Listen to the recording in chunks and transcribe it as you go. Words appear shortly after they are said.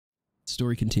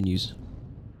Story continues.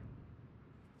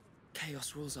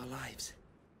 Chaos rules our lives.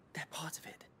 They're part of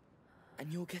it. And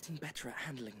you're getting better at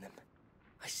handling them.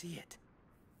 I see it.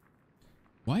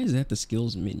 Why is that the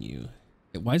skills menu?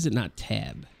 Why is it not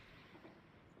tab?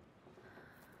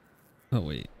 Oh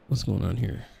wait, what's going on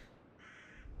here?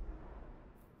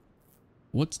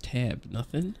 What's tab?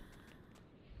 Nothing?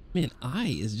 Man, I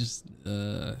is just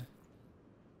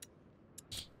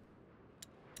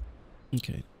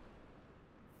okay.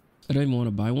 I don't even want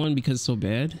to buy one because it's so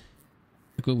bad.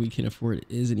 Look what we can afford. It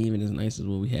isn't even as nice as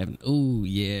what we have. Oh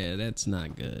yeah, that's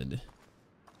not good.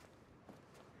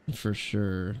 For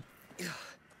sure.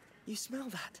 You smell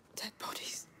that? Dead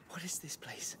bodies. What is this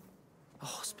place? A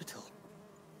hospital?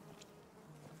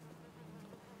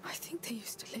 I think they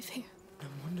used to live here. No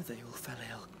wonder they all fell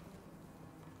ill.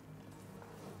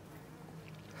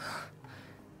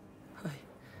 I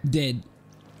Dead.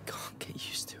 can't get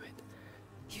used to it.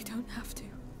 You don't have to.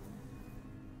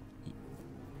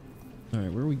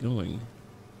 Alright, where are we going?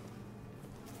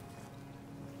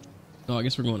 Oh, I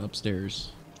guess we're going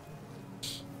upstairs.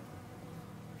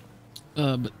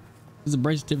 But there's a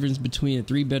price difference between a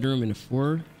 3-bedroom and a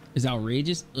 4 is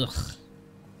outrageous. Ugh.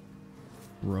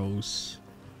 Gross.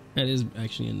 That is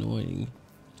actually annoying.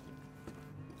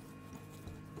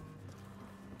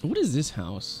 What is this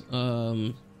house?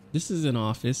 This is an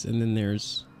office, and then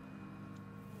there's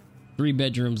 3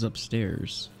 bedrooms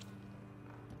upstairs.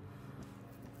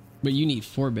 But you need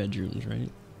 4 bedrooms,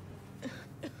 right?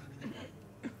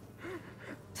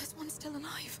 There's one still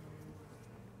alive.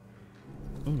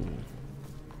 Oh.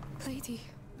 Lady.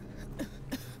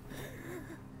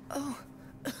 Oh,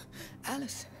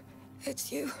 Alice,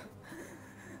 it's you.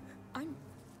 I'm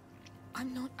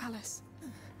not Alice.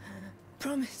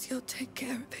 Promise you'll take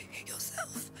care of it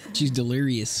yourself. She's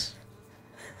delirious.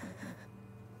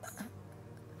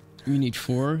 You need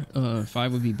 4.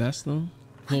 5 would be best though.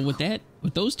 Well,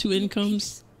 with those 2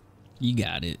 incomes, you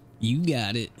got it. You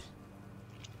got it.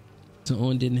 So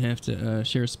Owen didn't have to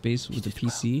share space with the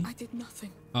PC. I did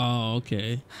nothing. Oh,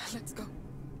 okay. Let's go.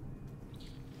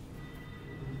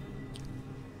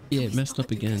 Yeah, it messed up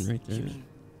again right You there. mean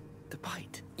the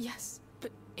bite? Yes,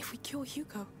 but if we cure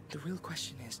Hugo, The real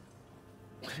question is,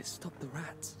 will it stop the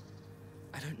rats?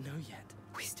 I don't know yet.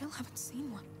 we still haven't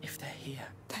seen one. If they're here,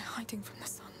 They're hiding from the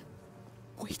sun,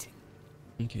 waiting.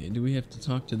 Okay, do we have to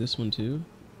talk to this one too?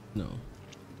 No.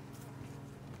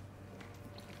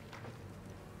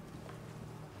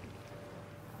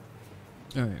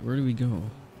 Alright, where do we go?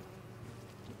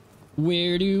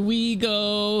 Where do we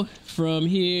go from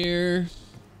here?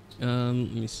 Let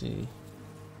me see.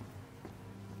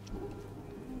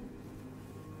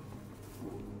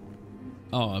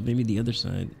 Oh, maybe the other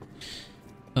side.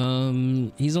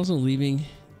 He's also leaving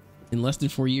in less than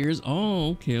 4 years.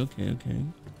 Oh, okay. Is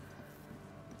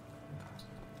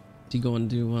he going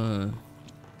to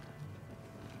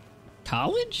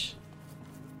college?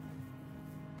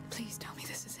 Please tell me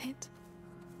this is it.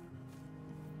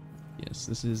 Yes,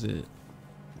 this is it.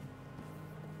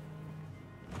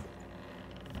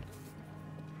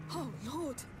 Oh,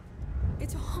 Lord.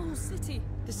 It's a whole city.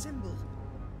 the symbol.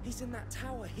 He's in that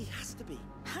tower. He has to be.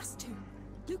 Has to.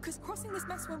 Lucas, crossing this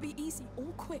mess won't be easy or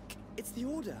quick. It's the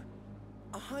order.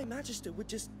 A High Magister would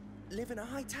just live in a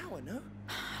high tower, no?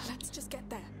 Let's just get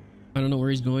there. I don't know where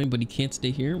he's going, but he can't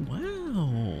stay here.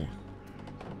 Wow.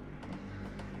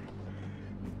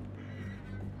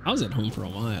 I was at home for a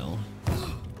while.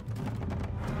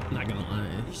 Not gonna lie.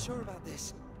 Are you sure about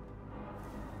this?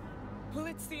 Well,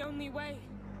 it's the only way.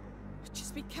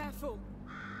 Just be careful.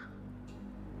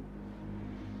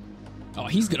 Oh,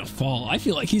 he's gonna fall. I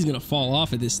feel like he's gonna fall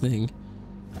off of this thing.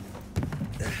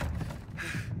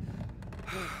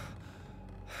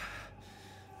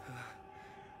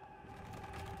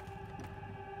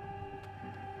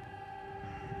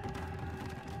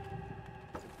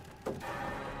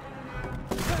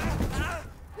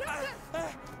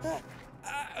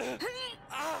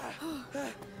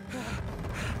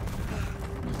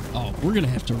 Oh, we're gonna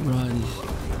have to run.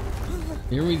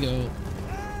 Here we go.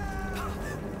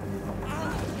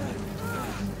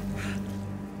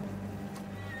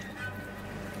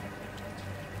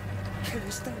 Can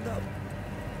you stand up?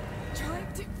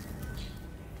 Trying to.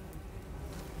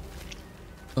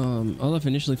 I left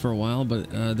initially for a while, but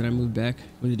then I moved back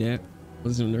with Dad.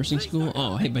 Was in nursing school.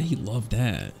 Oh, hey, but he loved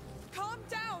that. Calm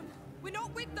down. We're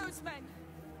not with those men.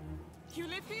 You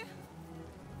live here?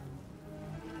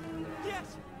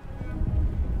 Yes.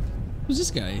 Who's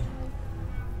this guy?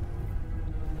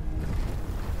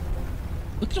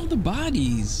 Look at all the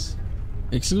bodies.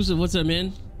 Exclusive, what's up,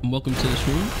 man? And welcome to the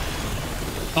stream.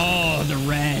 Oh, the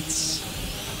rats.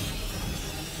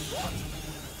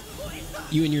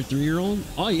 You and your 3-year-old?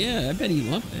 Oh yeah, I bet he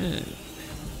loved that.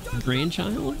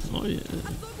 Grandchild? Oh yeah.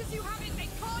 As long as you have it, they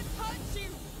can't hurt you.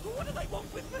 What do they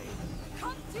want with me?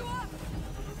 Come to us.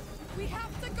 We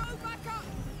have to go back up.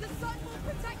 The sun will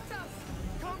protect us.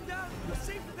 Calm down. You're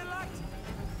safe with the light.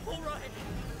 All right.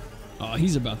 Oh,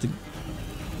 he's about to.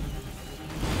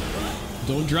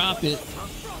 Don't drop it.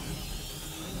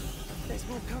 There's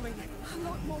more coming. A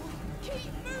lot more.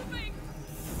 Keep moving.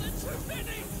 There's too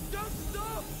many. Don't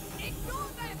stop. Ignore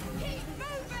them. Keep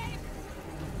moving.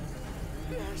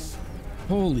 Yes.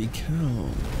 Holy cow.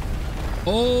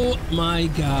 Oh my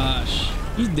gosh.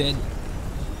 He's dead.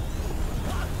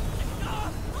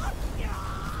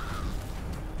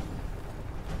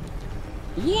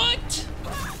 What?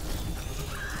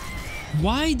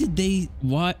 Why did they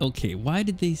why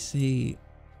did they say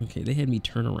okay, they had me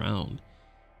turn around.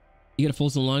 You gotta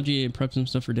fold some laundry and prep some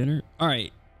stuff for dinner?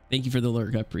 Alright. Thank you for the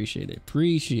lurk. I appreciate it.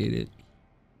 Appreciate it.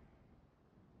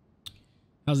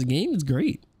 How's the game? It's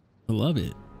great. I love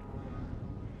it.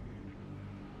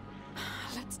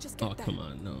 Let's just get there. Come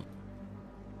on, no.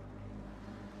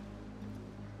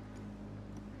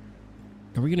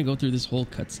 Are we gonna go through this whole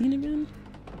cutscene again?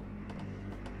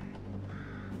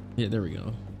 Yeah, there we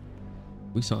go.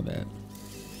 We saw that.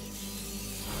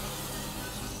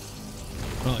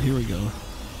 Oh, here we go.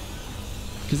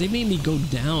 Because they made me go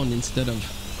down instead of...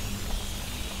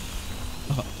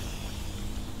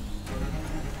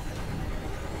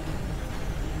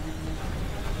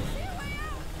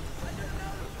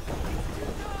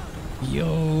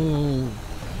 Yo.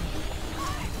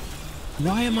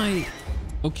 Why am I...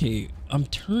 Okay, I'm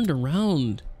turned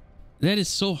around. That is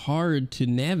so hard to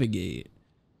navigate.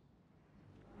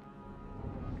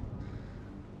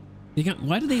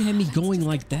 Why do they have me going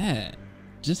like that?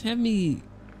 Just have me...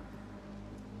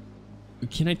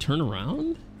 Can I turn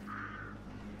around?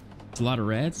 It's a lot of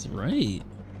rats, right?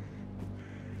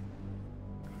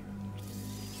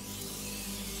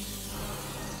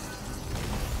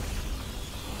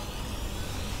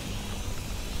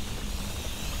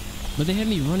 But they had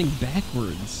me running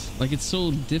backwards. Like, it's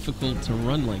so difficult to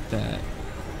run like that.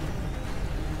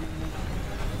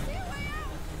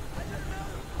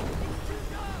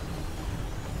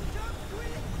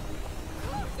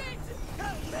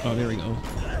 Oh, there we go.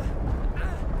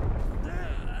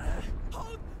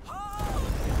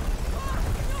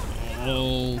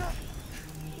 Oh.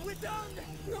 We're done.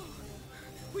 No,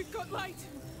 we've got light.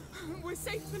 We're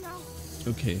safe for now.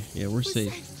 Okay, yeah, we're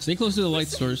safe. Stay close to the light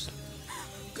source.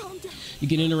 Calm down. You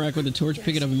can interact with the torch,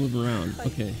 pick it up, and move around.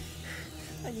 Okay.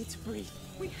 I need to breathe.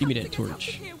 Give me that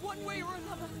torch. Here one way or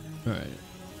another. All right.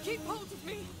 Keep hold of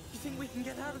me. You think we can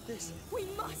get out of this? We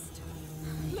must.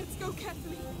 Let's go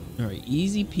carefully. All right,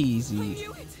 easy I peasy.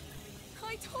 knew it.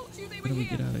 I told you they were How do we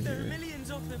here. get out of There are here? millions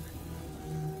of them.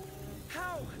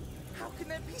 How? How can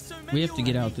there be so many? We have to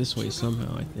get out already? this way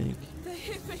somehow, I think. They're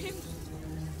here for him.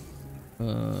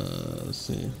 Let's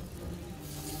see.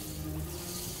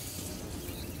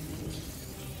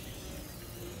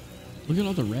 Look at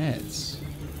all the rats.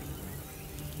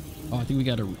 Oh, I think we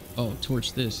gotta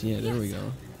torch this. Yeah, there we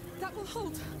go. That will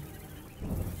hold.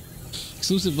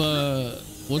 Exclusive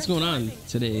what's going on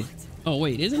today? Oh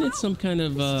wait, isn't it some kind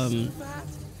of Bad.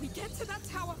 We get to that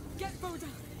tower, get Boda,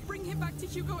 bring him back to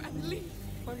Hugo and leave.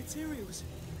 My materials.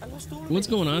 I lost all of what's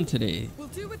it. going on today? We'll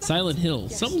do with that. Silent Hill.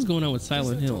 Yes. Something's going on with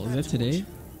Silent Please Hill. don't Is drop that that today?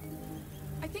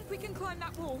 I think we can climb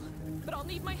that wall, but I'll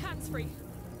need my hands free.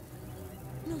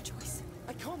 No choice.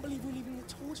 I can't believe we're leaving the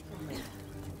torch behind.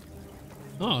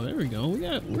 Oh, there we go.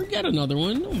 We got another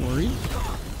one. Don't worry.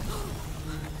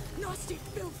 Nasty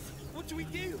filth. What do we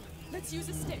do? Let's use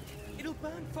a stick. It'll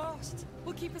burn fast.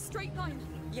 We'll keep a straight line.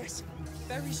 Yes,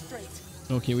 very straight.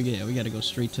 Okay, we got to go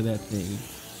straight to that thing.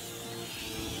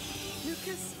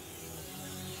 Lucas,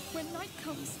 when night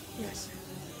comes, Yes.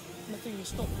 Nothing will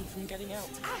stop them from getting out.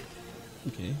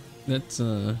 Okay, that's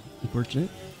unfortunate.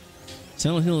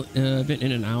 Silent Hill event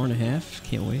in an hour and a half.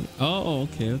 Can't wait. Oh,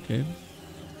 okay.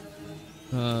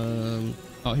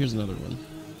 Oh, here's another one.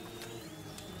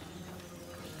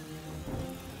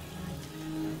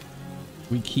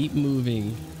 We keep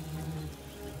moving.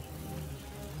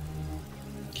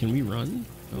 Can we run?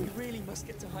 Oh. We really must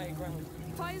get to higher ground.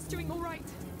 fire's doing all right.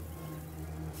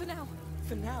 For now.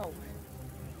 For now.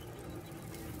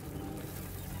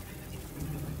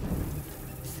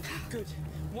 Good.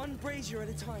 One brazier at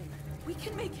a time. We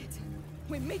can make it.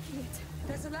 We're making it.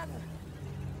 There's a ladder.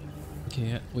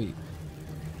 Okay, wait.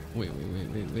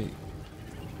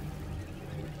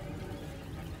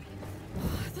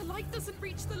 The light doesn't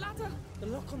reach the ladder. The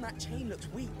lock on that chain looks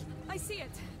weak. I see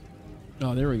it.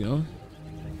 Oh, there we go.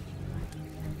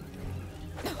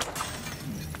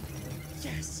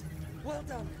 Yes. Yes. Well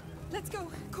done. Let's go,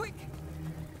 quick.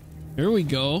 There we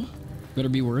go. Better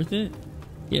be worth it.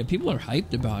 Yeah, people are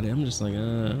hyped about it. I'm just like, I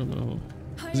don't know.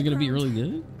 Is it gonna be really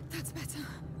good? That's better.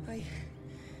 I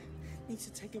need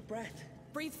to take a breath.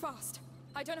 Breathe fast.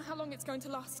 I don't know how long it's going to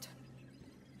last.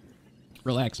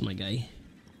 Relax, my guy.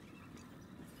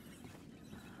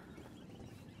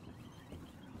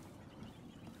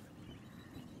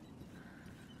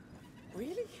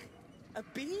 Really? A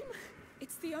beam?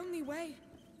 It's the only way.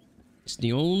 It's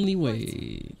the only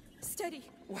way. Steady.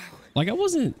 Wow. Like, I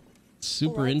wasn't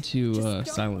super Alright, into Just don't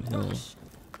Silent Hill. rush.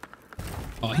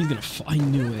 Oh, he's gonna. I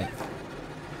knew it.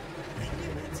 I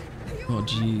knew it. Oh,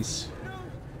 jeez. No,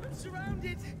 I'm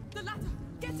surrounded. The ladder.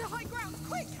 Get to high ground,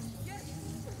 quick. Yes.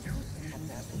 Of course it had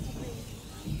to happen to me.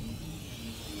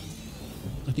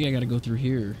 I think I gotta go through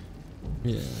here.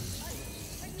 Yeah.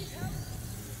 I need help.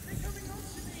 They're coming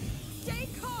after me. Stay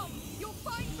calm. You're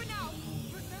fine for now.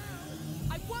 But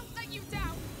now. I won't let you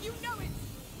down. You know it.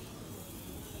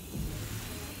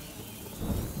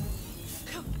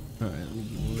 Alright, let me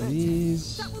get one of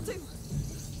these. That will do.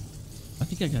 I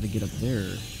think I gotta get up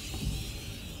there.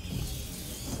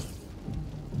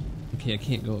 Okay, I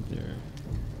can't go up there.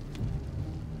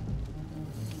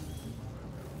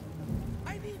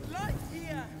 I need light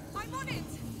here. I'm on it.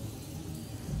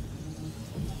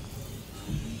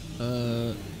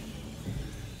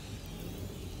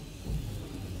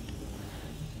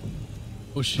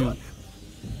 Oh shoot.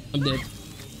 I'm dead.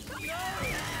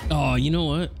 Oh, you know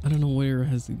what? I don't know where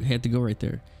I had to go right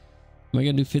there. Am I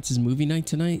gonna do Fitz's movie night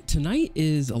tonight? Tonight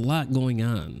is a lot going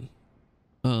on.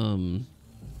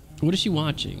 What is she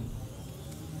watching?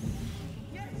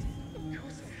 Yes. Of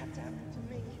course it had to happen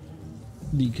to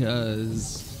me.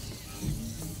 Because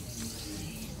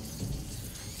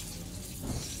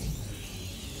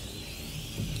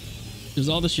there's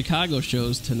all the Chicago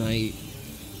shows tonight,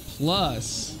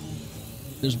 plus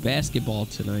there's basketball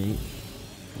tonight.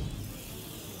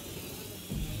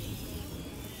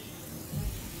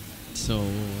 So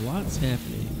a lot's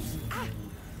happening.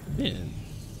 Man,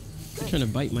 I'm trying to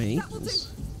bite my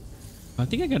ankles. I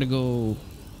think I gotta go.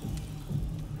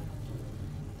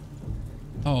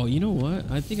 Oh, you know what?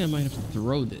 I think I might have to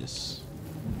throw this.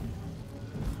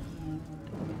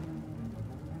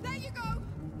 There you go.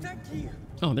 Thank you.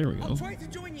 Oh, there we go. I'll try to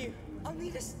join you. I'll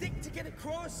need a stick to get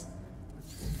across.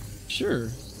 Sure.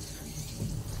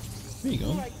 There you go.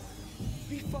 All right.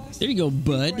 Be fast. There you go, be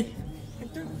bud. brave,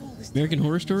 and don't fall this American time.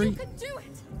 Horror Story? You can do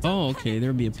it. Oh, okay.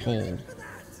 There'd be a poll. For that.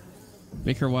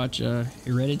 Make her watch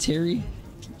Hereditary.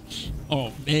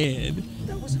 Oh man,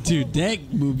 That was dude, horrible.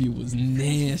 that movie was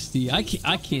nasty. I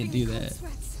can't do that.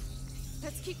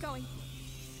 Let's keep going.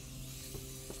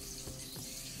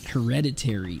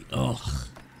 Hereditary. Ugh.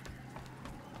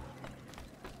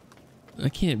 I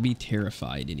can't be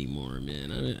terrified anymore,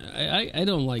 man. I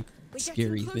don't like We're getting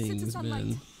scary closer to things, sunlight.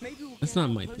 man. Maybe we'll That's get not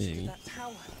out my closer to thing. that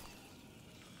tower.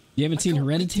 You haven't seen can't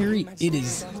wait to Hereditary? imagine It the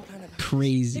is dark planet.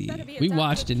 crazy. It better be a We damn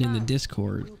watched good it in the plan.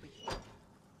 Discord. Will be.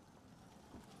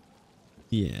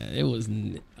 Yeah, it was.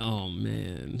 Oh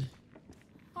man.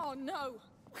 Oh no.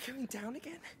 We're going down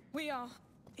again? We are.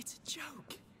 It's a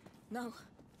joke. No.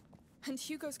 And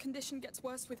Hugo's condition gets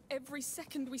worse with every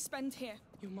second we spend here.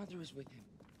 Your mother is with him.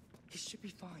 He should be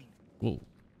fine. Whoa.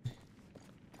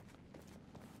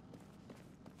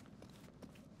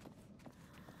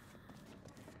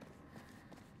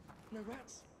 No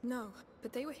rats. No,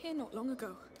 but they were here not long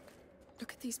ago.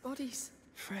 Look at these bodies.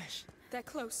 Fresh. They're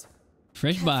close.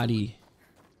 Fresh body.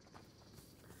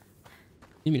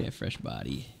 Give me that fresh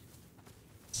body.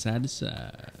 Side to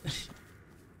side.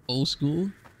 Old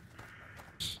school?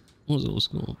 What was old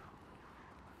school?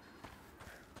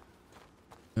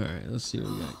 Alright, let's see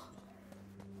what we got.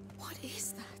 What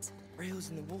is that? Rails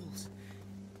in the walls.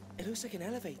 It looks like an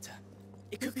elevator.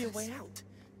 It could be a way out.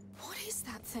 What is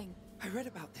that thing? I read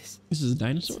about this. This is a It's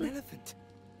dinosaur? an elephant.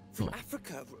 From Oh.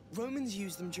 Africa. Romans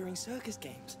used them during circus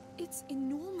games. It's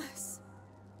enormous.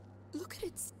 Look at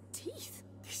its teeth.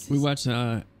 This We is watched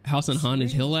House on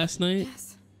Haunted Hill last night.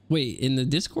 Yes. Wait, in the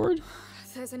Discord?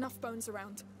 There's enough bones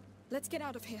around. Let's get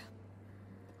out of here.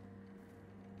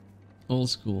 Old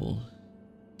school.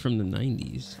 From the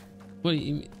 90s. What do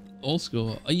you mean? Old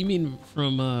school? Oh, you mean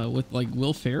from with like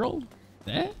Will Ferrell?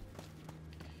 That?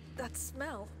 That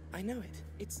smell. I know it.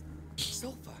 It's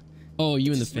sulfur. Oh,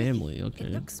 you and the It's smoky. family. It Okay.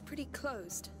 looks pretty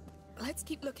closed. Let's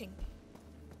keep looking.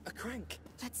 A crank.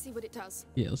 Let's see what it does.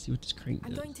 Yeah, let's see what this crank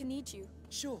I'm does. going to need you.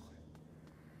 Sure.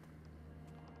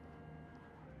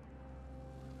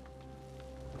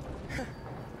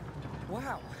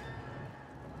 Wow.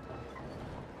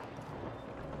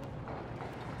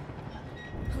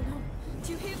 Oh no.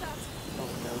 Do you hear that? Oh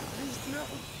no, please no.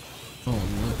 Oh no.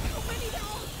 How many there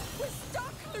are? We're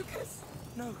stuck, Lucas.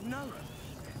 No, no.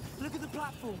 Look at the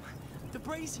platform. The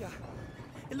brazier.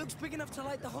 It looks big enough to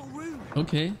light the whole room.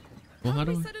 Okay. Well, how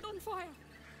do do we I? set it on fire?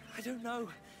 I don't know.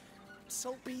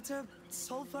 Saltpeter,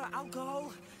 sulfur,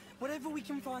 alcohol, whatever we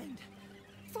can find.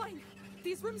 Fine.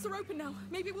 These rooms are open now.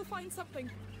 Maybe we'll find something.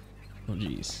 Oh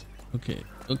jeez. Okay.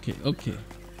 Okay. Okay.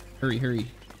 Hurry. Hurry.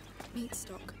 Meat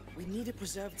stock. We need a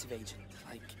preservative agent,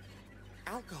 like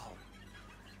alcohol.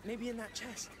 Maybe in that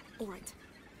chest. All right.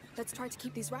 Let's try to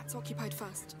keep these rats occupied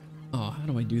first. Oh, how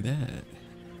do I do that?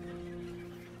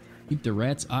 Keep the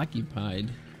rats occupied.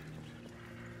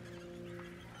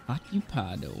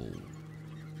 Occupado.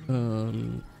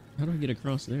 How do I get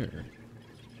across there?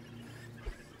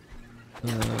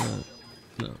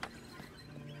 No.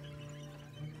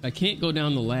 I can't go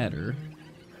down the ladder.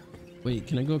 Wait,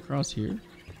 can I go across here?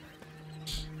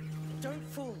 Don't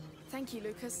fall. Thank you,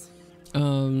 Lucas.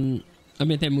 I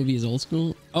meant that movie is old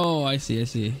school. Oh, I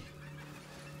see.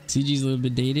 CG's a little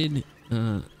bit dated,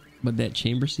 but that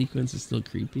chamber sequence is still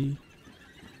creepy,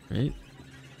 right?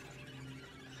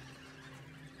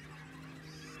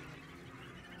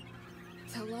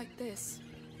 They'll like this.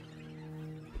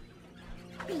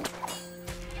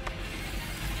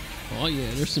 Oh yeah,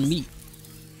 there's some meat.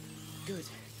 Good,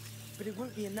 but it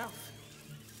won't be enough.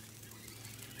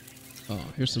 Oh,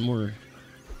 here's some more.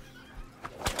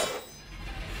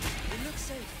 It looks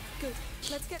safe. Good.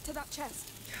 Let's get to that chest.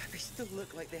 They still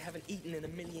look like they haven't eaten in a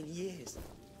million years.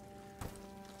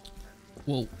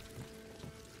 Whoa.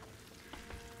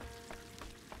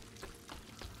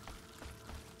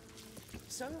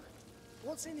 So,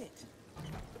 what's in it?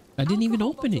 I didn't even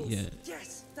Alcohol open it bottles. yet.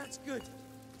 Yes, that's good.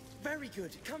 Very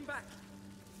good. Come back.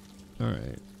 All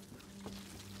right.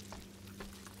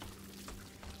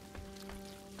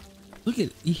 Look at,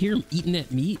 you hear him eating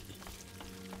that meat?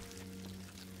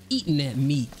 Eating that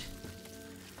meat.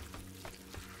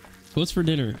 So what's for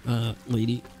dinner,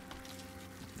 lady?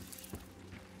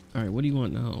 All right, what do you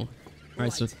want now? All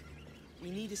right, so we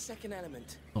need a second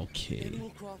element. okay, Then we'll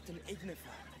craft an ignifer.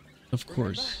 of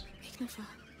course. Ignifer.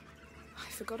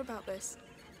 I forgot about this.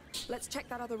 Let's check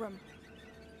that other room.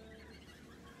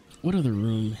 What other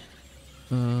room?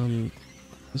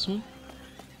 This one?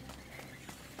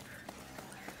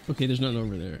 Okay, there's nothing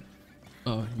over there.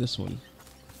 Oh, this one.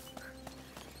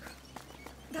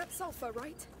 That's sulfur,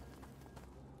 right?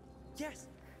 Yes,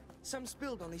 some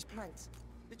spilled on these planks.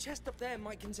 The chest up there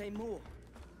might contain more.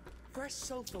 Fresh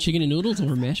sulfur. Chicken and noodles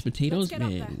over mashed potatoes? Let's get up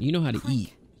Man, there. you know how to Crank.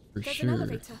 eat, for There's an sure.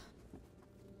 elevator.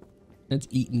 That's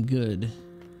eating good.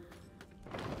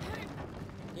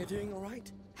 You're doing all right?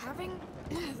 Having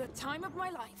the time of my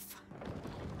life.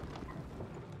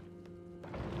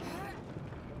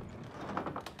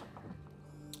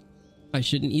 I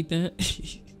shouldn't eat that?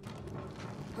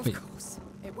 Of Wait. course.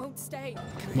 It won't stay.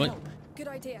 What? Good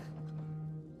idea.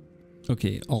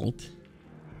 Okay, alt.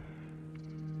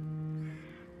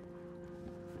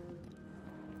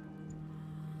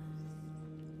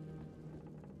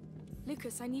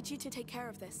 Lucas, I need you to take care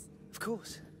of this. Of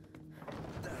course.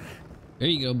 There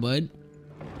you go, bud.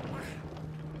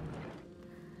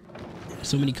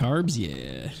 So many carbs?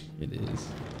 Yeah, it is.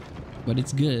 But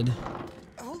it's good.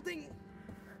 Holding.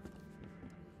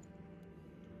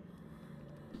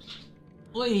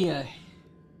 Oh yeah.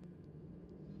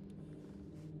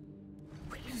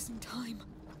 We're losing time.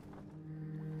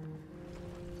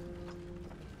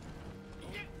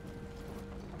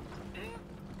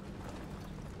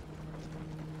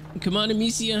 Come on,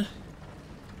 Amicia.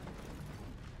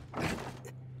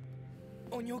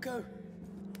 On your go.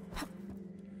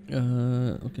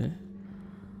 Okay.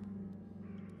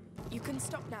 You can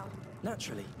stop now.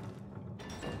 Naturally.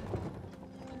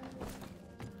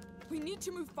 We need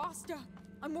to move faster.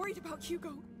 I'm worried about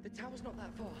Hugo. The tower's not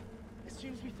that far. As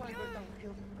soon as we find where Duncan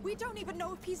killed him. We don't even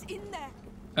know if he's in there.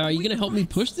 Are you gonna help me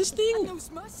push this And thing? those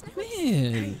mercenaries.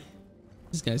 Man,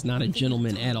 this guy's not a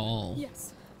gentleman at all.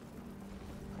 Yes.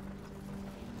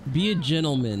 Be a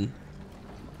gentleman.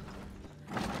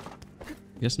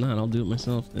 Guess not. I'll do it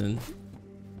myself then.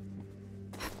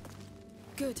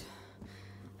 Good.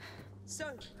 So,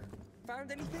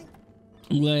 found anything?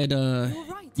 I'm glad You're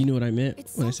right. you know what I meant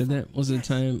It's when I said sulfur. that. Most of the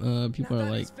time people Now are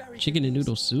that like is very chicken and good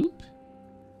noodle news. soup.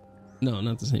 No,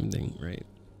 not the same thing, right?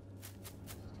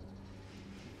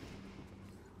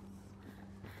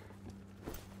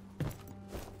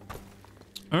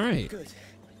 All right. Good.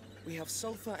 We have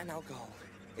sulfur and alcohol.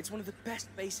 It's one of the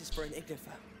best bases for an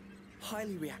ignifer.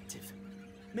 Highly reactive.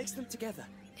 Mix them together.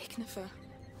 Ignifer.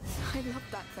 I love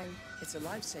that thing. It's a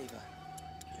lifesaver.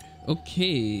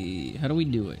 Okay, how do we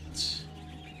do it?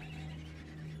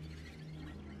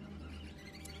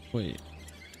 Wait,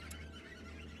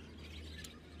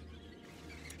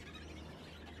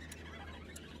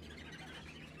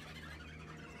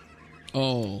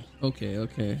 Oh, okay,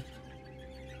 okay.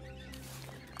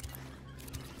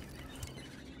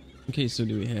 Okay, so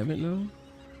do we have it now?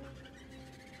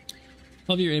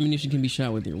 All of your ammunition can be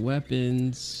shot with your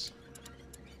weapons.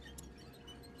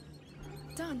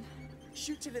 Done.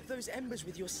 Shoot it at those embers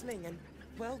with your sling and,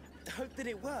 well, hope that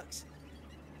it works.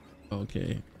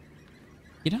 Okay.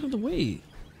 Get out of the way.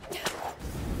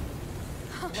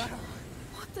 Wow,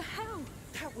 What the hell?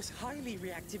 that was highly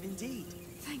reactive indeed.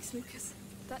 Thanks, Lucas.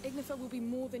 That ignifer will be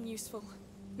more than useful.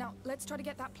 Now, let's try to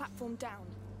get that platform down.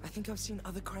 I think I've seen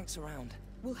other cranks around.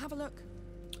 We'll have a look.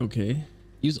 Okay.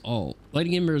 Use Alt.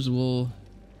 Lighting embers will,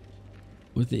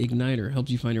 with the igniter,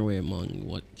 helps you find your way among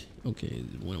what? Okay,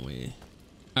 it went away.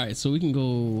 All right, so we can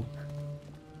go.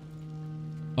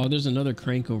 Oh, there's another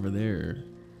crank over there.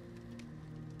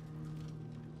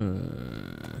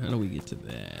 How do we get to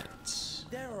that?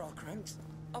 There are our cranks.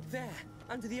 Up there,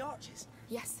 under the arches.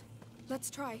 Yes. Let's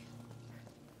try.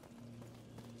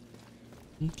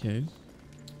 Okay.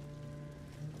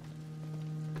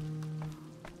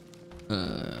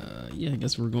 Yeah, I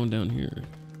guess we're going down here.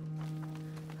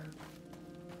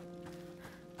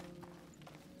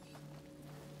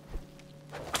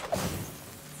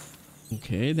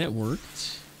 Okay, that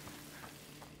worked.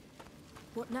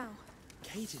 What now?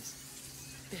 Cages.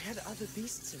 They had other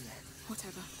beasts in there.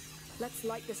 Whatever. Let's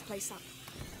light this place up.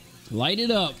 Light it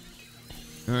up.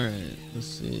 All right, let's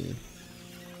see.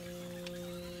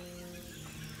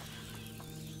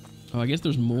 Oh, I guess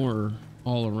there's more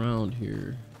all around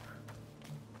here.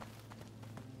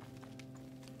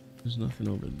 There's nothing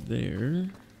over there.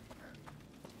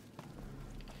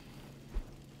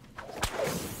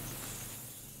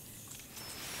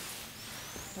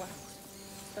 Wow,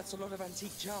 that's a lot of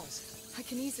antique jars. I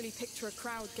can easily picture a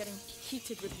crowd getting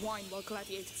heated with wine while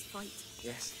gladiators fight.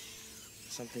 Yes,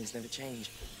 some things never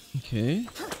change. Okay.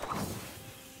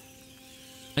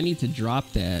 I need to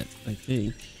drop that, I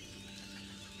think.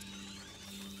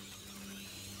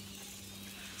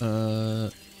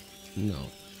 No.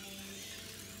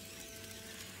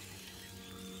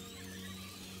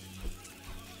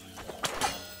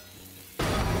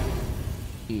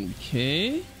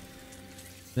 Okay.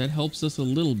 That helps us a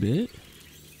little bit.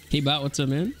 Hey, Bot, what's up,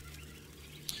 man?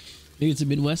 Maybe it's a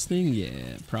Midwest thing?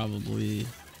 Yeah, probably.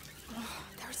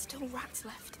 There are still rats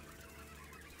left.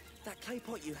 That clay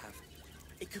pot you have,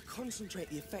 it could concentrate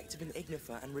the effect of an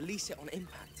ignifer and release it on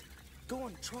impact. Go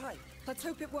on, try. Let's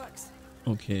hope it works.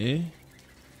 Okay.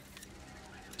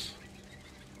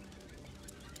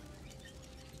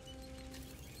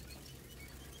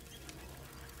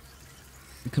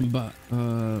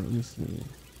 Let me see.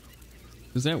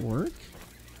 Does that work?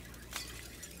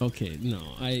 Okay, no,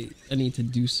 I need to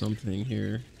do something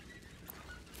here.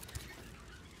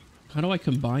 How do I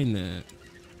combine that?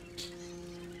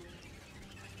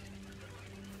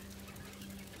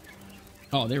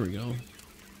 Oh, there we go.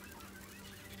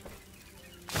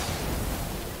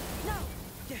 No!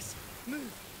 Yes,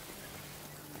 move.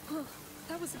 Oh,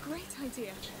 that was a great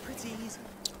idea. Pretty easy.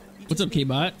 You What's just up, need-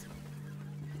 K-Bot?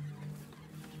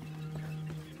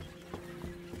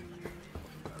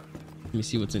 Let me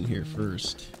see what's in here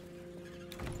first.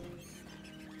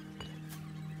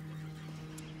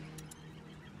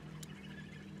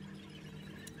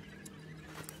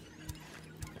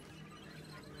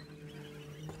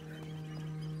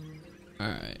 All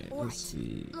right, All let's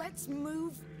see. Let's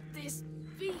move this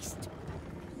beast.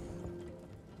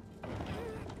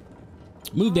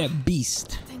 Move that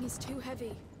beast. Thing is too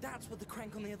heavy. That's what the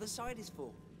crank on the other side is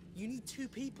for. You need two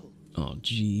people. Oh,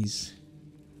 jeez.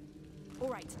 All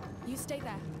right, you stay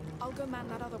there. I'll go man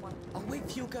that other one. I'll wait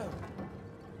for your go.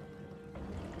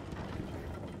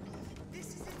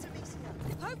 This is it, Amicia.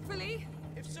 Hopefully.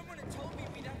 If someone had told me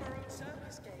we'd have our own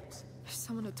circus games. If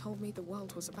someone had told me the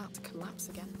world was about to collapse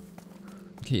again.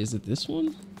 Okay, is it this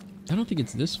one? I don't think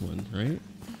it's this one, right?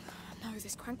 No,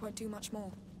 this crank won't do much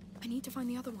more. I need to find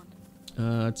the other one.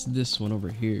 It's this one over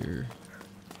here.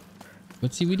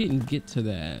 But see, we didn't get to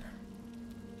that.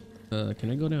 Can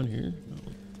I go down here? No.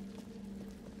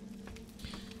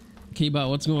 K-Bot,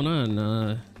 what's going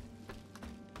on?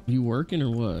 You working or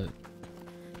what?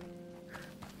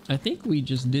 I think we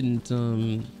just didn't,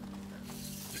 do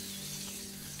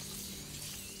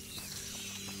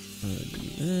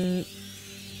that.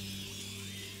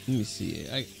 Let me see.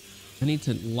 I need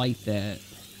to light that.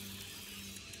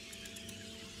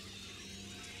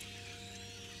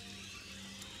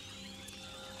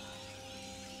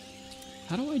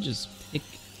 How do I just pick?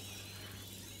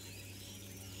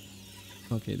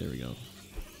 Okay, there we go.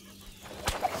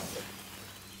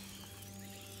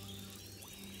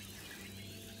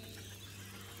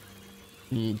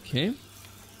 Okay.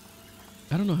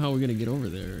 I don't know how we're gonna get over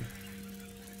there.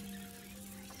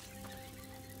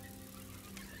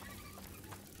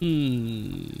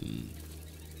 Can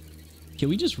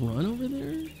we just run over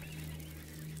there?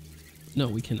 No,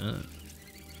 we cannot.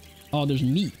 Oh, there's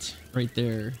meat right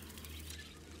there.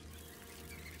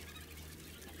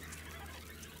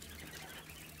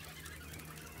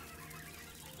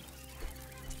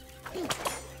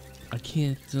 I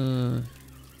can't, I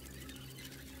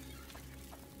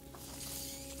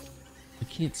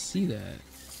can't see that.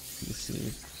 Let me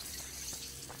see.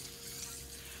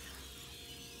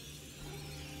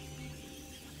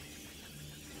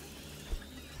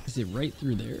 Is it right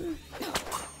through there?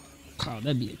 Oh,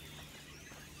 that'd be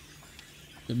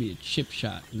a chip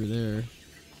shot through there.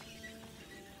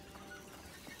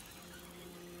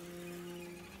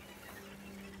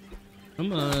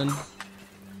 Come on.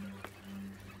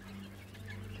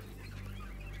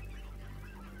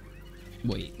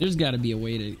 Wait, there's got to be a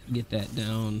way to get that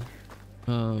down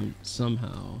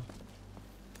somehow.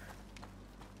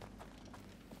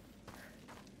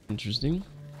 Interesting.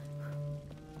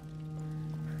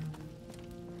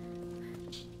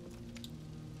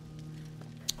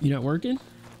 You not working?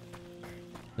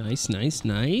 Nice, nice,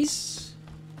 nice.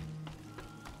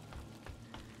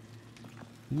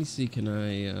 Let me see, can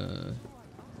I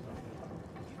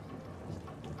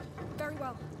Very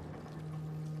well.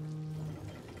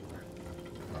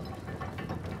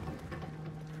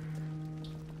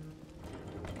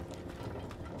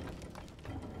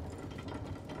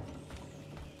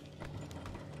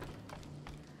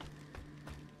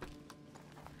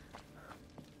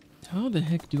 how the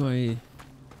heck do I...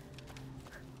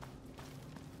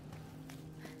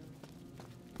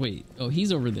 Wait, oh,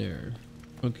 he's over there.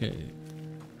 Okay,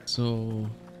 so...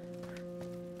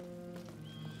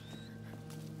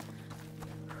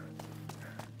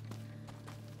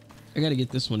 I gotta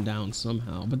get this one down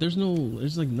somehow, but there's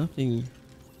like nothing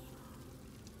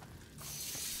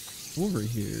over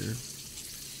here.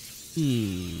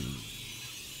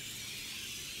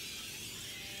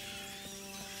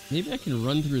 Maybe I can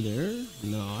run through there?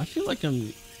 No, I feel like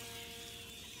I'm...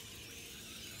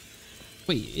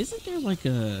 Wait, isn't there like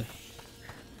a...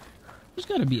 There's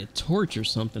gotta be a torch or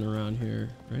something around here,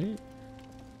 right?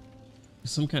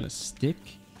 Some kind of stick?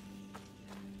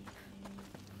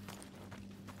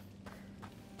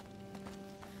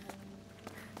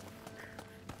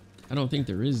 I don't think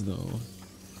there is, though.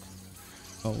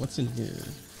 Oh, what's in here?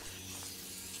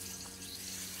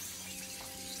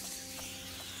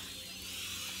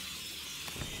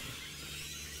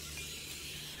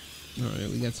 Alright,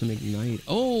 we got some ignite.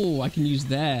 Oh, I can use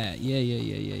that.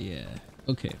 Yeah.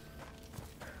 Okay.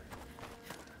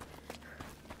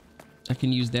 I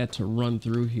can use that to run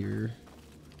through here.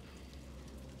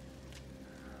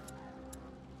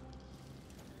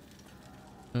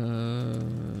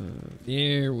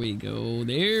 There we go.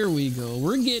 There we go.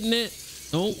 We're getting it.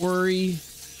 Don't worry.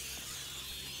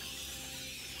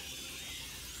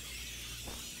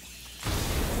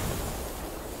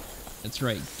 That's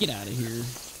right. Get out of here.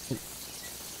 Oh.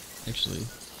 Actually.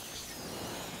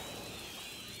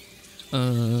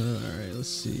 Alright, let's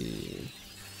see.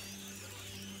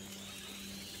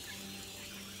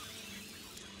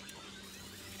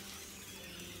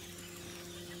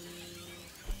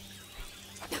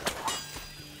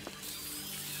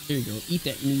 There you go. Eat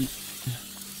that meat.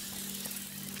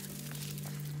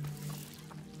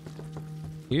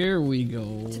 Here we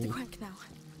go. To the crank now.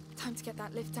 Time to get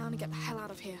that lift down and get the hell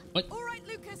out of here. What? All right,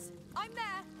 Lucas. I'm there.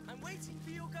 I'm waiting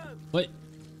for your go. What?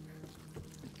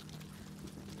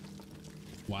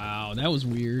 Wow, that was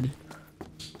weird.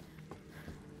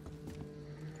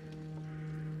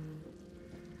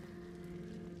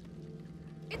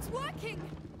 It's working.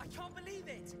 I can't believe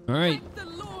it. All right. Thank the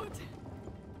Lord.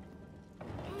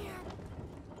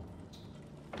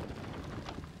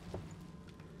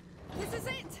 This is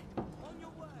it. On your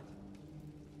word.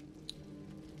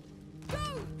 Go.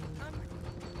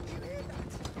 Do you hear that?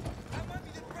 That might be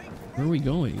the break. Where are we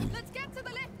going? Let's get to the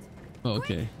lift. Oh,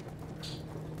 okay.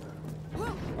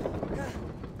 Whoa.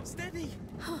 Steady.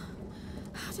 How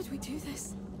did we do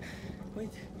this?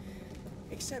 With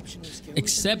exceptional skills.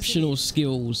 Exceptional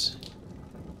skills.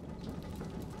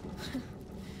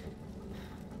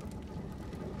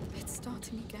 It's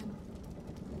starting again.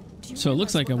 Do you So it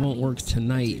looks realize like it what that won't work means?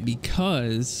 tonight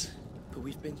because But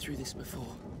we've been through this before.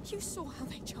 You saw how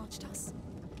they charged us.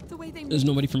 The way they there's moved.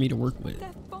 nobody for me to work with.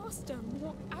 They're faster,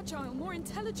 more agile, more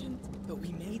intelligent. But we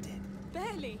made it.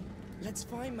 Barely. Let's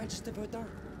find Magister Verdun.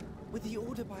 With the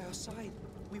Order by our side,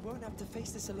 we won't have to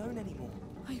face this alone anymore.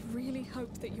 I really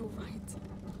hope that you're right.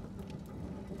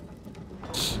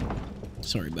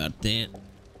 Sorry about that.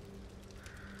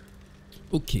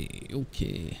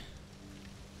 Okay.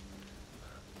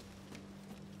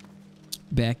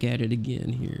 back at it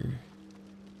again here.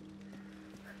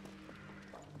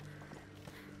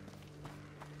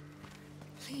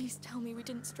 Please tell me we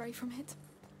didn't stray from it.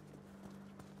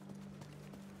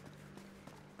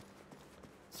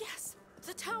 Yes,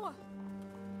 the tower.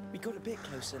 We got a bit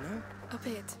closer now. A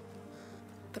bit,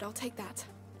 but I'll take that.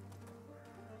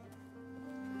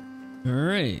 All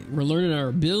right, we're learning our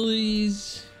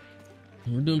abilities.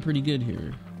 We're doing pretty good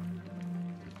here.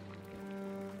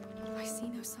 I see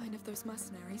no sign of those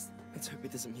mercenaries. Let's hope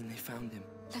it doesn't mean they found him.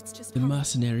 Let's just The hurry.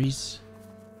 mercenaries.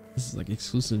 This is like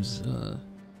exclusives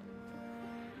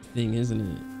thing, isn't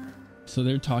it? So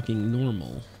they're talking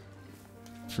normal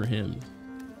for him.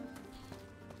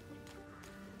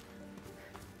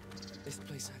 This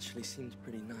place actually seems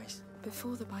pretty nice.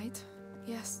 Before the bite,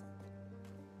 yes.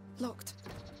 Locked.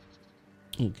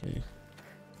 Okay.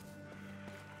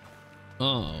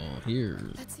 Oh, here.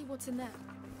 Let's see what's in there.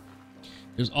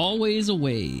 There's always a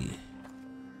way.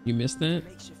 You missed that?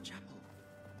 Makeshift chapel.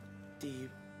 Do you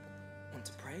want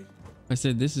to pray? I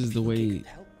said this is the Think it way. could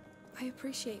help? I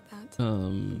appreciate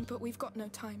that. But we've got no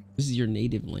time. This is your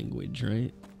native language,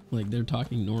 right? Like they're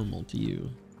talking normal to you.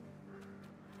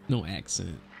 No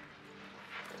accent.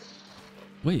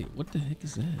 Wait, what the heck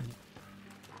is that?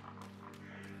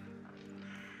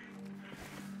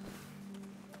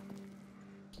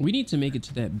 We need to make it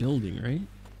to that building, right?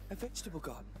 A vegetable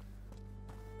garden.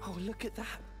 Oh, look at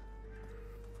that.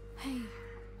 Hey,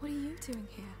 what are you doing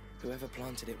here? Whoever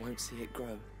planted it won't see it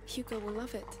grow. Hugo will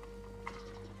love it.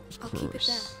 I'll Of keep it course.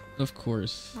 there, Of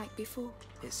course. like before.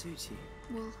 It suits you.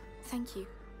 Well, thank you.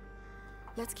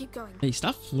 Let's keep going. Hey,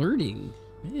 stop flirting.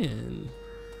 Man.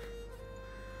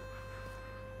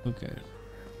 Okay.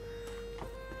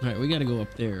 Alright, we gotta go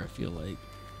up there, I feel like.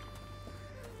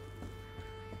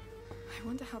 I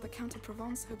wonder how the Count of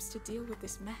Provence hopes to deal with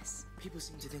this mess. People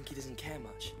seem to think he doesn't care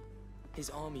much. His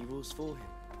army rules for him.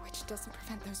 Which doesn't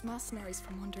prevent those mercenaries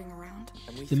from wandering around.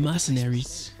 And we The think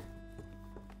mercenaries.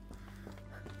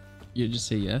 You just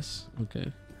say yes?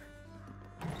 Okay.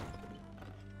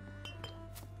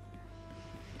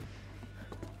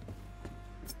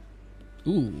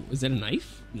 Ooh, is that a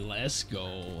knife? Let's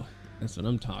go. That's what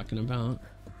I'm talking about.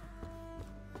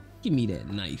 Give me that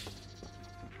knife.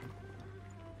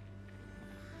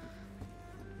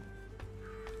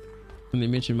 When they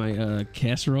mention my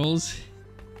casseroles,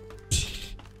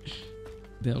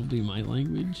 that'll be my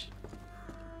language.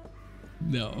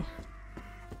 No.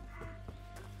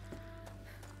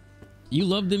 You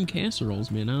love them casseroles,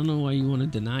 man. I don't know why you want to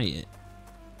deny it.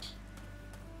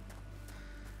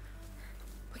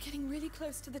 We're getting really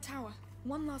close to the tower.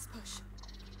 One last push.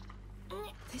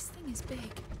 This thing is big.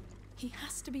 He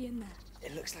has to be in there.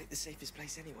 It looks like the safest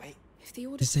place anyway. If the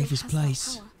order The still safest has that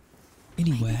place. power,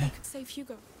 maybe Anywhere. they could save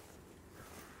Hugo.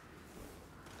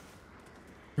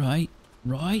 Right?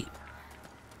 Right?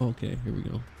 Okay, here we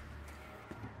go.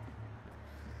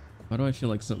 Why do I feel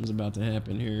like something's about to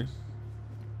happen here?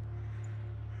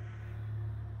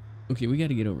 Okay, we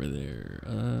gotta get over there.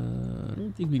 I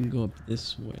don't think we can go up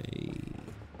this way.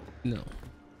 No.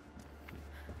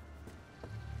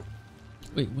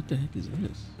 Wait, what the heck is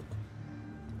this?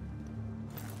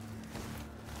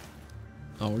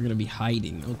 Oh, we're gonna be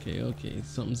hiding. Okay, okay.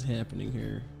 Something's happening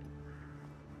here.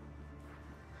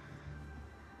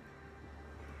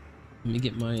 Let me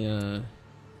get my let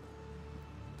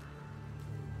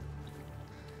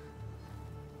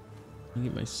me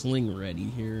get my sling ready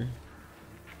here.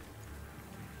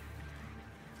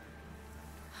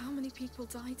 How many people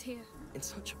died here? In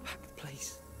such a packed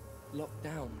place. Locked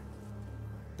down.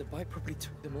 The bite probably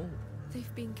took them all.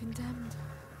 They've been condemned.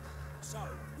 So,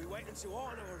 we wait until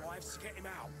Arno arrives to get him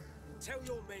out. Tell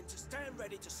your men to stand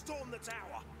ready to storm the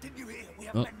tower. Didn't you hear? We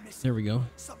have Oh, men missing. there we go.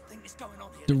 Something is going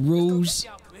on here. The Let's go rules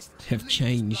get the alchemist and have leave this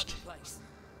changed. bloody place.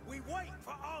 We wait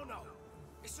for Arno.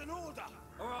 It's an order.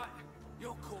 All right,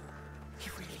 you're cool. He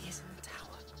really is in the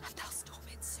tower. And they'll storm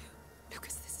it soon.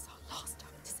 Lucas, this is our last time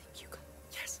to save Hugo.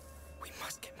 Yes, we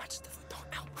must get Magister Verdun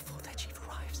out before their chief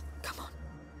arrives. Come on.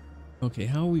 Okay,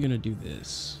 how are we gonna do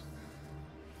this?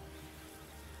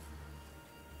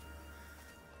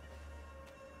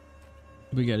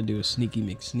 We gotta do a sneaky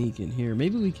McSneak in here.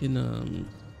 Maybe we can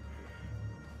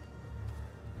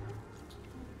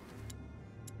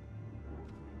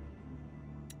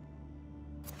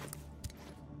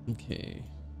okay.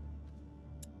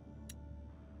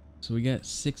 So we got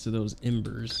 6 of those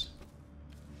embers.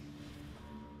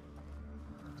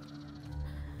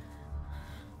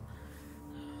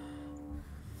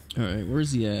 All right,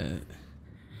 where's he at?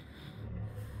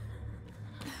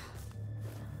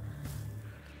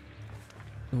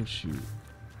 Oh shoot.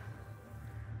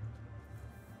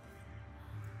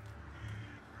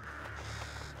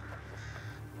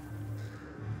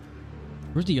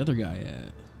 Where's the other guy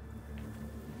at?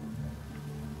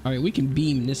 All right, we can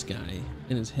beam this guy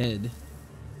in his head.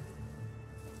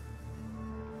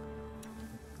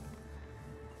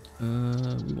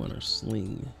 We want our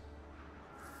sling.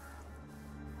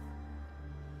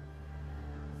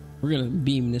 We're gonna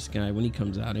beam this guy when he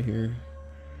comes out of here.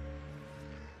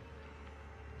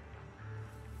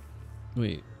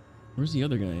 Wait, where's the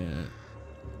other guy at?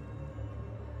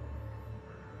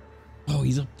 Oh,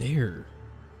 he's up there.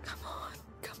 Come on,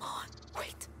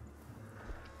 wait.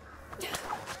 No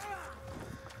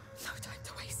time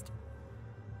to waste.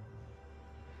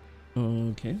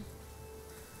 Okay.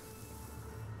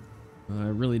 I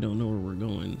really don't know where we're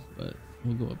going, but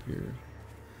we'll go up here.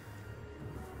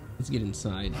 Let's get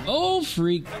inside. Oh,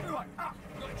 freak!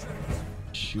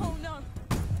 Shoot. Oh no.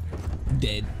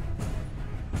 Dead.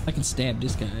 I can stab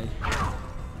this guy.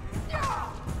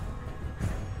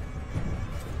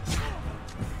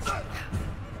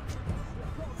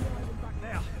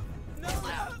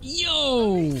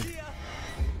 Yo!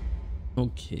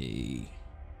 Okay.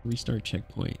 Restart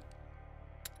checkpoint.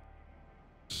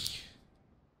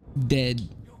 Dead.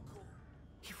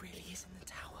 He really is in the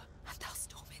tower. And they'll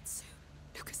storm in soon.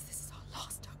 Lucas, this is our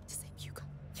last hope to save Hugo.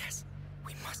 Yes,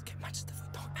 we must get Master the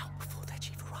Dog out before their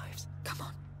chief arrives. Come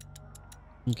on.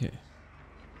 Okay.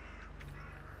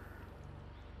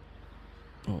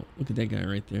 Oh, look at that guy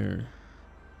right there.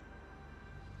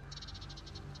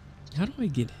 How do I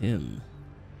get him?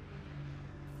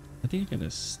 I think I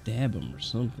gotta stab him or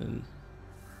something.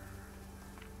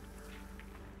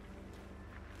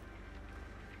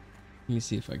 Let me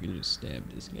see if I can just stab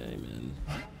this guy, man.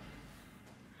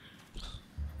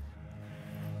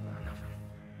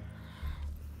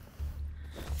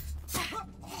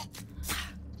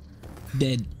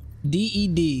 Dead.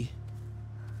 DED.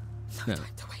 No time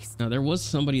to waste. Now there was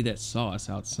somebody that saw us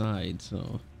outside,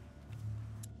 so.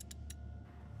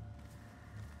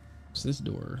 What's this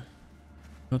door? I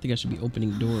don't think I should be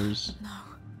opening doors. No.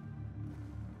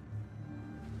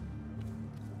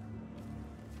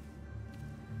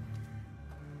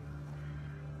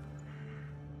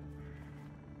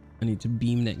 I need to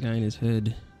beam that guy in his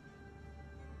head.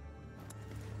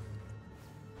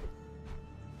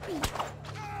 Get out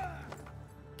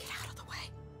of the way.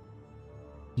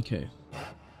 Okay.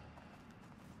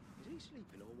 Is he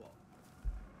sleeping or what?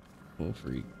 Oh,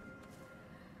 freak.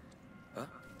 Huh?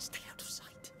 Stay out of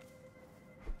sight.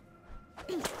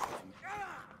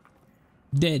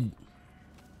 Dead.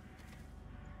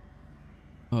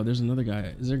 Oh, there's another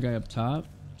guy. Is there a guy up top?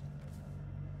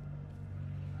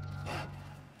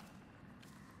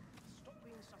 Stop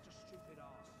being such a stupid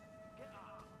ass. Get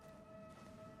up.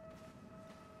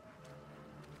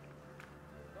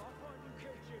 I'll find you,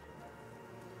 kill Jim.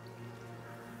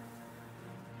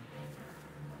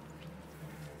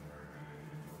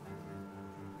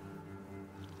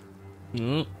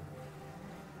 No.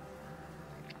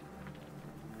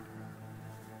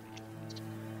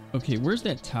 Okay, where's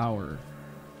that tower?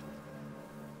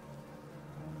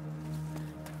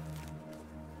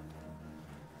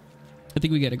 I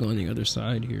think we gotta go on the other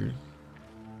side here.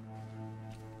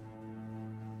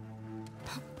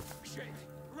 Shit!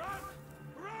 Run!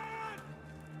 Run!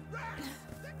 Run!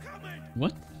 They're coming!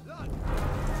 What? Run!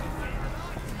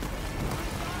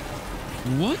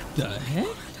 What the heck?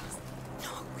 No,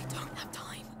 we don't have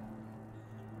time.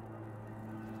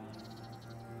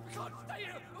 We can't stay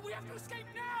here, and we have to escape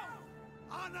now!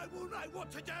 Arno will know what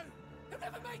to do! He'll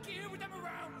never make it here with them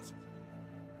around!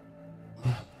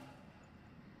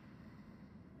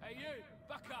 Hey you,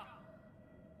 back up!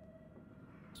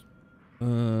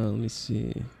 Let me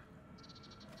see.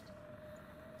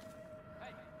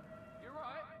 Hey, you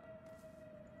right?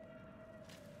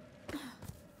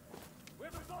 We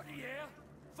have a body here!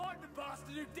 Find the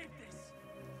bastard who did this!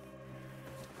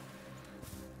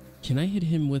 Can I hit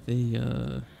him with a,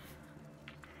 You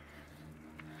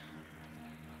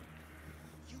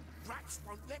rats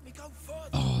won't let me go further!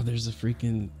 Oh, there's a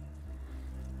freaking...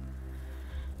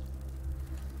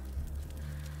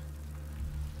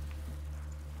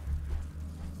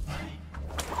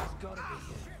 Gotta be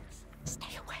here.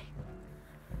 Stay away.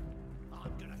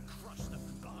 I'm gonna crush the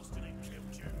bastard who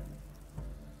killed you.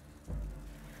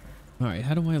 Alright,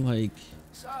 how do I, like...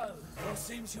 So, it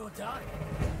seems you're done.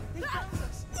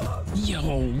 Yo,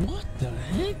 what the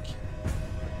heck?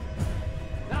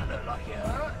 That looked like it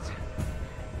hurt.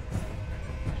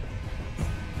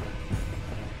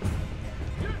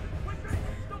 You, with me,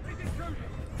 stop this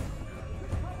intrusion.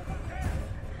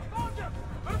 Found him!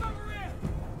 Move over here!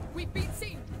 We've been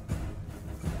seen.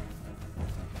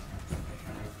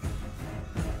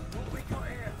 What have we got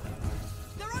here?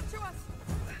 They're onto us.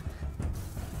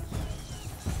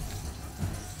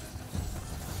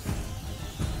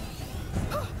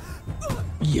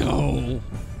 Yo.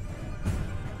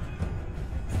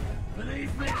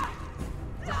 Believe me,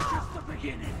 it's just the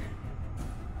beginning.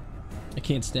 I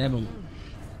can't stab him.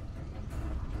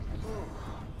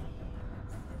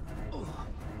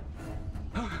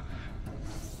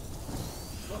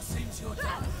 What seems your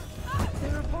time?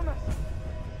 They're upon us.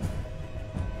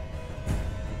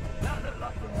 That looked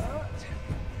like it hurt.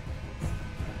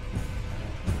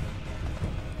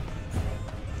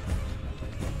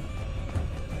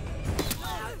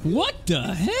 What the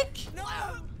heck?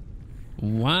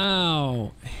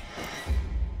 Wow.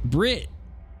 Brit,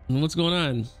 what's going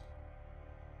on?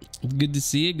 Good to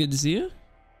see you. Good to see you.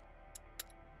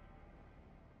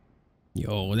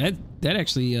 Yo, that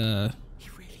actually He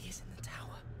really is in the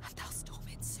tower. And they'll storm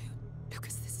it soon.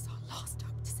 Lucas, this is our last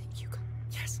hope to save Hugo.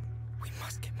 Yes, we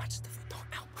must get much stuff not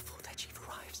out before their chief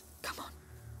arrives. Come on.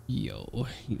 Yo,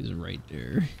 he was right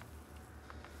there.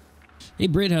 Hey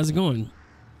Brit, how's it going?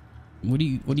 What are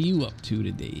you up to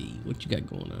today? What you got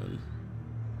going on?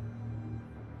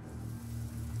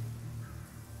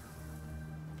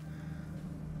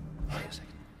 Wait a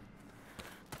second.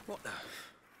 What the?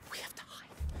 We have to hide.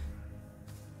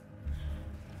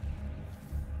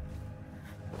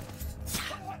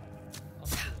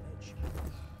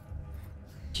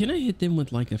 Can I hit them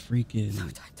with like a freaking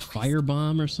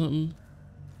firebomb or something?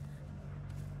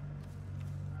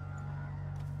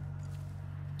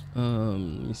 Let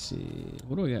me see.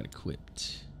 What do I got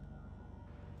equipped?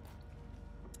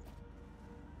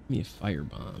 Give me a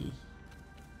firebomb.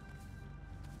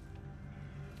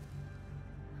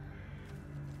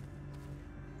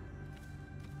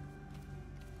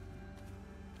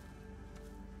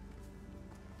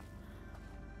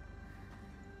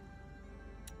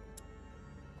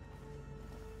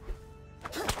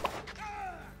 Get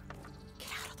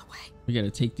out of the way. We gotta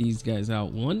take these guys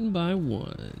out one by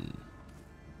one.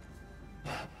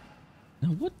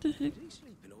 Now what the heck? Is he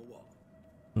sleeping or what?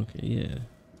 Okay, yeah.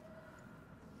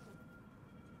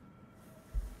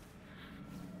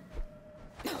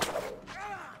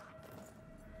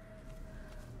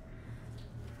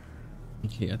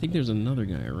 Okay, I think there's another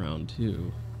guy around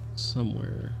too,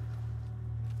 somewhere.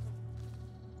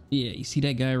 Yeah, you see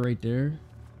that guy right there?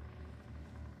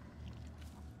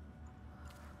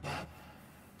 Stand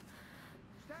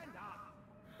up.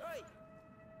 Hey.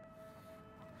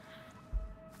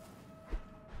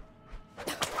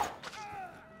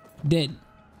 Dead.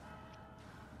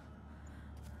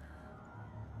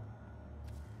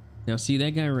 Now see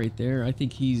that guy right there? I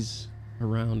think he's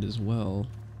around as well.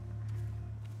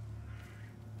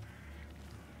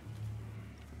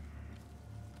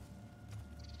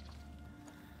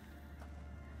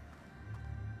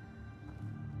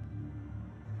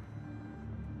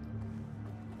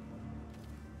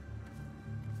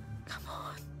 Come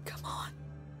on. Come on.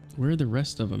 Where are the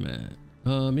rest of them at?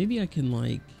 Maybe I can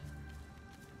like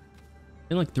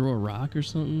throw a rock or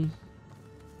something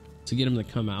to get them to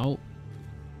come out.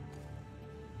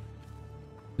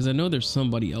 Because I know there's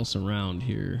somebody else around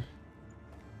here.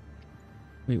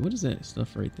 Wait, what is that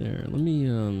stuff right there? Let me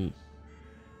can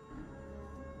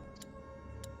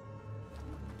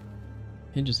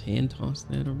I just hand toss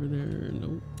that over there?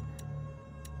 Nope.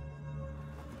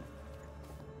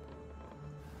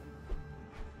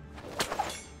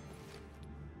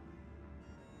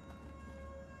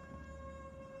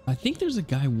 I think there's a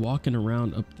guy walking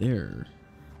around up there.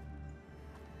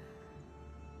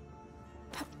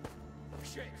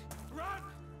 Shit. Run!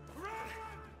 Run!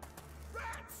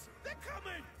 Rats! They're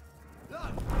coming!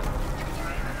 Look!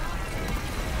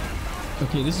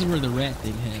 Okay, this is where the rat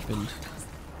thing happened.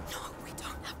 No, we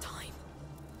don't have time.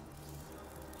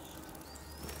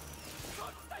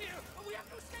 Can't stay here! And we have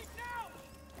to escape now!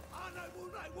 I know we'll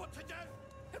know what to do!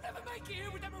 He'll never make it here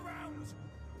with them around!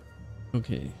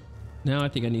 Okay. Now I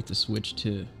think I need to switch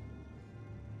to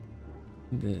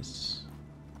this.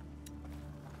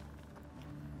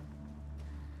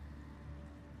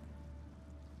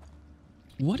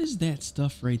 What is that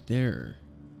stuff right there?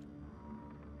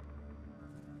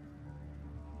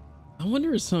 I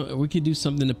wonder if we could do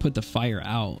something to put the fire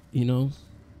out, you know?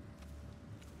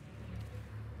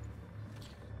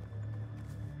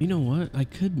 You know what? I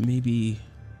could maybe...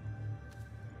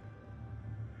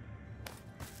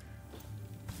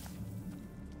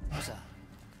 What's that?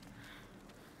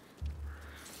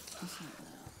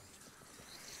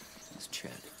 It's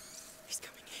Chad. He's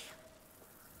coming here.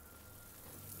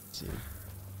 Let's see.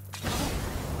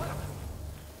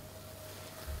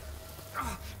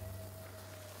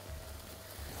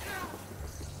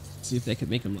 See if that could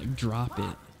make him like drop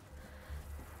it.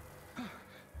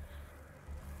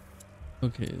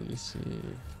 Okay, let me see.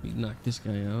 We knock this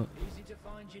guy out. Easy to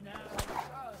find you now.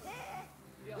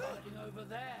 you're hiding over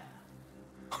there.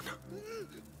 Oh no.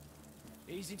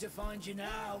 Easy to find you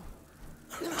now.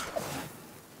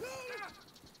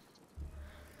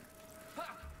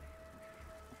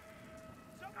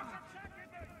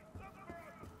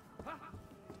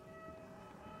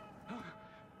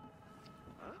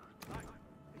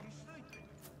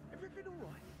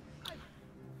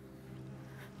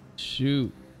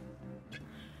 Shoot.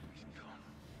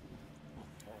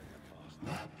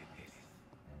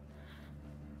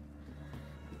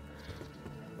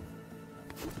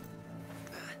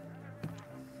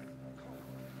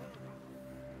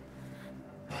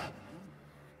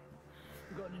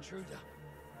 We've got an intruder.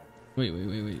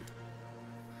 Wait.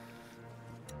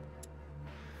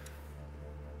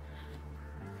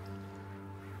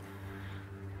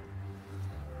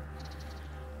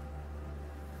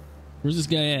 Where's this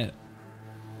guy at?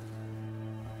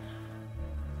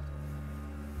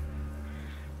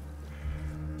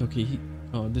 Okay,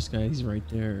 oh, this guy, he's right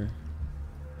there.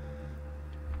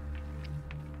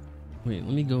 Wait,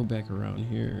 let me go back around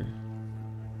here.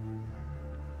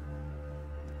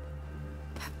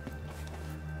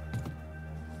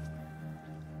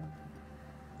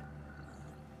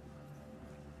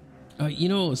 You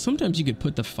know, sometimes you could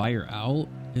put the fire out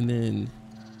and then,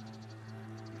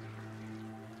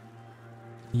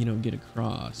 you know, get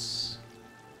across.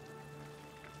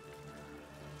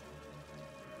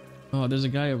 Oh, there's a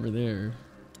guy over there.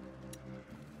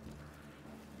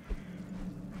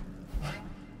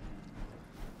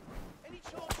 Any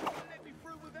chance you can let me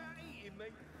through without eating me?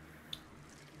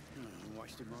 I'm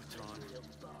wasting my time.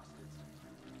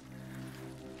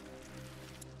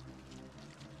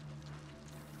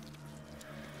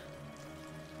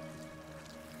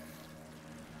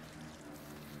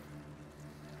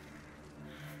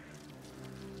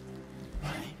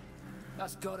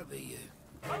 That's gotta be you.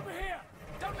 Over here!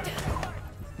 Don't let me away!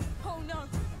 Oh no!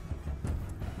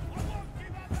 I won't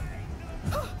give up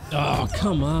that. Oh,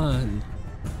 come on.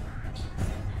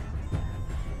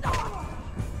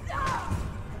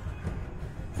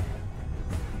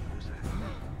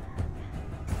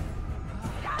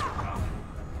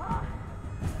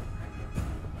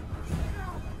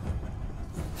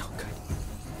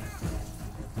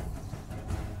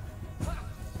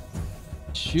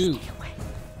 Shoot.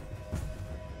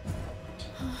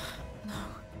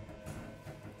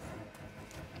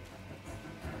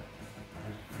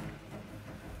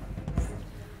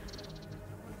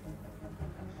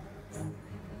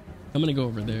 I'm gonna go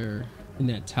over there in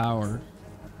that tower.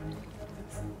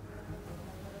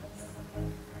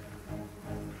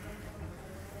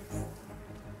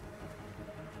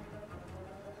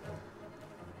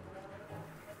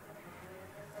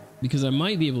 Because I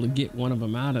might be able to get one of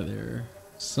them out of there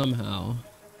somehow.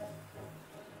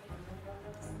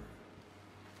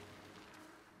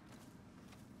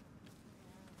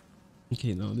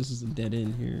 Okay, no, this is a dead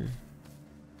end here.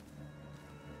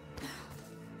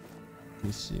 Let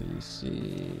me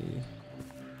see.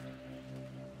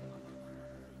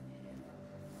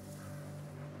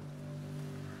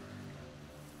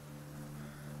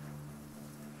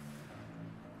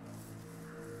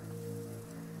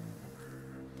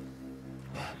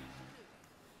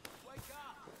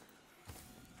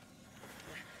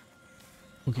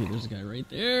 Okay, there's a guy right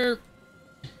there.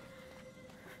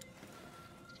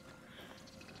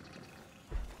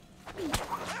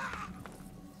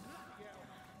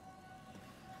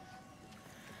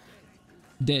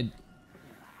 Dead.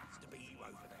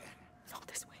 Not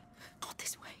this way. Not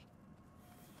this way.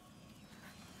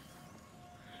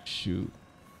 Shoot.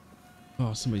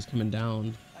 Oh, somebody's coming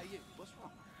down. Hey, you, what's wrong?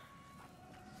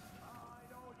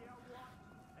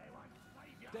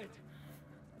 Dead.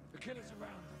 The killer's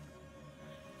around.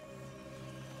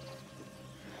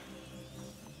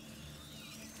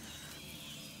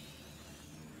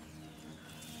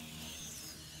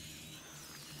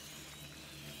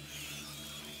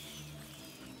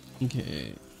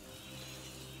 Okay.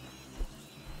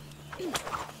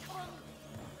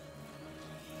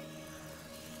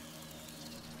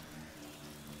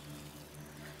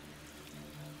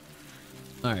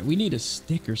 All right, we need a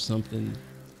stick or something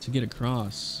to get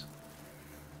across.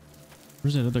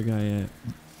 Where's that other guy at?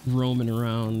 Roaming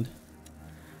around.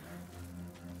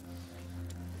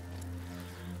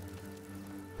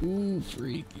 Ooh,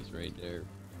 freak, he's right there.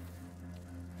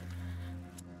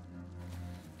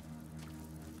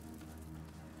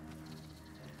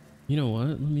 You know what?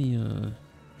 Let me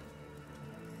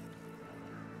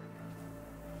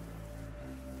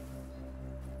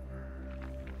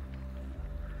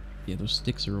yeah, those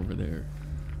sticks are over there.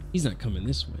 He's not coming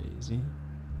this way, is he?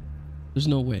 There's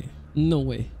no way. No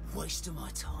way. Waste of my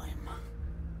time.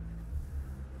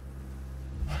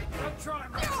 Don't try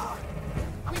and run.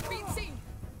 We've been seen.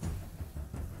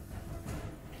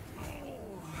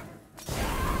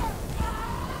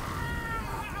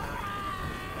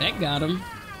 That got him.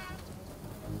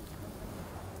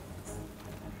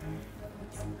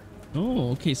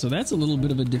 Oh, okay, so that's a little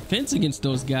bit of a defense against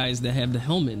those guys that have the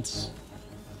helmets.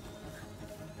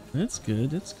 That's good,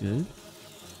 that's good.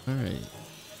 All right.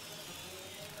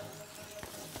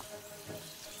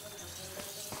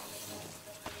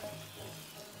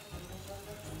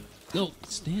 No,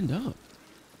 stand up.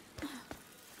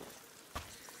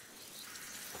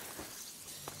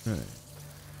 All right.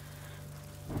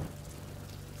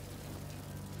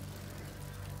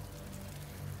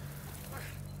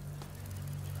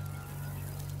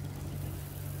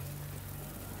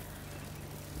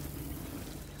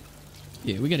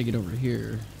 Yeah, we gotta get over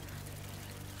here.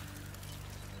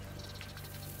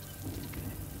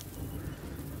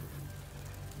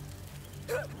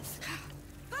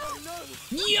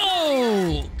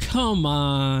 Yo! Come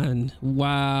on.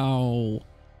 Wow.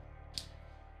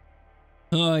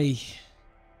 Oy.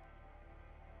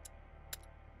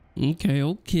 Okay,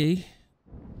 okay.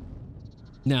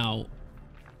 Now.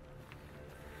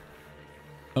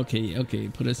 Okay, okay.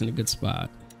 Put us in a good spot.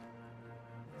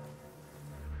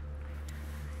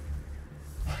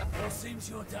 Well, seems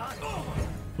you're done.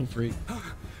 Oh, freak.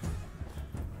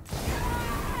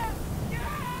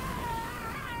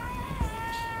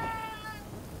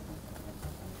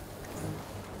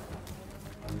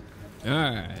 All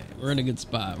right, we're in a good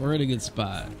spot. We're in a good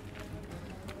spot.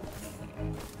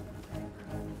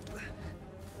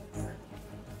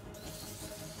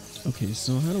 Okay,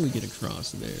 so how do we get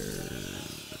across there?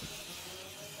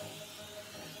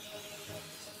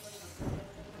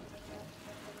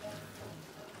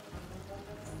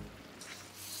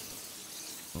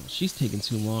 Oh, she's taking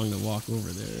too long to walk over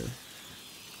there.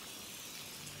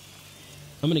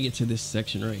 I'm gonna get to this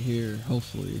section right here,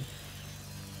 hopefully.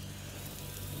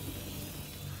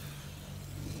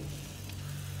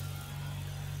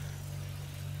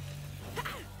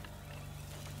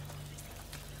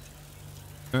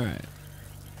 All right.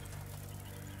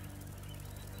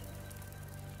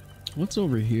 What's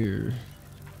over here?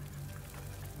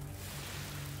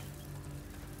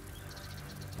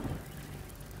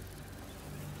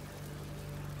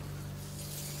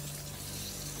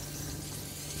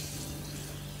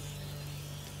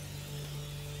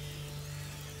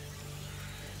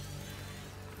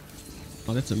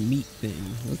 Oh, that's a meat thing.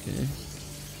 Okay.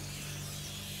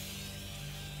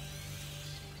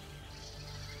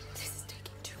 This is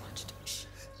taking too much time. Shh.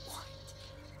 What?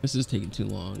 This is taking too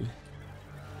long.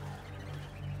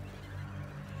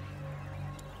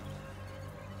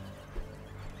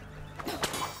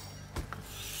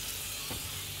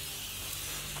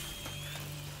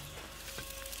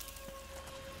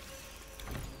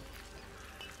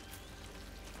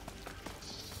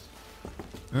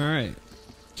 All right.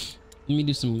 Let me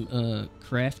do some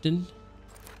crafting.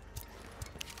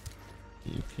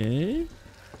 Okay.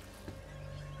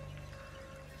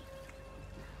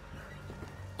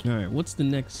 All right, what's the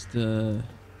next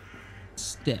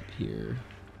step here?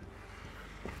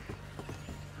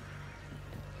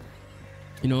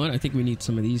 You know what? I think we need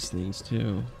some of these things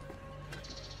too.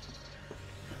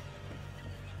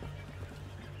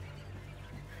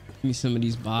 Give me some of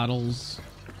these bottles.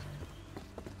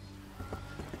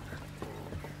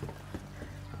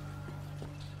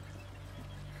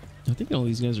 I think all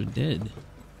these guys are dead.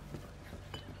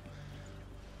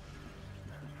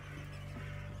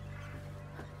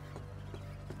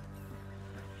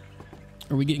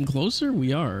 Are we getting closer?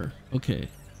 We are. Okay.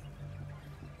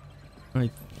 I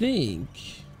think.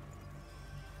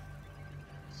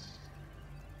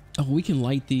 Oh, we can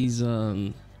light these.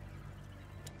 We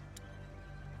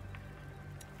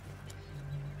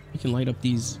can light up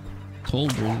these coal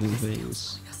breathing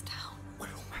things. Us down. We're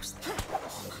almost.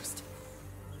 Almost.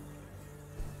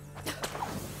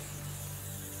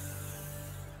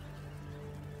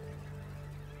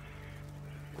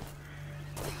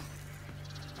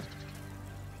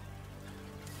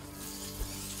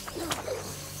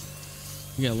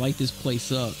 We gotta light this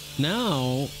place up.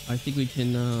 Now, I think we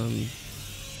can,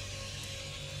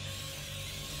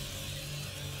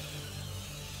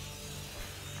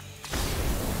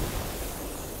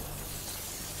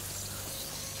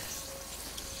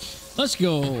 let's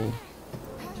go.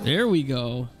 There we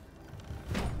go.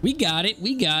 We got it.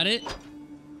 We got it.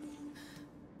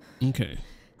 Okay.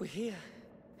 We're here.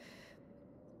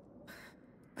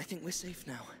 I think we're safe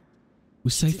now. We're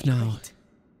safe Did now. great.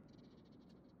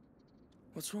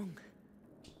 What's wrong?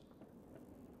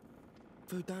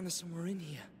 Vodana's somewhere in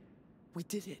here. We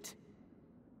did it.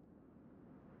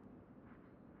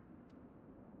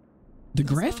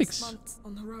 The Those last graphics. months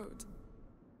on the road.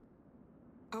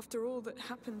 After all that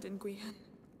happened in Guyenne,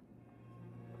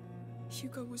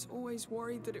 Hugo was always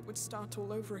worried that it would start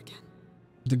all over again.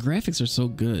 The graphics are so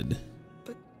good.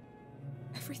 But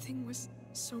everything was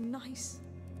so nice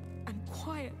and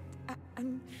quiet,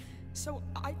 and so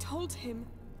I told him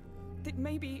that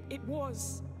maybe it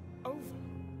was over,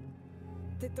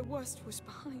 that the worst was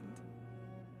behind.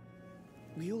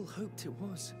 We all hoped it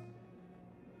was.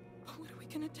 But what are we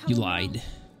gonna tell You him lied. now?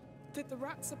 That the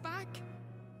rats are back?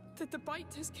 That the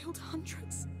bite has killed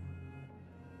hundreds?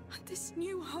 And this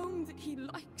new home that he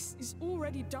likes is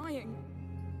already dying?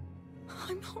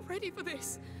 I'm not ready for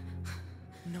this.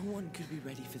 No one could be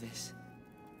ready for this.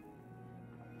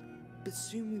 But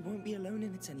soon we won't be alone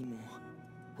in it anymore.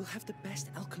 We'll have the best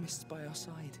alchemists by our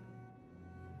side.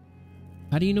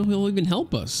 How do you know he'll even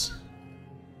help us?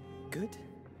 Good?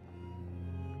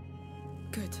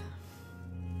 Good.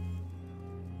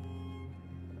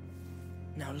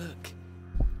 Now look,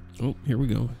 Oh, here we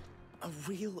go. a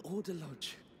real order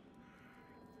lodge.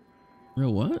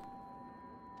 Real what?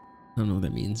 I don't know what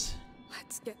that means.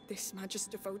 Let's get this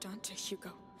Magister Vaudin to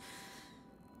Hugo.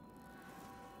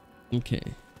 Okay.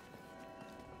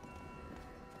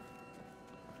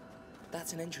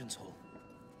 That's an entrance hall.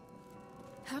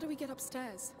 How do we get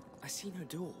upstairs? I see no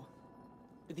door.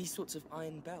 But these sorts of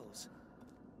iron bells.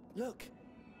 Look,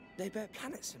 they bear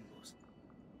planet symbols.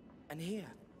 And here,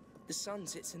 the sun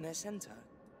sits in their center.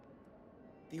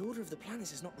 The order of the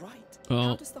planets is not right. How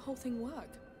Well, does the whole thing work?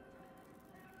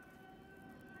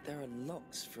 There are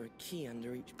locks for a key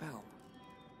under each bell.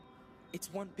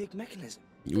 It's one big mechanism.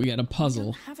 we got a We puzzle.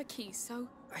 don't have a key, so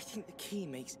I think the key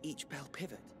makes each bell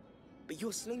pivot. But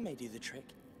your sling may do the trick.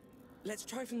 Let's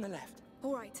try from the left.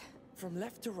 all right. From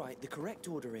left to right, the correct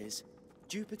order is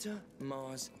Jupiter,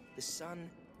 Mars, the Sun,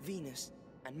 Venus,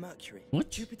 and Mercury.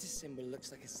 What? Jupiter's symbol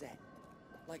looks like a Z,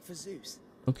 like for Zeus.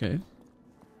 Okay.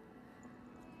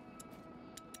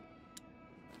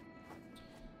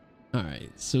 All right.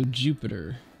 So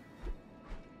Jupiter,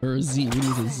 or a Z. We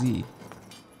need a Z.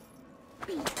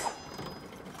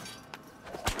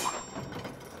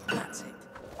 That's it.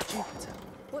 Jupiter.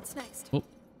 What's next? Oh,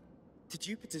 To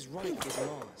Jupiter's right is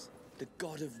Mars, the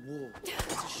god of war.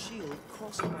 It's a shield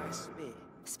crossed by a spear.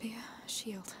 Spear,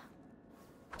 shield.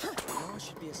 Mars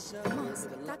should be a circle Mars,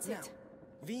 with a that's now, it.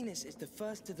 Venus is the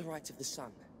first to the right of the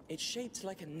sun. It's shaped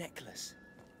like a necklace.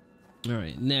 all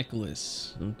right.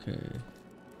 Necklace. Okay.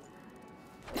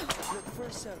 Look for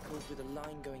a circle with a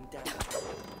line going down.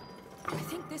 I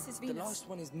think this is The Venus. last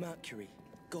one is Mercury,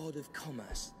 god of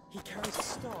commerce. He carries a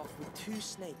staff with two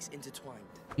snakes intertwined.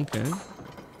 Okay.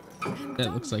 I'm That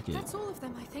done. looks like it. That's all of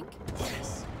them, I think.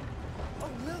 Yes! Oh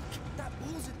look! That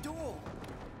wall's a door!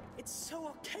 It's so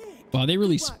archaic! Wow, they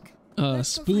really Good work.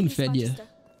 Let's go spoon find his fed you Magister.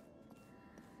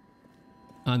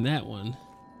 on that one.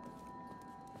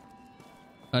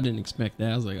 I didn't expect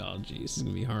that. I was like, oh geez, this is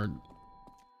gonna be hard.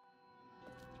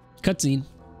 Cutscene.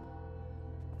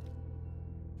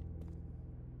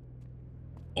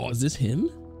 Oh, is this him?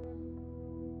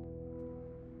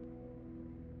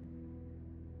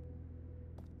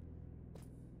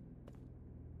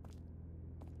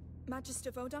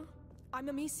 Magister Vaudin, I'm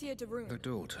Amicia de Rune. The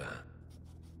daughter.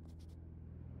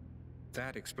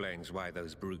 That explains why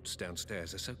those brutes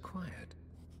downstairs are so quiet.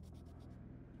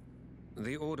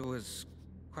 The Order was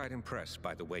quite impressed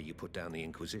by the way you put down the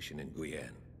Inquisition in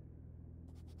Guyenne.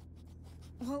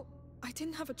 Well, I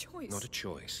didn't have a choice. Not a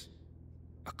choice.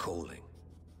 A calling.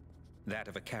 That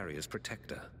of a carrier's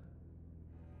protector.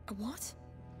 A what?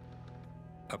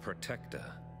 A protector.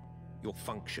 Your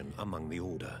function among the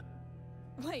Order.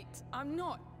 Wait, I'm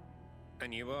not.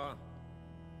 And you are?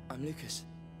 I'm Lucas.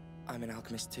 I'm an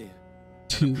alchemist too.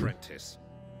 An apprentice.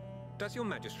 Does your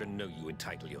Magister know you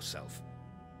entitle yourself?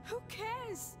 Who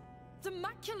cares? The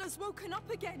macula's woken up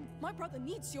again. My brother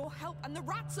needs your help, and the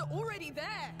rats are already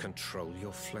there. Control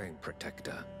your flame,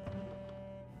 Protector.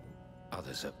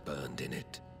 Others are burned in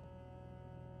it.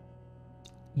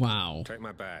 Wow. Take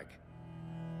my bag.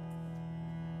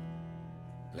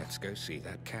 Let's go see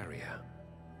that carrier.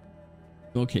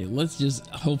 Okay, let's just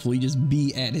hopefully just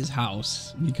be at his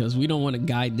house because we don't want to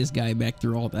guide this guy back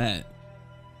through all that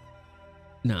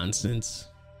nonsense.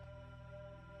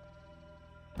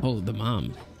 Oh, the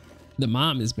mom. The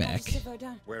mom is back. Magister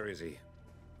Vaudin, Where is he?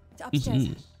 it's upstairs.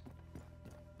 Mhm.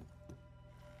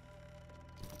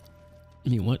 I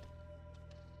mean, what?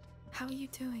 How are you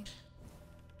doing?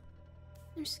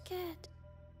 I'm scared.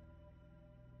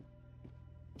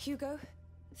 Hugo,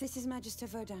 this is Magister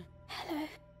Vaudin. Hello.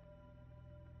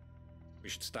 We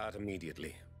should start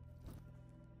immediately.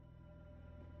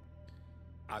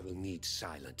 I will need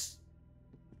silence.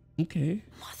 Okay.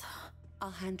 Mother. I'll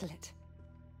handle it.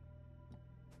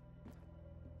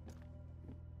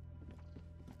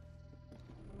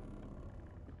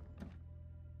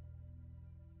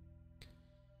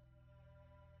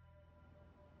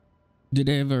 Did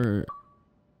I ever...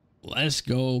 Let's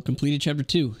go. Completed chapter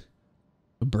 2.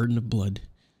 A Burden of Blood.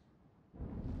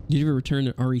 Did you ever return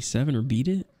to RE7 or beat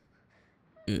it?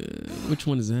 Which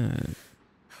one is that?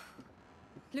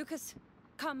 Lucas,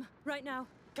 come right now.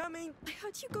 Coming! I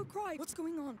heard Hugo cry. What's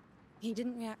going on? He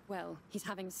didn't react well. He's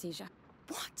having a seizure.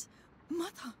 What?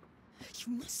 Mother,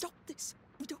 you must stop this.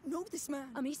 We don't know this man.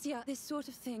 Amicia, this sort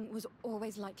of thing was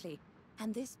always likely.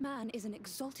 And this man is an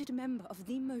exalted member of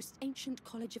the most ancient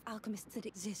college of alchemists that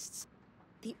exists.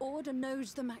 The Order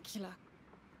knows the macula.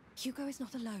 Hugo is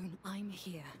not alone. I'm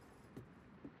here.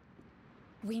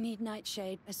 We need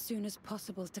Nightshade as soon as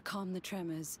possible to calm the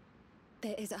tremors.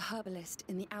 There is a herbalist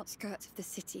in the outskirts of the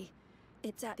city.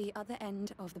 It's at the other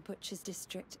end of the Butcher's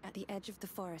District, at the edge of the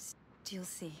forest. You'll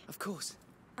see. Of course.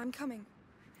 I'm coming.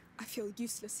 I feel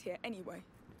useless here anyway.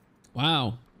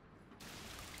 Wow.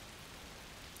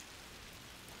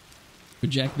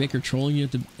 Was Jack Baker trolling you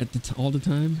all the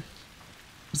time?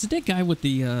 Was it that guy with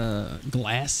the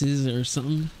glasses or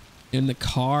something in the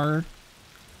car?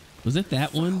 Was it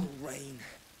that one? Oh, rain.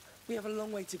 We have a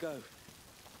long way to go.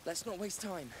 Let's not waste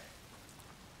time.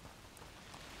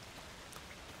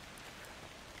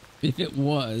 If it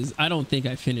was, I don't think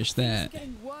I finished that. It's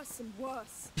getting worse and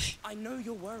worse. I know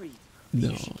you're worried. No.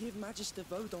 You should give Magister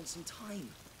Vodon some time.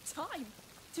 Time?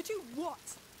 To do what?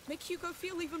 Make Hugo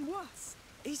feel even worse?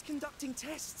 He's conducting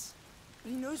tests.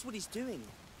 He knows what he's doing.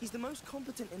 He's the most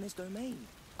competent in his domain.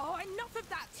 Oh, enough of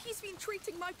that! He's been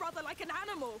treating my brother like an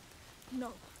animal!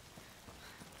 No.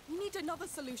 We need another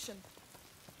solution.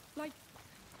 Like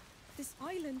this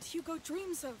island Hugo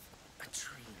dreams of. A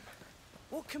dream?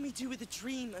 What can we do with a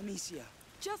dream, Amicia?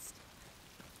 Just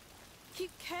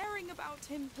keep caring about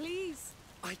him, please.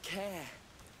 I care.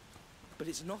 But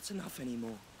it's not enough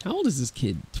anymore. How old is this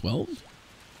kid? 12?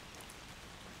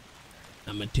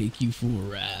 I'm gonna take you for a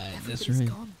ride. That's right.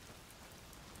 Gone.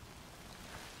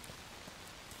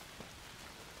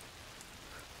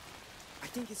 I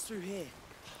think it's through here.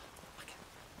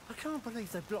 I can't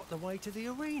believe they blocked the way to the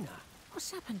arena.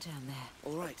 What's happened down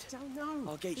there? All right. Don't know.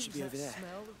 Our gate should be over there.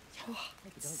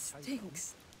 It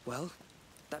stinks. Well,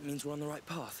 that means we're on the right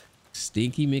path.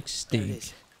 Stinky There it McStink.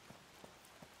 is.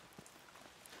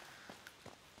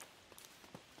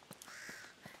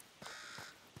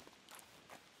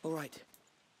 All right.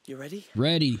 You ready?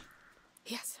 Ready.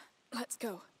 Yes, let's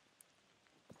go.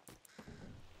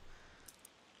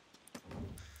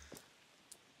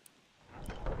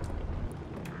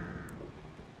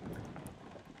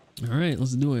 All right,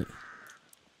 let's do it.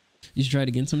 You should try it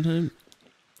again sometime.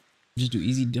 Just do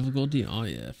easy difficulty. Oh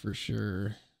yeah, for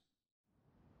sure.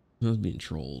 I was being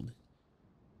trolled.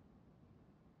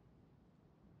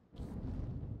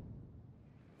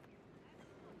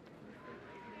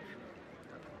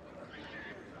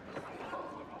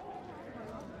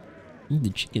 Ooh, the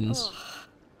chickens. Ugh.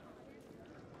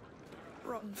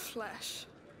 Rotten flesh.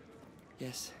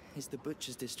 Yes, it's the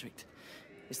Butcher's District.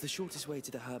 It's the shortest way to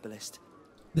the herbalist.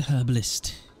 The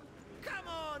herbalist. Come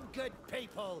on, good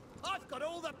people. I've got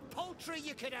all the poultry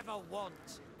you could ever want.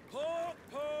 Pork,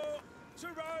 pork, to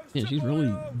roast, Yeah, to she's really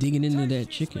boil, digging into that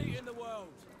tastiest chicken. meat in the world.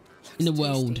 In the Looks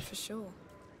tasty world. for sure.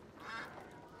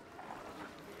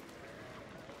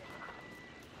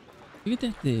 Look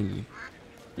at that thing.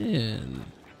 Man.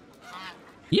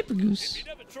 Yipper goose. If you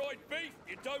never tried beef,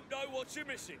 you don't know what you're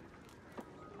missing.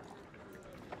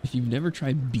 If you've never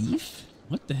tried beef?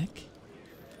 What the heck?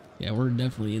 Yeah, we're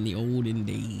definitely in the olden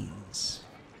days.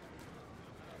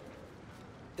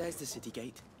 There's the city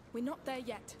gate. We're not there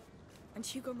yet. And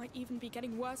Hugo might even be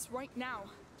getting worse right now.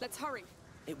 Let's hurry.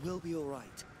 It will be all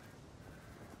right.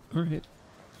 All right.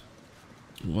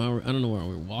 Well, I don't know why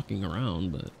we're walking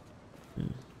around, but... Yeah.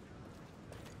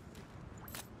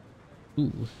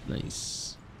 Ooh,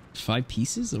 nice. 5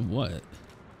 pieces of what?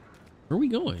 Where are we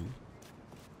going?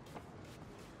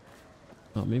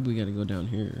 Oh, maybe we gotta go down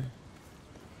here.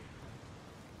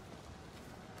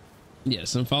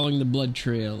 Yes, I'm following the blood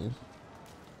trail.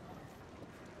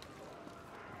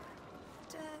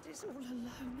 Dad is all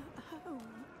alone at home.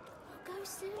 Go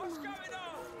soon, What's Mum. going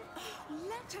on?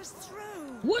 Let us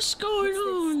through. What's going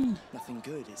on? Nothing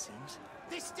good, it seems.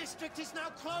 This district is now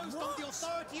closed on the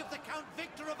authority of the Count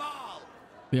Victor of Arles.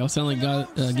 They all sound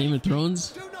like Game of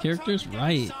Thrones Do not characters? try to get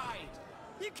Right. inside.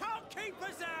 You can't keep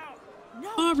us out.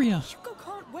 No! Aria. Hugo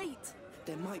can't wait.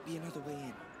 There might be another way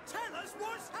in. Tell us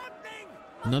what's happening.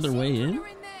 Another way in? You're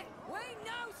in there. We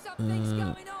know something's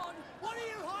going on. What are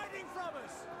you hiding from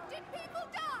us? Did people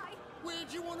die?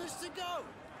 Where'd you you want us to go?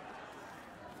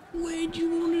 Where'd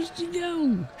you want us to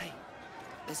go? Hey,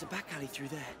 there's a back alley through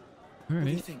there. All What do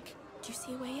you right. think? Do you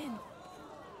see a way in?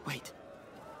 Wait.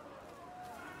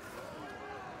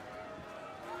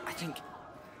 I think...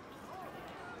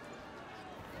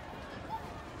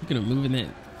 Look at him moving that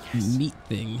meat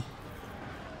thing.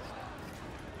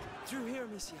 Through here,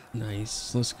 Amicia.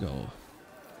 Nice. Let's go.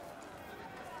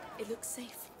 It looks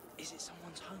safe. Is it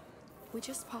someone's home? We're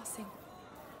just passing.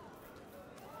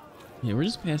 Yeah, we're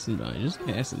just passing by. Just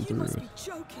passing You through. must be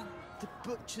joking. The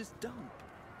butcher's dump.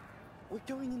 We're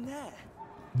going in there.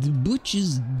 The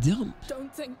butcher's dump.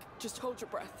 Don't think. Just hold your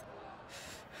breath.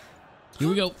 Here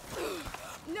we go.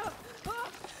 No. No.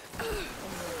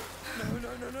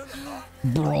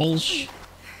 Brolsh.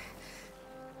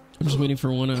 I'm just waiting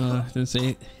for one to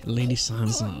say Lady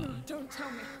Sansa. Don't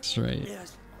tell me. That's right.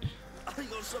 Yes. I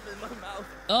got something in my mouth.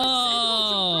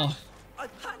 Oh, I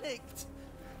panicked.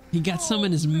 he got some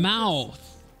in his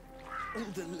mouth. All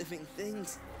the living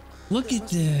things. Look at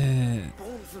that.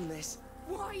 Born from this.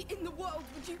 Why in the world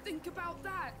would you think about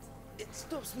that? It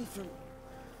stops me from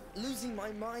losing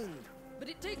my mind. But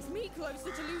it takes me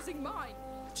closer to losing mine.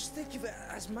 Just think of it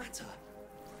as matter.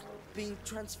 Being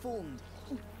transformed.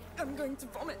 I'm going to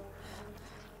vomit.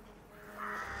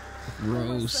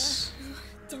 Gross.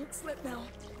 Don't slip now.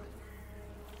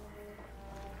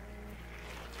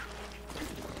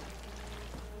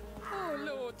 Oh,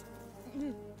 Lord.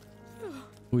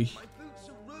 Oy. My boots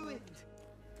are ruined.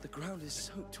 The ground is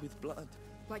soaked with blood.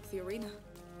 Like the arena.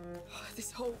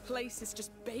 This whole place is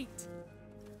just bait.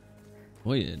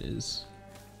 Oh yeah, it is.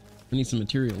 We need some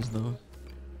materials though.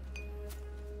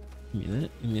 Give me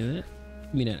that. Give me that.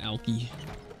 Give me that alky.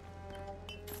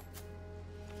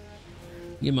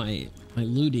 Get my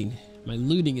looting. My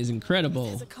looting is incredible.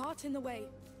 There's a cart in the way.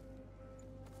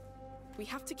 We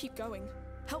have to keep going.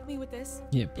 Help me with this.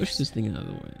 Yeah, push this thing out of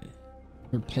the way.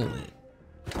 Or pull it.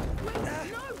 Wait,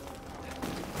 no!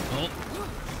 Oh.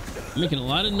 Making a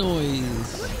lot of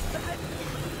noise.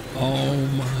 Oh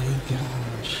my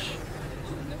gosh.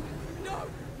 No,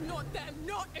 not them,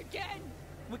 not again!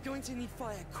 We're going to need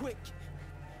fire, quick.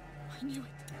 I knew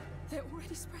it. They're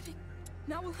already spreading.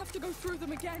 Now we'll have to go through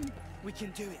them again. We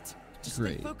can do it. Just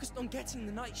Great. stay focused on getting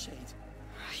the nightshade.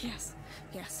 Yes,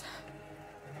 yes.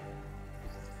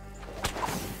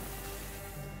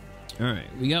 All right,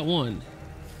 we got one.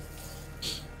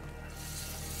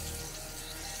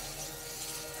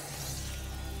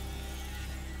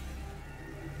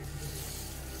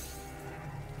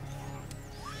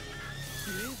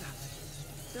 You hear that?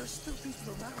 There are still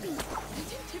people around. They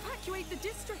didn't evacuate the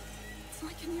district. It's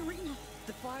like in the arena.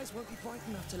 The fires won't be bright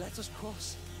enough to let us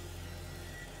cross.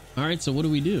 All right, so what do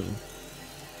we do?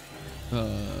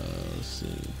 Let's see.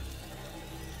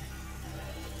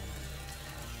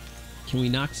 Can we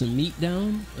knock some meat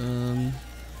down?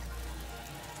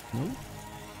 No.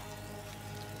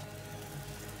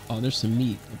 Oh, there's some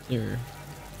meat up there.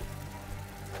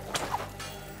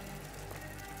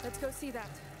 Let's go see that.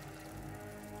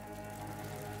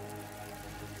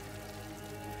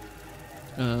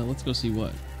 Let's go see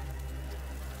what.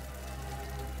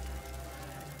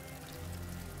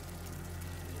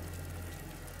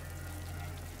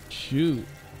 Shoot.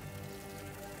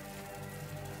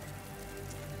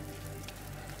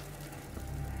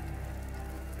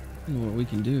 I don't know what we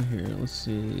can do here. Let's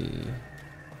see.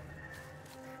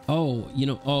 Oh, you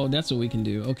know, oh, that's what we can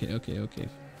do. Okay.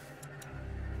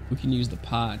 We can use the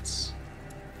pots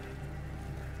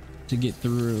to get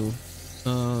through.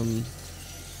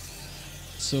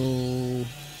 So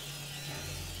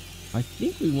I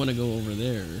think we want to go over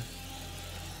there.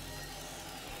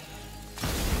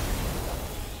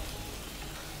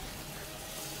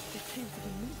 They came for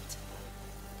the meat.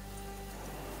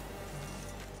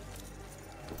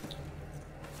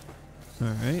 All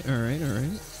right.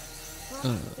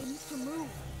 They need to move.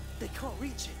 They can't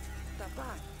reach it. That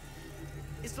bag.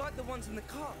 It's like the ones in the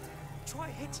cart. Try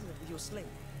hitting it with your sling.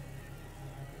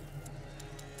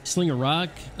 Sling a rock.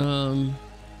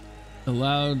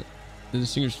 Allowed the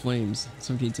distinguished flames.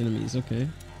 Suffocates enemies. Okay.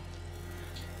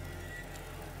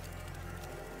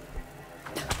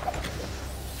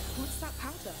 What's that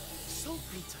powder?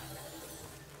 Saltpeter.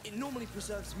 It normally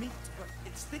preserves meat, but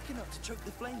it's thick enough to choke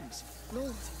the flames.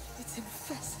 Lord, it's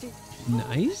infested.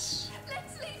 Nice.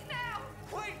 Let's leave now!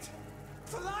 Wait!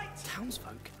 For light!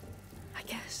 Townsfolk. I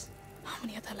guess. How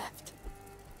many are there left?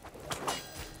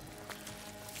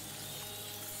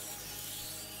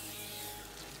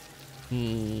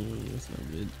 That's not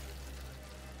good.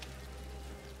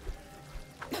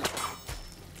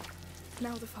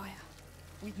 Now the fire.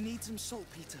 We'd need some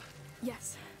saltpeter.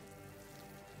 Yes.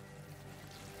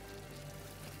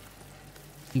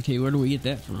 Okay, where do we get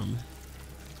that from?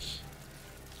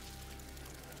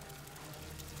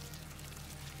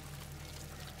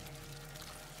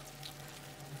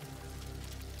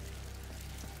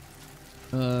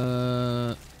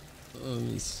 Let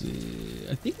me see.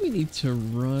 I think we need to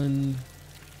run.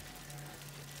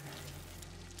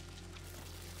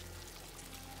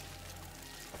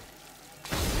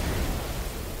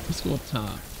 Let's go up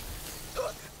top.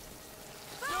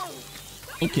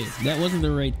 Okay, that wasn't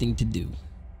the right thing to do.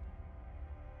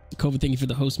 COVID, thank you for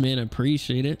the host, man. I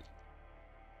appreciate it.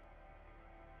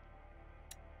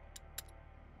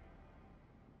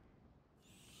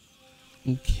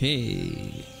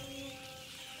 Okay.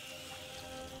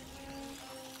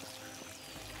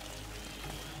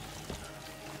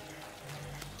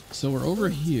 So we're over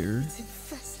here. It's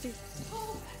infested.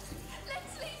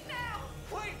 Let's leave now!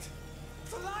 Wait!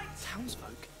 For light!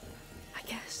 Townsfolk? I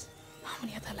guess. How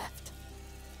many are there left?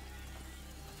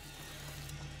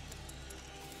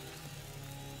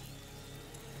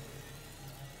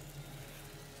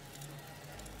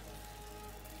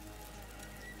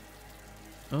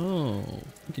 Oh,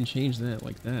 we can change that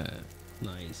like that.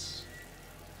 Nice.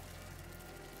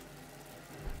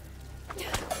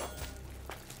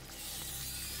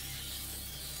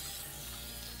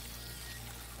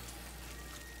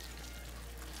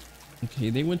 Okay,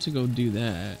 they went to go do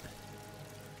that.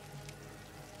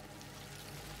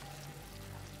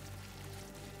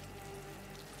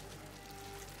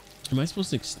 Am I supposed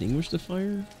to extinguish the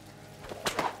fire?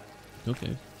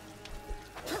 Okay.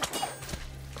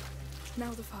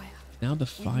 Now the fire. Now the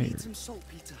We fire. need some salt,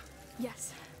 Peter.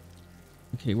 Yes.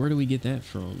 Okay, where do we get that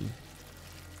from?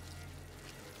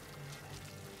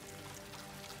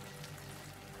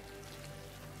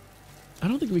 I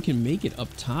don't think we can make it up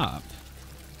top.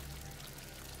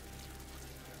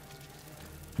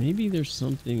 Maybe there's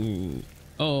something.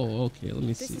 Oh, okay. Let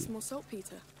me This see. is more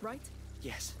saltpeter, right?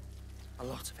 Yes, a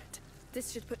lot of it.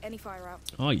 This should put any fire out.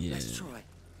 Oh yeah. Let's try.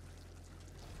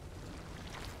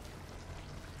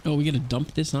 Oh, we gotta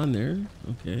dump this on there.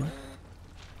 Okay.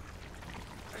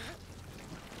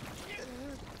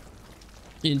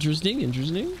 Interesting.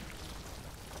 Interesting.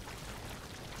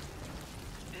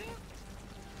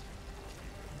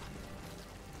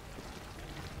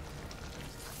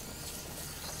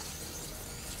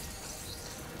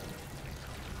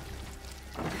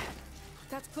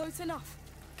 That's close enough.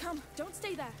 Come, don't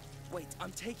stay there. Wait,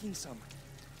 I'm taking some.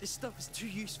 This stuff is too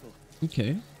useful.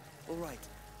 Okay. All right,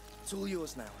 it's all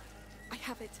yours now. I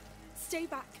have it. Stay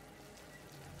back.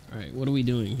 All right. What are we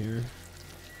doing here?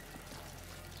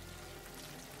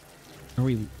 Are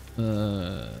we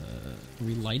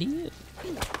lighting it?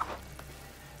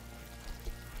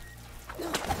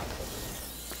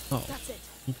 Oh. That's it.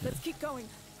 Okay. Let's keep going.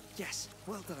 Yes,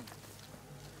 well done.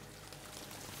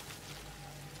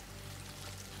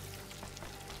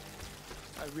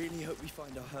 I really hope we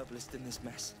find our herbalist in this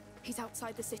mess. He's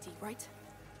outside the city, right?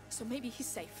 So maybe he's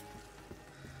safe.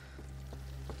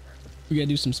 We gotta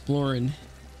do some exploring.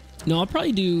 No, I'll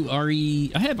probably do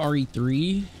RE. I have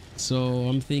RE3, so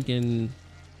I'm thinking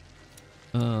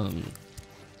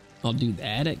I'll do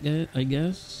that I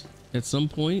guess at some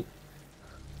point.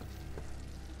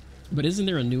 But isn't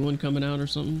there a new one coming out or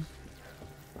something?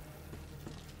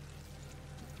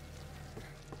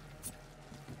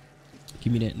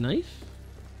 Give me that knife.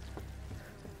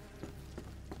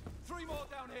 Three more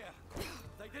down here.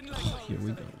 They didn't let go. Here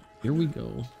we go. Here we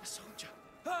go. A soldier.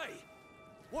 Hey!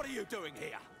 What are you doing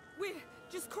here? We're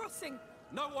just crossing.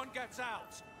 No one gets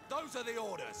out. Those are the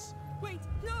orders. Wait,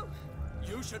 no!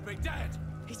 You should be dead.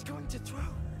 He's going to throw.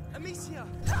 Amicia!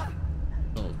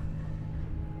 Oh.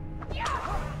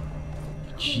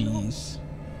 Jeez.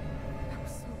 That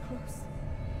was so close.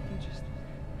 You just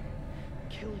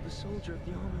killed a soldier of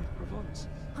the army of Provence.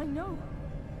 I know.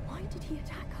 Why did he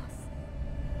attack us?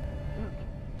 Look,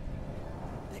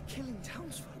 they're killing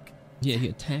townsfolk. Yeah, he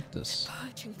attacked us.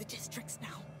 Purging the districts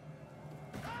now.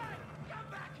 Come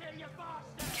back here, you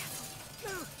bastard!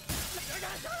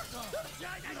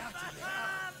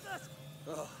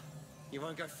 Oh, you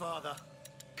won't go farther.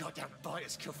 Goddamn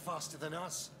biters kill faster than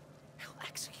us. He'll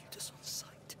execute us on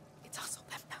sight. It's us or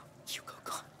them now. Hugo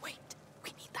can't wait.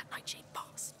 We need that nightshade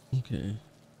pass. Okay.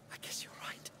 I guess you're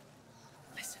right.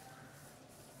 Listen,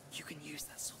 you can use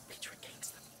that saltpeter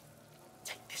against them.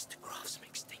 Take this to craft some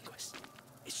extinguish.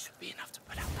 It should be enough to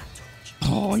put out that torch.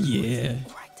 Oh yeah.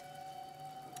 All right.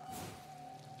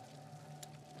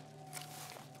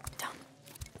 Done.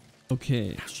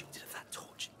 Okay. Now shoot it at that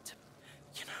torch to,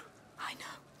 you know. I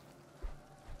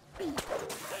know.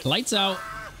 Lights out.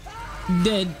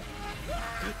 Dead.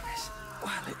 Goodness.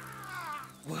 Well, it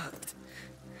worked.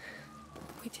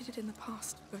 We did it in the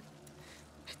past, but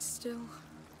still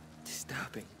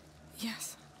disturbing.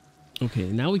 yes. Okay,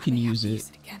 now we can I may have use to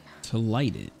it again. to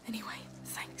light it. Anyway,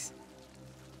 thanks.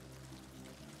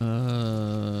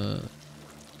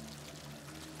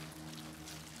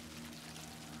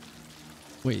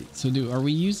 Wait, so are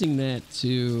we using that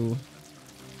to...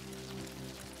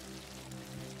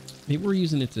 Maybe we're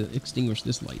using it to extinguish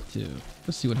this light too.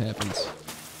 Let's see what happens.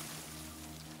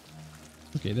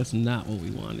 Okay, that's not what we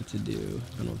wanted to do,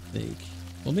 I don't think.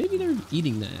 Well, maybe they're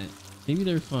eating that. Maybe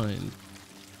they're fine.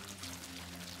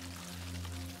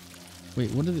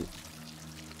 Wait, what are the...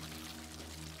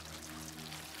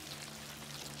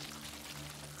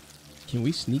 Can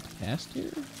we sneak past here?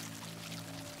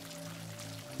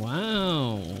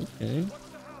 Wow, okay.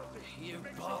 You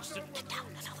bastard. Get down,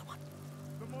 another one.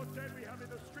 The more dead we have in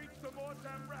the streets, the more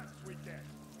damn rats we get.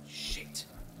 Shit.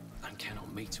 Don't count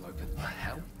on me to open the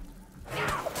hell.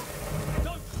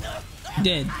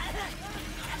 Dead.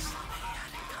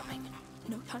 Coming.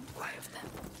 No time to worry over them.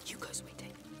 You go,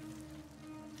 sweetie.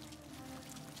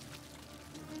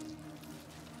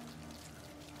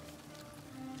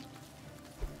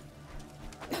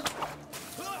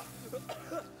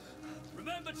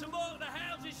 Remember to mark the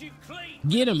houses you clean.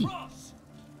 Get 'em. Cross.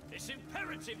 It's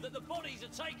imperative that the bodies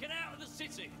are taken out of the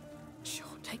city. Sure,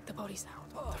 take the bodies out.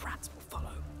 The rats will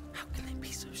follow. How can they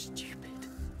be so stupid?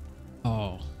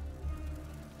 Oh.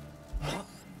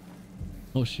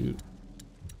 Oh shoot.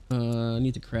 I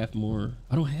need to craft more.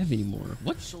 I don't have any more.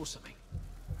 What? Saw something.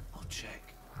 I'll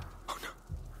check. Oh no.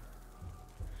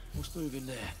 What's moving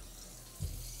there?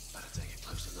 Better take a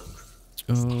closer look.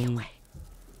 Stay away.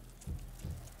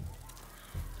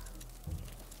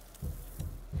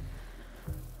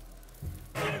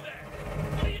 You there?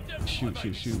 What are you doing? Shoot, I may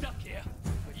shoot, be shoot. Stuck here.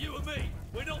 But you and me,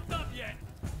 we're not done yet.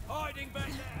 Hiding back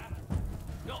there.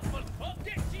 Not for. I'll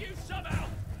get to you somehow.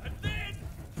 And then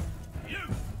you.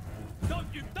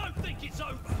 Don't think it's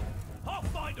over. I'll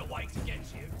find a way to get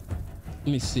to you. Let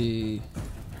me see.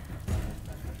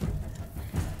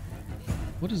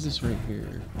 What is this right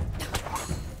here?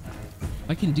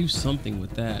 I can do something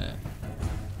with that.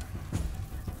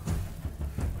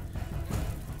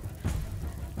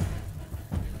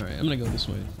 Alright, I'm gonna go this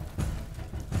way.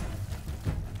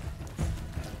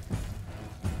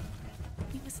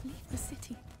 We must leave the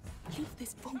city. Leave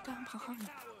this Vulcan behind.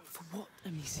 For what,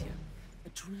 Amicia? A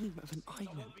dream of an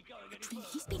island. A dream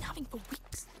he's been having for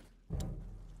weeks.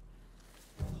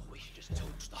 We should just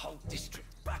torch the whole district.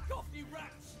 Back off, you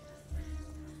rats!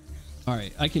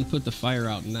 Alright, I can put the fire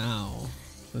out now.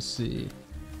 Let's see.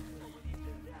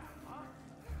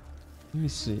 Let me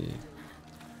see.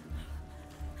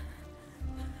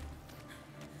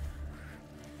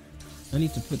 I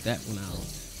need to put that one out.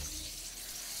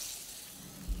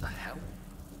 The hell?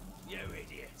 You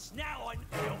idiots! Now I know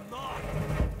you're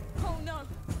mine. Oh no.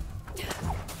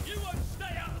 You won't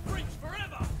stay out of the breach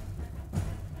forever.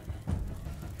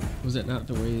 Was that not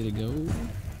the way to go?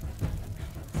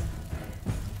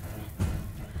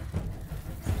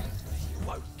 You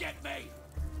won't get me.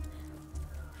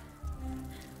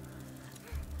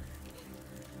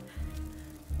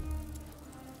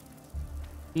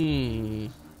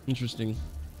 Interesting.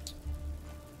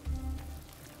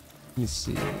 Let me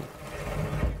see.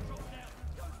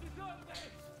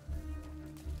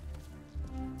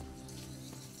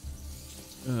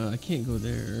 I can't go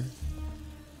there.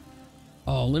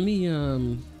 Oh, let me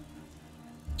You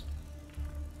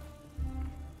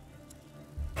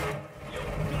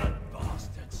gun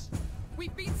bastards.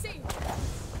 We've been seen. You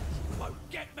won't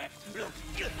get me.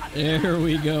 There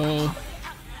we go.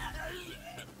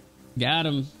 Got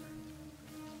him.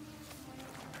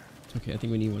 Okay, I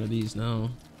think we need one of these now.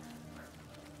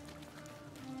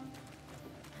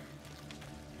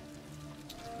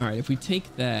 All right, if we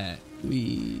take that,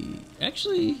 we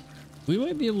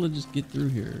might be able to just get through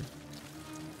here.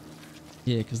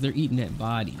 Yeah, because they're eating that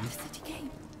body. The city came.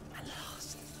 At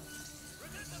last.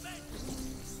 Remember, men,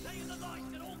 stay in the light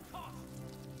at all costs.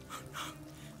 Oh no.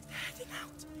 They're heading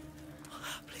out.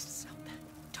 Oh, please stop there.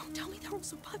 Don't tell me they're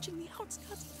also purging the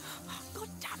outskirts. Oh, God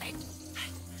damn it.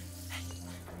 Hey.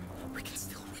 We can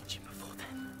still reach him before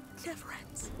then. Never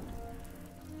ends.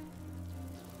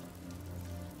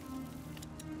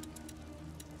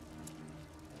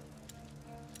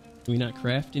 Can we not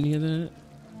craft any of that?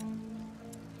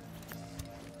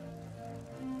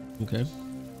 Okay.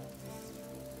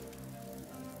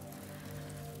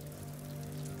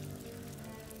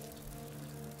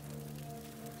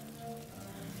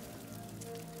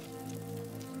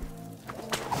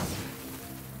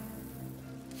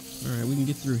 All right, we can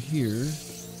get through here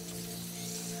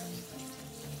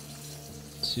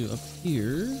to up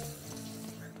here.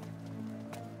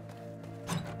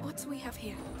 What's What do we have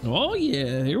here? Oh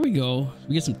yeah, here we go.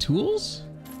 We get some tools.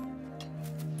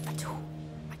 A tool.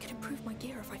 I could improve my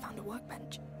gear if I found a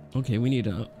workbench. Okay, we need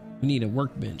a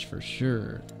workbench for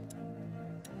sure.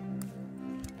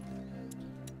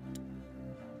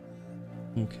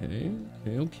 Okay.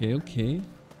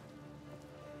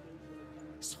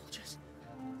 Soldiers.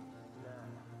 I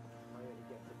only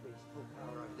get the beast full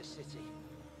power over the city.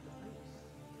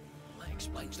 That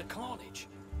explains the carnage.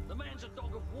 The man's a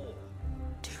dog of war.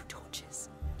 2 torches.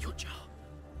 Your jar.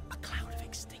 A cloud of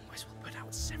extinguishers will put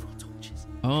out several torches.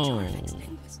 Oh,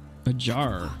 a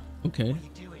jar. Okay. What are you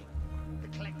doing? The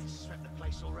collectors swept the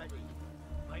place already.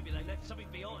 Maybe they left something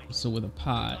behind. So with a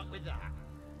pot. Up with that.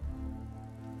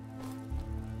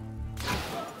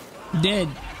 Dead.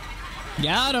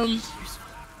 Got him.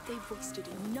 They've wasted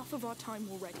enough of our time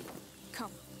already.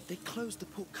 Come. They closed the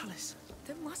portcullis.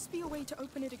 There must be a way to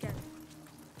open it again.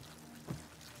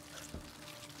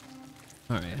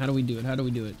 All right, how do we do it?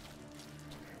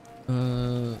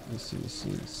 Let's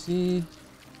see.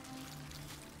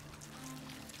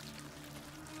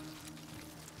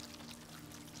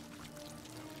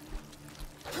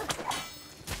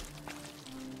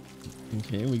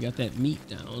 Okay, we got that meat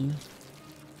down.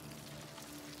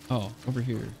 Oh, over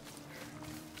here.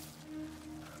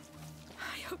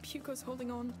 I hope Hugo's holding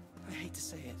on. I hate to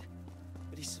say it,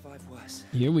 but he survived worse.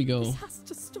 Here we go. This has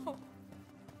to stop.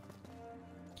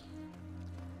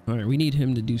 All right, we need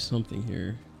him to do something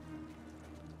here.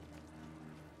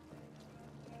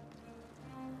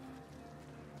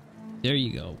 There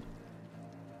you go.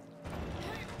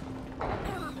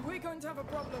 We're going to have a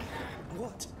problem.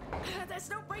 What? There's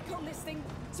no brake on this thing,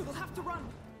 so we'll have to run.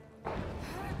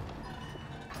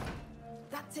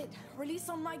 That's it. Release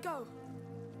on my go.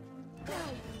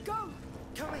 Go!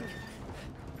 Coming!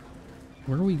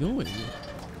 Where are we going?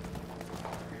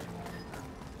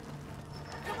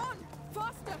 Come on!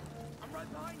 Faster! I'm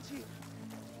right behind you.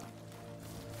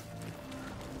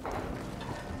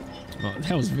 Oh,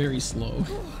 that was very slow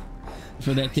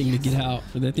for that thing to get out,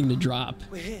 for that thing to drop.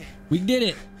 We're here. We did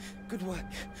it. Good work.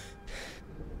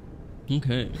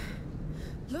 Okay.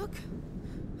 Look!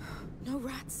 No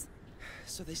rats.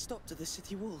 So they stopped at the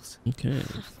city walls. Okay.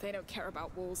 They don't care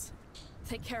about walls.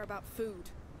 They care about food.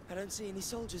 I don't see any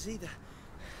soldiers either.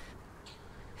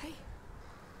 Hey,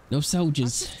 No I've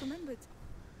soldiers. just remembered.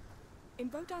 In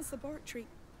Bodan's laboratory,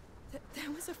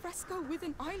 there was a fresco with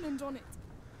an island on it.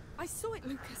 I saw it,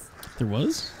 Lucas. There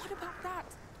was? What about that?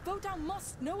 Bodan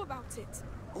must know about it.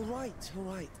 All right.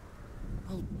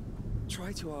 I'll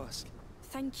try to ask.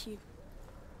 Thank you.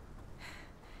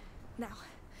 Now,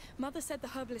 Mother said the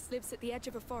herbalist lives at the edge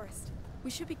of a forest. We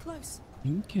should be close.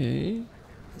 Okay.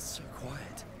 It's so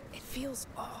quiet. It feels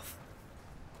off.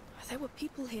 There were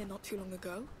people here not too long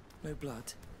ago. No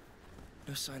blood.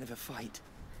 No sign of a fight.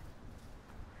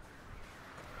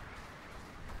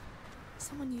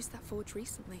 Someone used that forge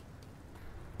recently.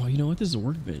 Oh, you know what? This is a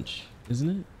workbench, isn't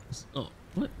it? Oh,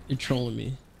 what? You're trolling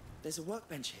me. There's a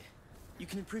workbench here. You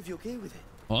can improve your gear with it.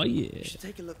 Oh, yeah. You should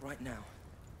take a look right now.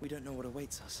 We don't know what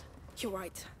awaits us. You're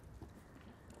right.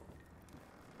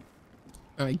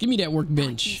 All right, give me that I can use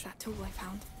workbench. that tool I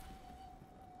found.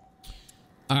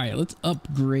 All right, let's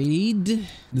upgrade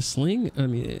the sling. I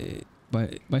mean,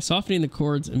 by softening the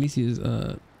cords,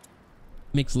 Amicia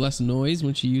makes less noise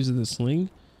when she uses the sling.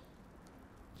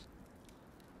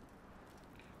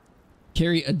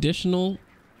 Carry additional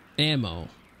ammo.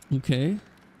 Okay.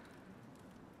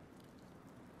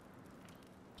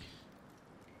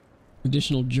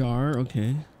 Additional jar.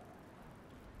 Okay.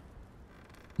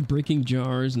 Breaking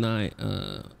jars, knife,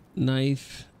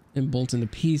 and bolt into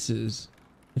pieces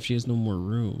if she has no more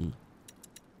room.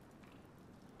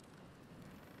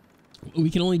 We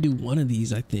can only do one of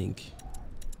these, I think.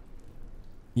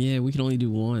 Yeah, we can only do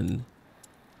one.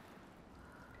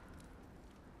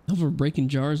 Over breaking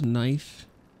jars, knife,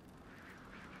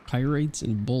 pyrates,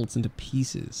 and bolts into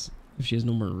pieces if she has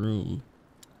no more room.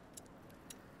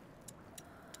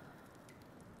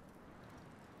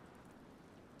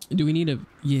 Do we need a...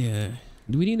 Yeah.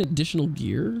 Do we need additional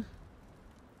gear?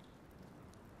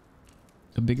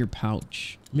 A bigger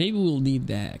pouch. Maybe we'll need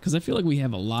that, because I feel like we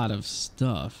have a lot of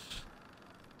stuff.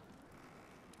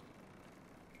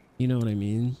 You know what I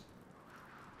mean?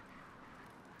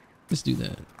 Let's do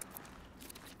that.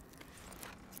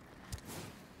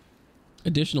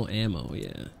 Additional ammo,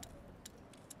 yeah.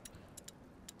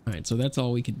 Alright, so that's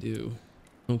all we could do.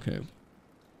 Okay.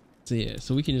 So yeah,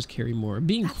 so we can just carry more.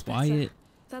 Being That's quiet... better.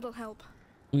 That'll help.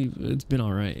 It's been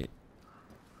all right.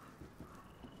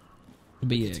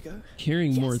 But yeah, to go?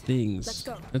 carrying more Yes. things, Let's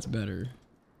go. that's better.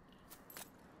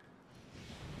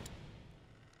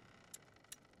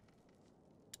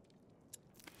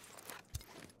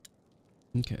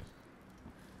 Okay.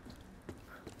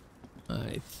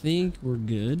 I think we're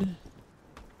good.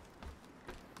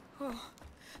 Oh,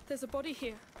 there's a body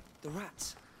here. The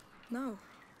rats. No.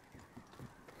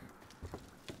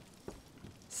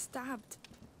 Stabbed.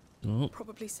 Oh,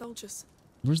 Probably soldiers.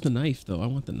 where's the knife though? I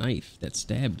want the knife that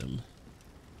stabbed him.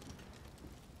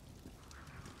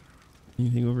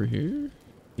 Anything over here?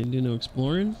 Can do no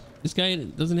exploring. This guy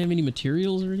doesn't have any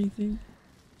materials or anything.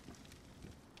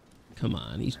 Come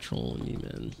on, he's trolling me,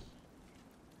 man.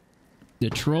 The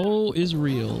troll is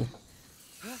real.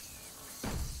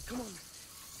 Come on.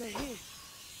 They're here.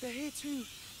 They're here too.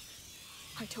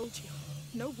 I told you,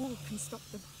 no wall can stop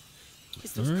them.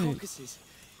 It's those All right. carcasses.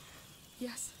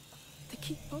 Yes, they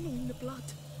keep following the blood.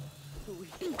 But we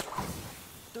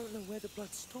don't know where the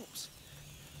blood stops.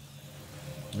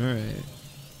 All right.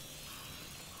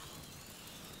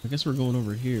 I guess we're going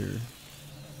over here.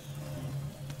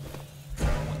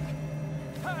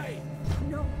 Hey!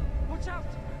 No. Watch out!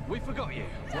 We forgot you.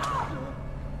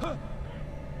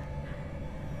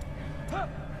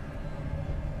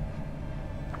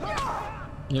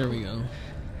 There we go.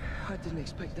 I didn't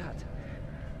expect that.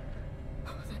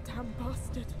 Oh, that damn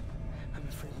bastard. I'm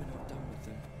afraid we're not done with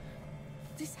them.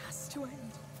 This has to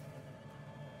end.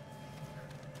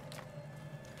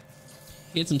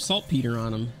 He had some saltpeter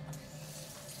on him.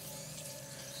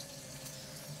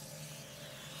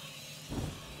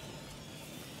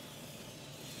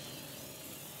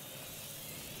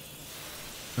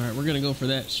 All right, we're gonna go for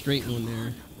that straight one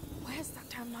there. Where's that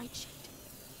damn nightshade?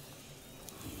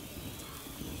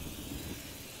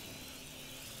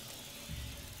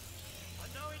 I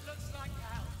know it looks like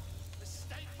hell, but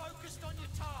stay focused on your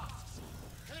tasks.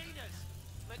 Cleaners,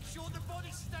 make sure the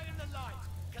bodies stay in the light.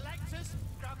 Collectors,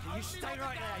 grab You only stay what the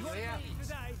right there, garrison will ya?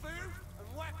 needs. Food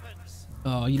and weapons.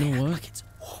 Oh, you know what? Like it's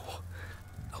war.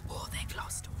 A war they've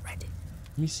lost already.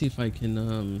 Let me see if I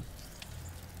can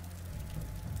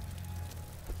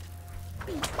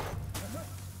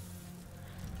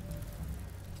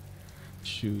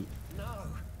shoot. No.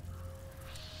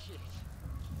 Shit.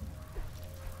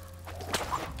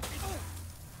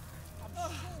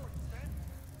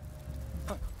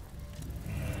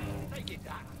 They did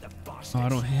that, the bastards. Oh, I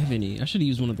don't have any. I should have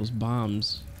used one of those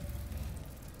bombs.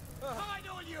 Find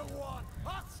all you want.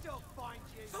 I'll still find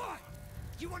you. Fine.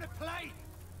 You want to play?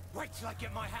 Wait till I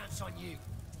get my hands on you.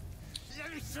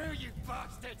 Let me through, you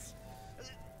bastards.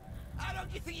 How long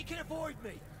do you think you can avoid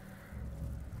me?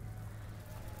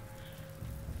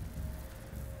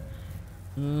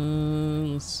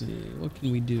 Let's see. What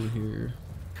can we do here?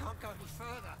 Can't go any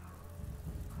further.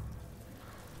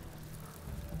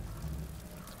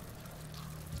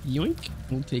 Yoink.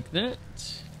 We'll take that.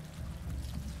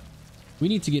 We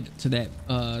need to get to that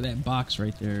that box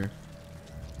right there.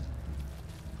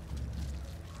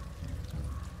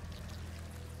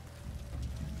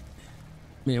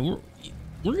 Man,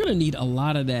 we're gonna need a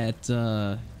lot of that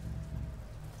oh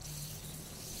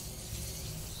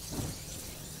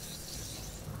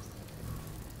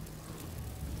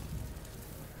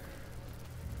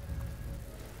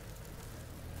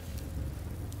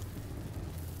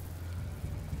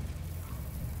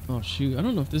shoot, I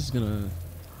don't know if this is gonna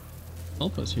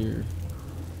help us here.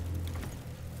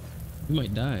 We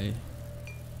might die.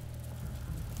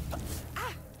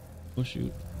 Oh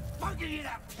shoot. I'll give you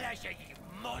that pleasure, you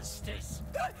monsters.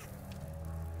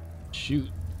 Shoot.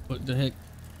 What the heck?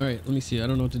 Alright, let me see. I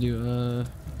don't know what to do.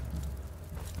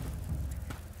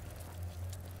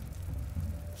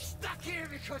 Stuck here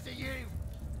because of you.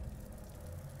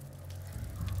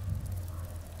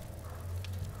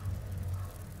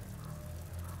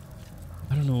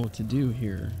 I don't know what to do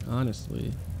here,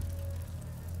 honestly.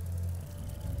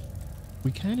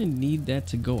 We kind of need that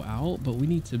to go out, but we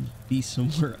need to be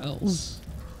somewhere else.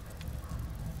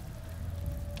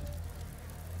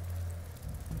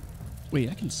 Wait,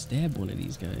 I can stab one of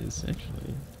these guys,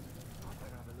 actually.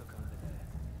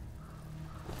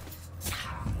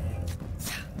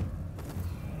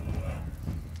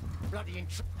 Bloody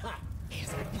intruder. Here's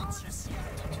the monsters.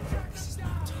 This is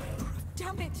not time.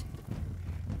 Damn it!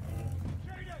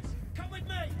 Intruders, come with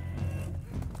me.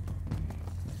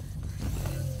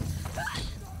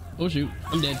 Oh shoot,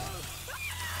 I'm dead.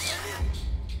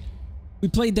 We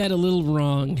played that a little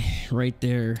wrong right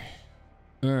there.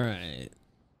 All right.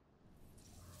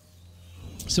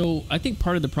 So I think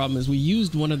part of the problem is we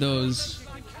used one of those.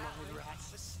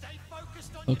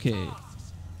 Okay.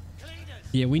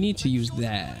 Yeah, we need to use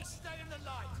that.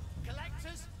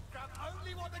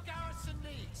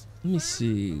 Let me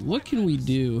see. What can we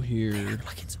do here?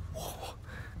 Like it's war.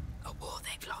 A war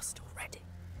they've lost already.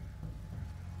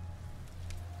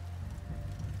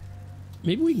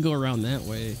 Maybe we can go around that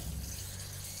way.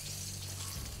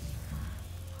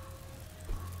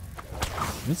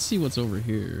 Let's see what's over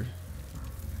here.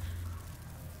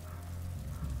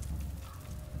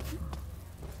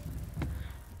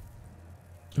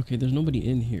 Okay, there's nobody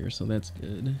in here, so that's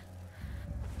good.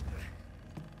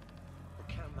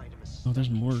 Oh, there's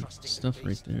more stuff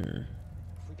right there.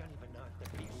 We don't even know if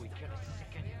the people we kill are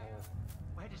sick anymore.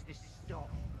 Where does this stop?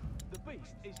 The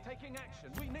beast is taking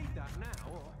action. We need that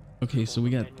now. Okay, so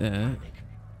we got that.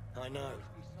 I know.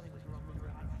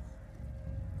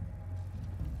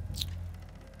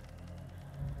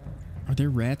 Are there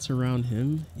rats around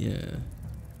him? Yeah.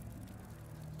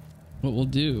 What we'll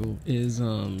do is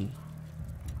we'll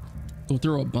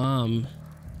throw a bomb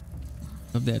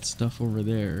of that stuff over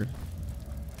there.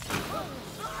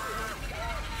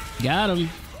 Got him.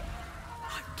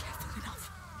 I'm careful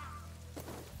enough.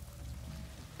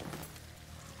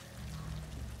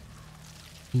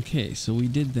 Okay, so we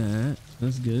did that.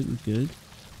 That's good. That's good.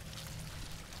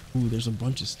 Ooh, there's a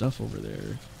bunch of stuff over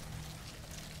there.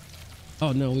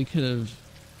 Oh no, we could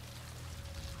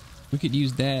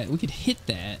use that. We could hit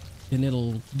that and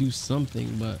it'll do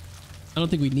something, but I don't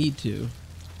think we need to.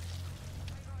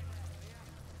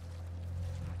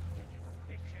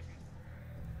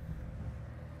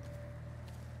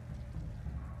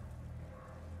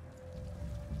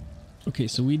 Okay,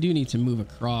 so we do need to move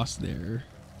across there.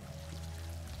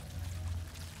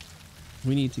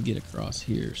 We need to get across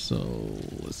here, so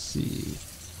let's see.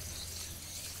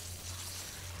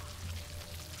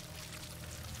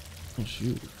 Oh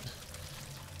shoot.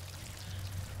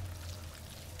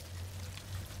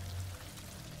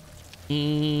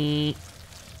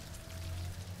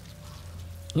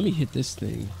 Let me hit this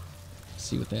thing.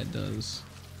 See what that does.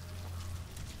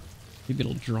 Maybe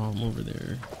it'll draw him over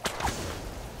there.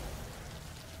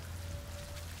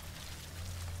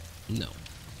 No.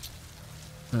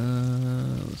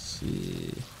 Let's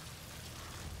see.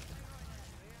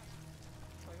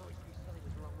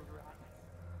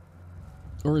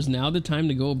 Or is now the time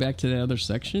to go back to the other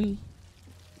section?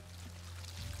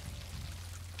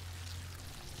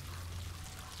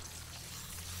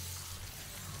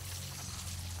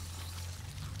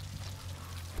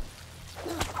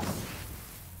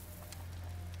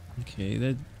 Okay,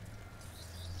 that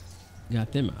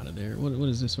got them out of there. What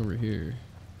is this over here?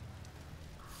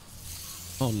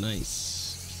 Oh, nice.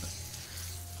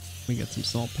 We got some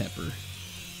salt pepper.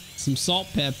 Some salt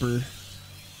pepper.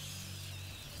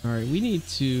 All right, we need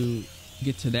to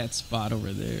get to that spot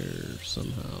over there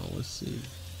somehow. Let's see.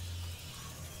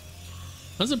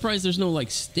 I'm surprised there's no like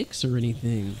sticks or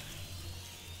anything.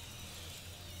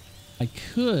 I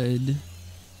could.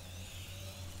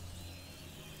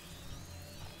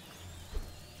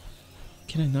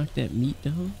 Can I knock that meat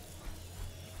down?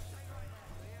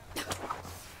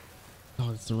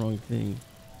 Oh, it's the wrong thing.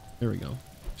 There we go.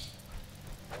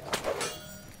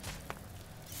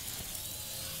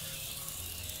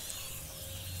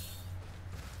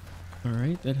 All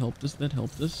right, that helped us. That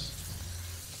helped us.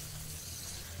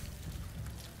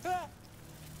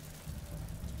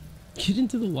 Get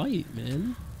into the light,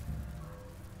 man.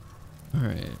 All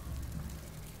right.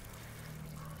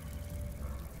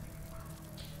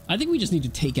 I think we just need to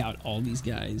take out all these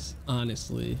guys,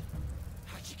 honestly.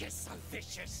 How'd you get so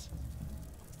vicious?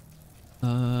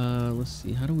 Let's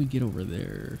see. How do we get over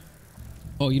there?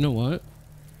 Oh, you know what?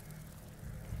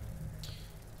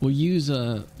 We'll use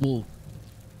that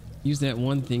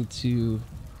one thing to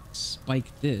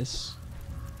spike this.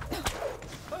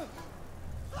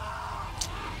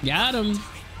 Got him. Remember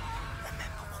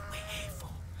what we're here for.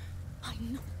 I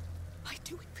know. I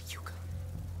do it for Hugo.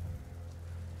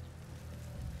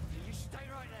 You stay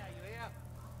right there, you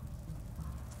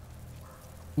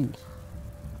hear? Ooh.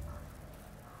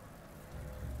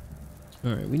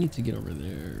 All right, we need to get over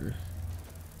there.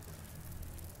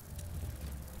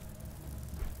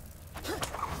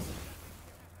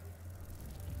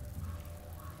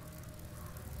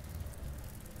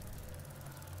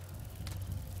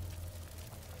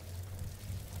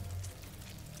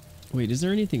 Wait, is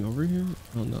there anything over here?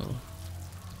 Oh no.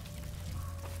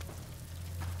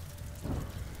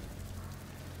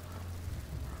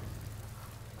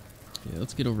 Yeah,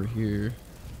 let's get over here.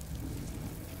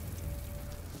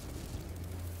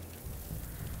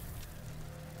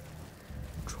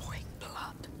 Drawing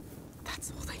blood.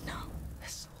 That's all they know. They're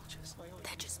soldiers.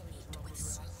 They're just meat with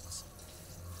souls.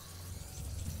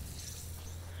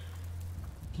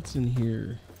 What's in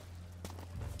here?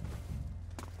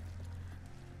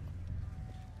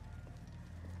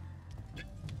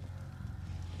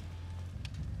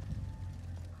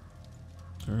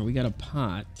 All right, we got a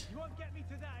pot. You won't get me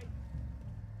today.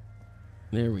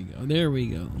 There we go. There we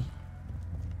go.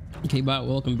 Okay, bot,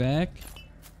 welcome back.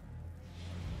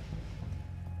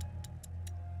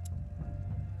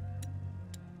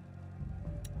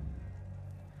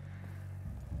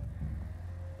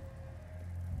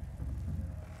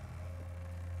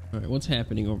 All right, what's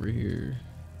happening over here?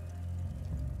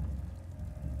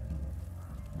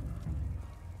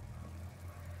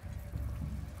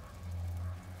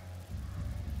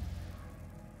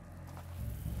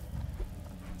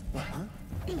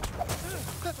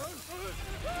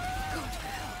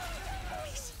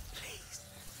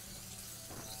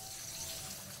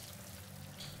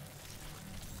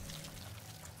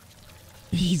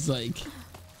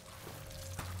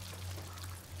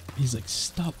 He's like,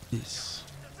 stop this.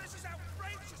 This is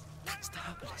outrageous. That's the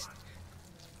herbalist.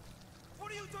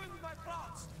 What are you doing with my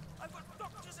plants? I've got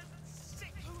doctors and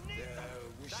sick who need them.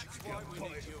 That's why we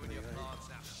need you and your plants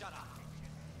now. Shut up.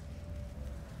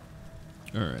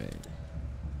 All right.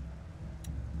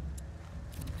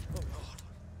 Oh Lord.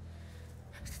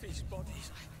 These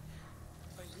bodies.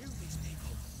 I knew these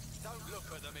people. Don't look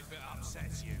at them if it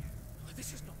upsets you.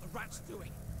 This is not the rat's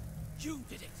doing. You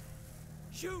did it.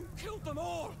 You killed them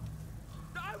all.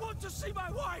 I want to see my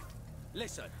wife.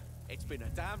 Listen, it's been a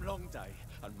damn long day,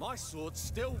 and my sword's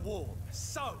still warm.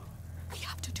 So We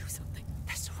have to do something.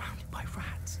 They're surrounded by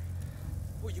rats.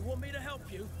 well, you want me to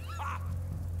help you? Ah,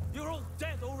 you're all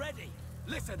dead already.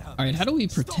 Listen, All right, how do we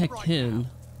stop protect right him? now.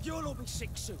 You'll all be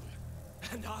sick soon,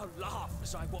 and I'll laugh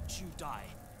as I watch you die.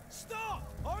 Stop!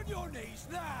 On your knees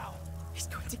now! He's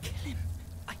going to kill him.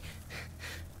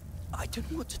 I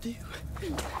don't know what to do.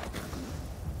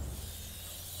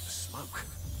 Smoke.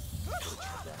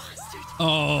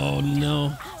 Oh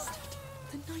no.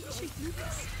 The nightshade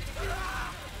Lucas.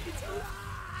 It's over.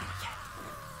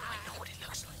 I know what it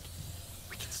looks like.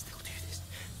 We can still do this.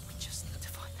 We just need to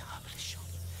find the herbalist shop.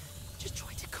 Just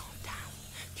try to calm down.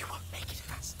 You won't make it in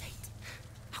that state.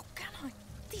 How can I?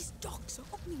 These dogs are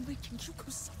only making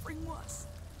Hugo's suffering worse.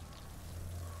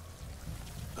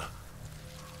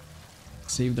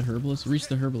 Save the herbalist. Reach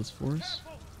the herbalist forest.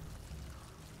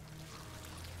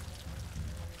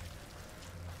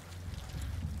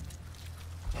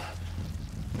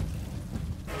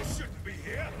 You shouldn't be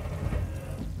here.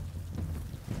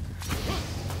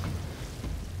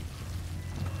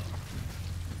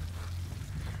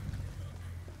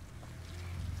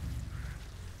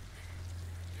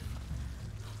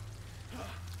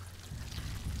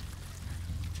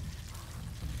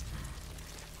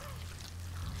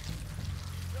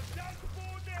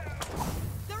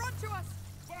 They're onto us!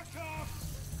 Back off!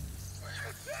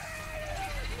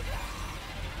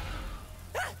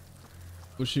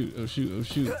 Oh shoot, oh shoot, oh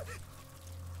shoot.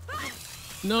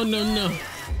 No, no, no.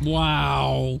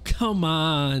 Wow, come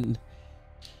on.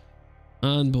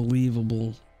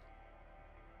 Unbelievable.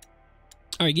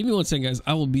 All right, give me 1 second, guys.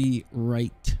 I will be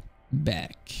right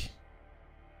back.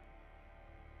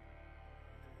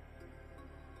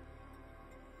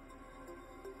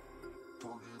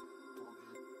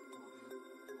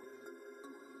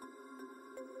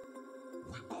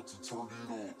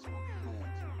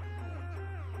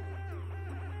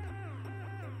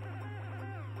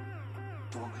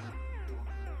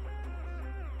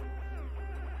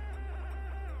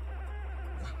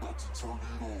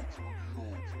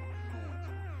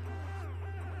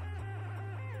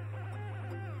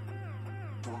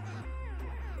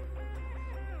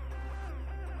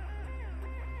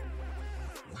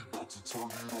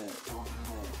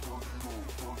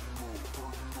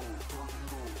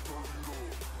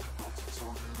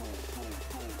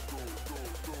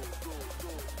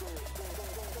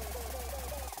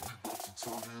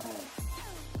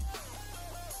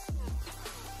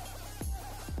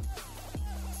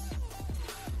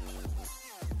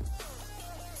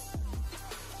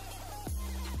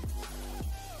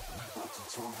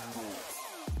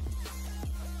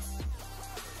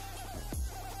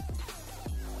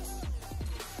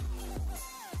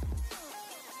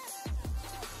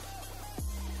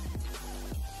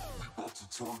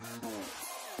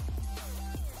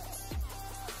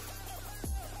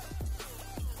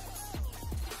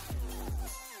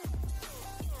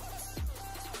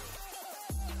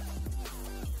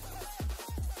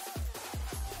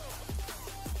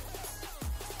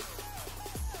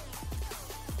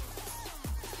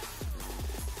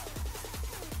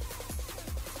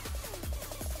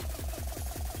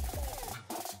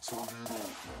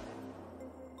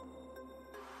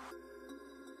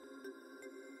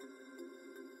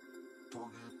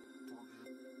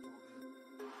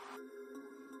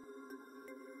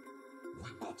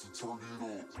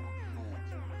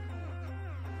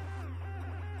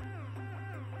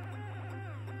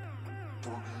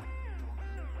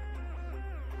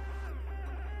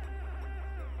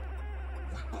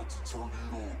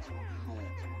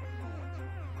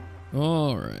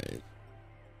 All right.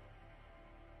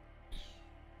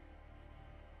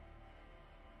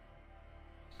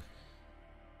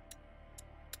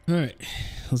 All right,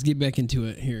 let's get back into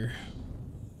it here.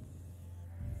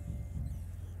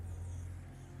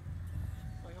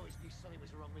 I always knew something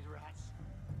was wrong with rats.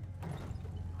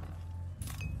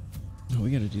 Oh,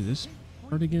 we got to do this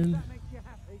part again. That makes you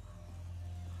happy.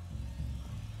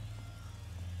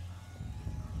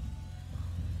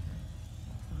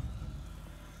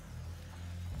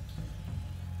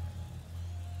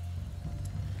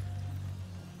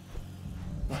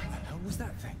 What the hell was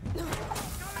that thing?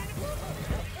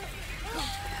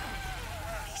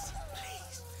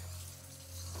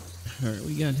 All right,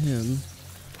 we got him.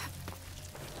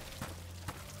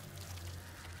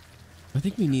 I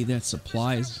think we need that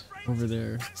supplies over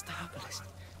there. That's the herbalist.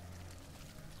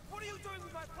 What are you doing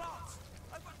with my plants?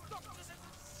 I've got doctors and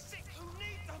sick who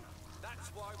need them. That's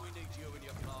why we need you and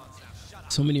your plants. Now shut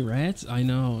up. So many rats? I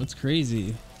know, it's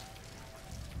crazy.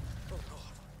 Oh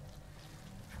God.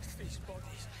 These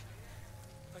bodies.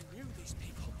 I knew these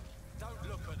people. Don't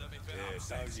look at them if it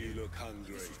upsets you. look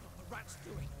hungry? This is not the rats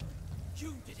doing.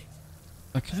 You did it.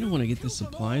 I kind of want to get the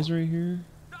supplies right here.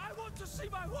 I want to see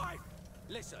my wife.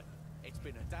 Listen, it's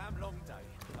been a damn long day,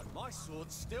 and my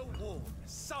sword's still warm.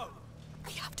 So,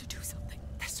 We have to do something.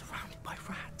 They're surrounded by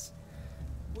rats.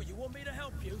 well, you want me to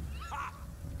help you? Ha!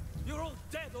 You're all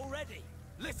dead already.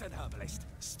 Listen, herbalist,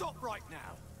 stop right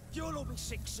now. You'll all be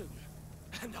sick soon,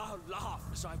 and I'll laugh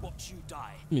as I watch you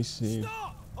die. Let me see.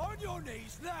 Stop! On your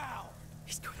knees now!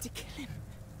 He's going to kill him.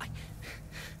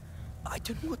 I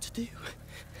don't know what to do.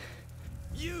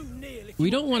 You kneel if We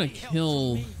you don't want wanna any help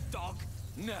kill- from me, dog.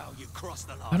 Now you cross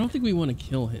the line. I don't think we want to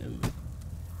kill him.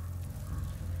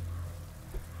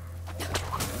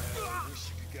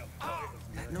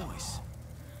 That noise.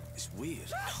 It's weird.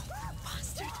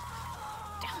 Bastard!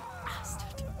 Damn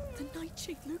bastard! The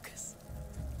nightshade, Lucas.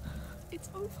 It's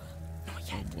over. Not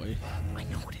Oh yet. boy. I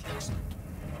know what it looks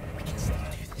like. We can still do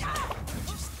this. We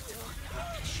just need to find out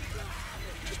what issue.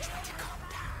 Just try to calm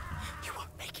down. You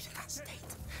won't make it in that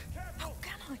state. How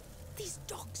can I? These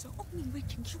dogs are only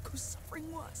making Yuko's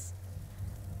suffering worse.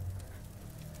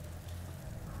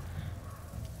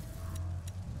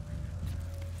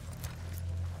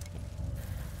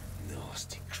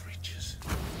 Nasty creatures.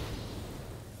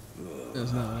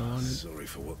 That's not what I wanted. Sorry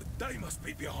for what they must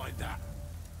be behind that.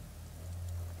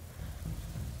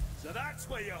 So that's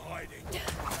where you're hiding.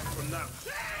 From that.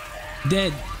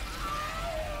 Dead.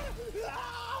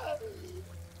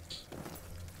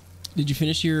 Did you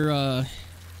finish your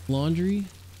laundry?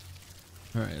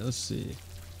 All right, let's see.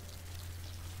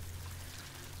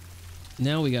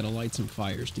 Now we gotta light some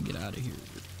fires to get out of here,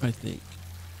 I think.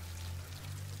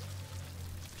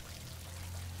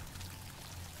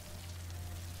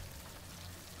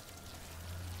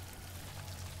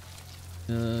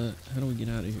 How do we get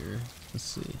out of here? Let's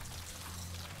see.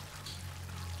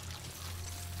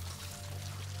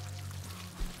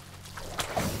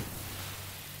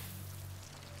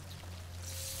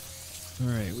 All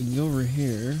right, we can go over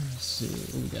here. Let's see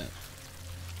what we got.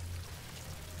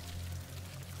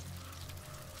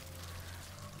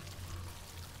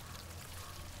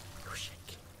 You're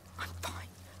shaking. I'm fine.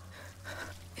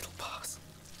 It'll pass.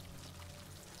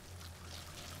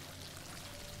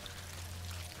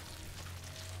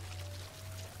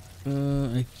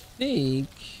 I think.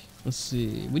 Let's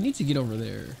see. We need to get over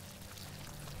there.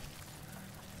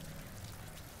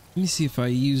 Let me see if I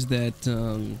use that.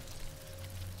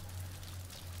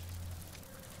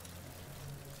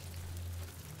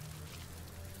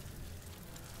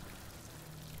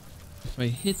 If I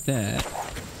hit that.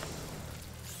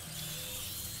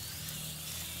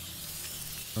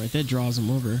 All right, that draws him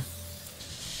over.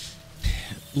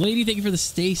 Lady, thank you for the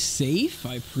stay safe.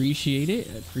 I appreciate it.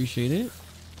 I appreciate it.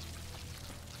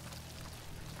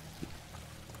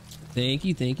 Thank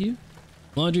you, thank you.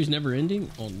 Laundry's never ending?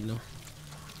 Oh no.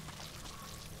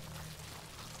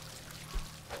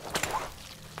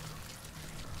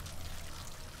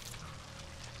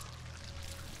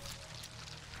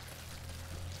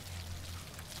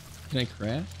 Can I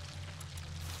craft?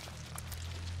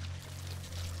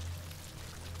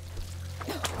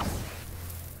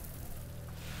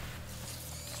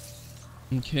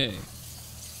 Okay.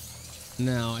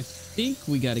 Now I think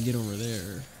we got to get over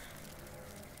there.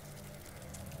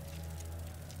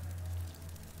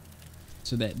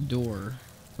 To that door.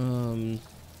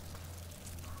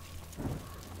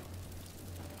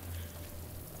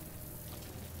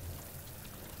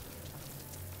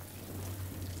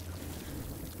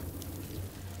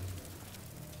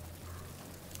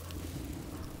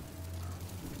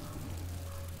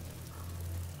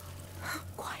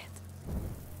 Quiet.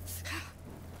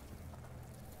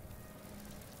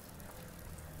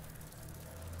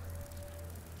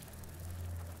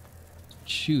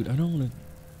 Shoot, I don't want to.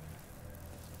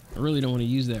 I really don't want to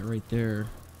use that right there.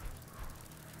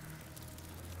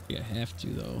 Yeah, I have to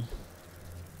though.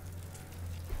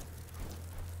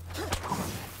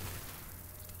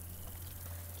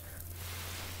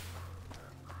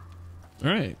 All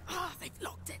right. Ah, they've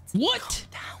locked it. What? Calm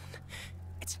down.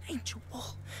 It's an ancient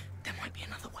wall. There might be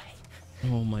another way.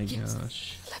 Oh my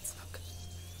gosh. Let's look.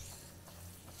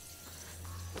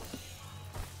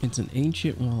 It's an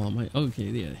ancient wall. Okay,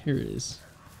 yeah, here it is.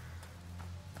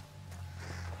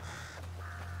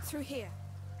 Through here.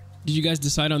 Did you guys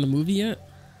decide on the movie yet?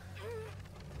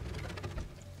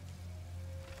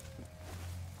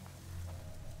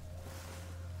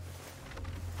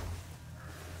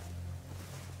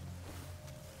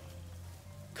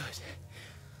 Good.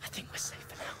 I think we're safe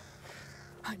for now.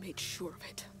 I made sure of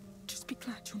it. Just be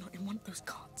glad you're not in one of those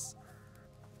carts.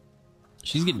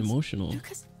 She's getting emotional.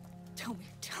 Lucas, tell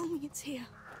me it's here.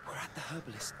 We're at the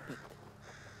herbalist, but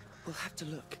we'll have to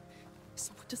look.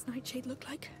 So what does Nightshade look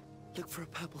like? Look for a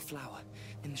purple flower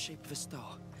in the shape of a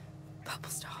star. Purple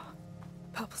star.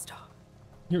 Purple star.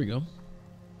 Here we go.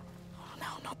 Oh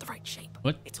no, not the right shape.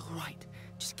 What? It's all right.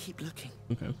 Just keep looking.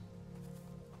 Okay.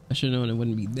 I should have known it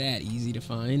wouldn't be that easy to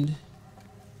find.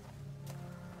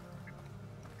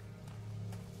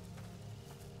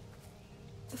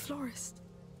 The florist.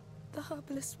 The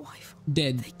herbalist's wife.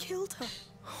 Dead. They killed her.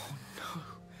 Oh no.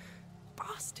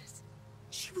 Bastards.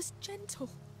 She was gentle.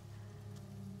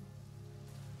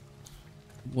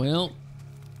 Well,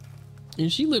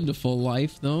 and she lived a full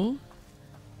life though.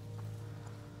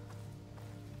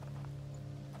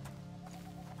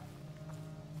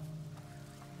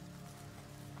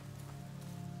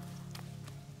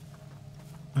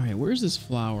 All right, where's this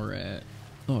flower at?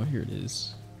 Oh, here it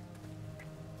is.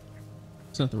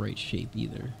 It's not the right shape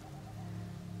either.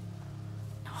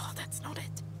 No, that's not it.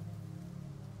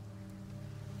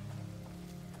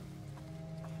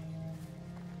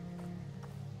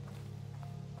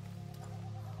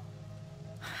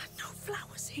 No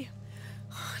flowers here.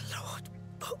 Oh, Lord,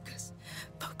 focus.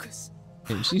 Focus.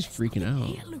 Hey, she's freaking out.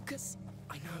 Here, Lucas.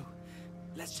 I know.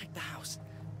 Let's check the house.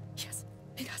 Yes,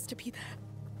 it has to be there.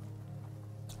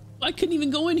 I couldn't even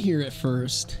go in here at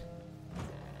first.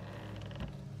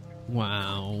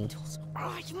 Wow.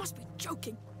 Oh, you must be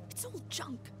joking. It's all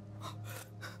junk.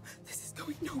 This is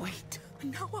going nowhere.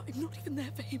 And now I'm not even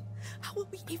there for him. How will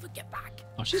we ever get back?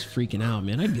 Oh, she's freaking out,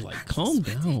 man. I'd be like, calm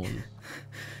down.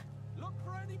 Look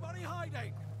for anybody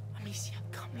hiding. Amicia,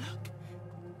 come look.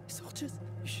 Soldiers,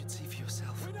 you should see for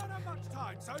yourself. We don't have much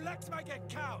time, so let's make it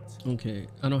count. Okay,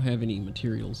 I don't have any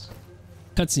materials.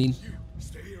 Cutscene. You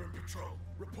stay here and patrol.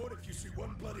 Report if you see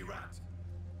one bloody rat.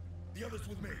 The others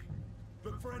with me.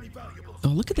 Look for any valuables. Oh,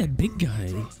 look at that big guy.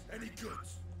 Drugs, any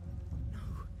goods. No.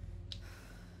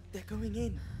 They're going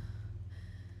in.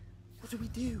 What do we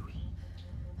do?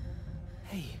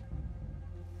 Hey.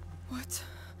 What?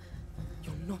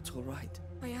 You're not all right.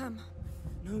 I am.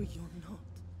 No, you're not.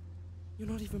 You're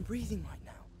not even breathing right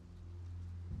now.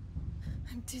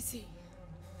 I'm dizzy.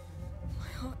 My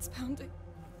heart's pounding.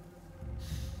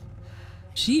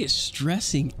 She is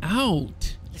stressing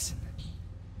out. Listen.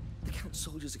 The Count's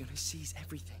soldiers are going to seize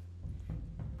everything.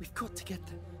 We've got to get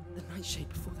the Nightshade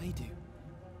before they do.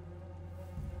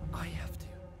 I have to.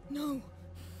 No.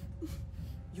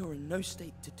 You're in no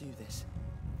state to do this.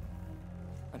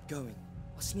 I'm going.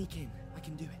 I'll sneak in. I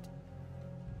can do it.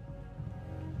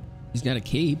 He's got a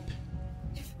cape.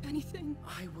 If anything...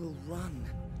 I will run.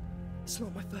 It's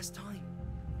not my first time.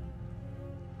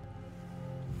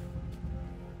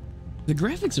 The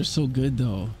graphics are so good,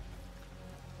 though.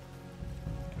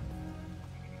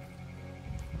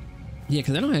 Yeah,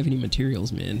 because I don't have any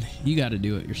materials, man. You got to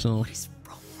do it yourself. What is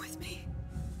wrong with me?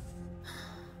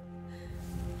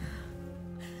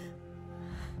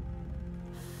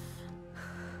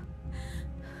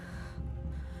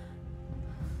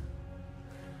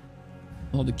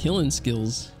 All the killing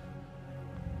skills.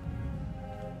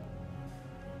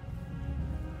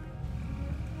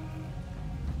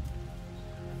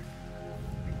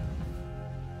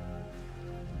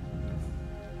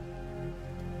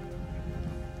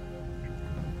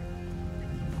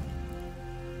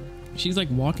 She's like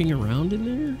walking around in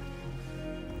there.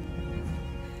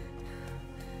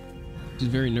 She's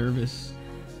very nervous.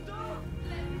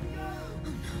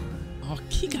 Oh,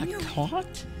 he got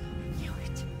caught? Knew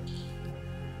it.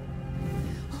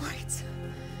 All right.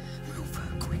 Move,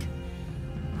 quick.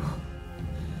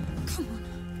 Come on.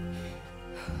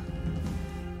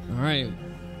 All right.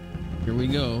 Here we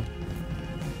go.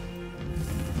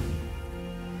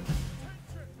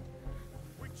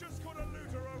 We just got a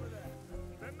looter over there.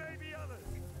 There may be others.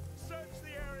 Search the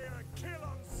area and kill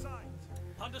on sight.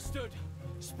 Understood.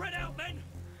 Spread out, men.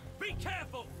 Be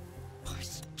careful! Oh,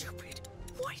 stupid.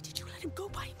 Why did you let him go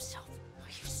by himself?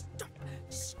 You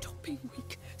stop being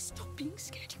weak. Stop being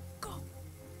scared. Go.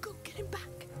 Go get him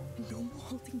back. No more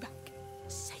holding back.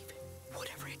 Save him.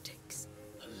 Whatever it takes.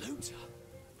 A looter?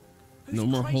 No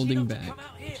more holding back.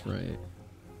 That's right.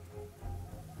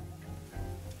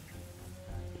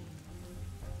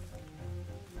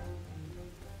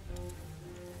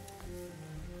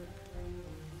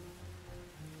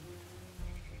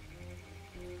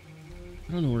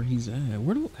 I don't know where he's at.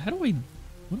 What do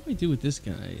I do with this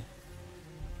guy?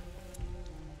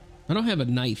 I don't have a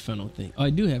knife, I don't think. Oh,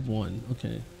 I do have one.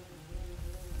 Okay.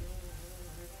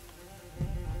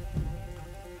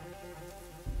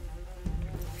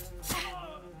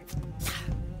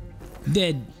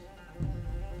 Dead.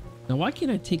 Now, why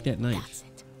can't I take that knife? That's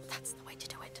it. That's the way to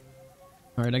do it.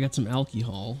 All right, I got some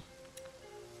alcohol.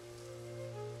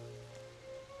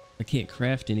 I can't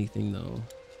craft anything though.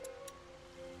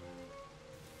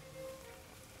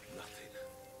 Nothing.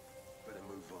 Better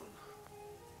move on.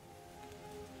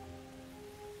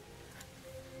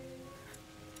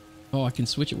 Oh, I can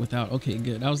switch it without. Okay,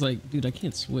 good. I was like, dude, I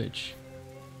can't switch.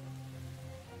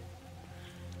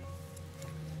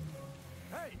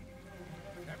 Hey!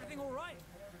 Everything alright?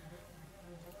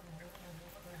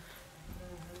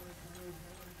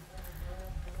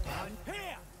 I'm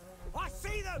here! I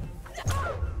see them!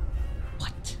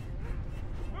 What?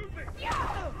 Move it!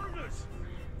 Intruders!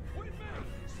 With me!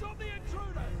 Stop the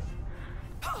intruders!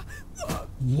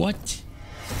 What?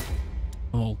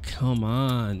 Oh, come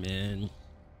on, man.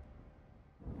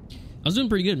 I was doing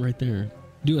pretty good right there.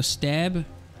 Do a stab.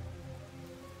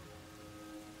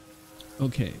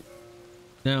 Okay.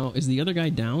 Now, is the other guy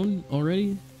down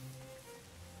already?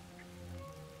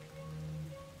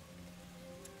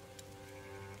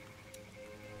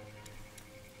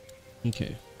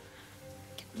 Okay.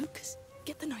 Lucas,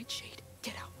 get the nightshade.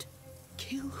 Get out.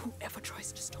 Kill whoever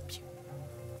tries to stop you.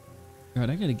 Alright,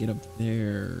 I gotta get up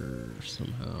there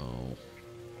somehow.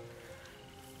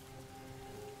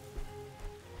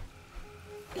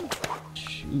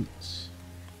 Shoot.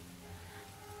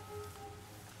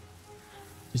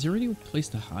 Is there any place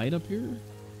to hide up here?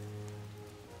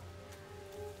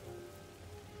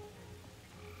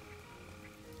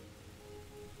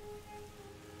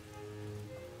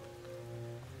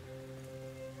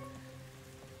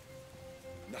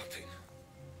 Nothing.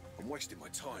 I'm wasting my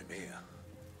time here.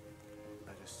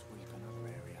 Better sweep another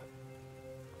area.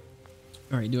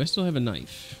 Alright, do I still have a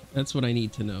knife? That's what I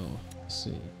need to know. Let's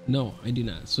see. No, I do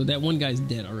not. So that one guy's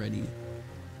dead already.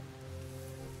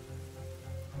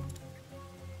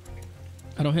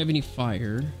 I don't have any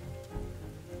fire.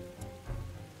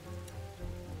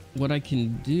 What I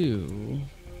can do...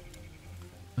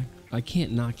 I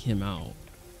can't knock him out.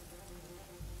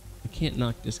 I can't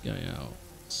knock this guy out.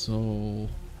 So...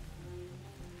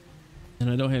 And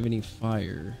I don't have any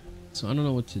fire. So I don't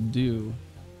know what to do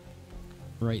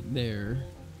right there.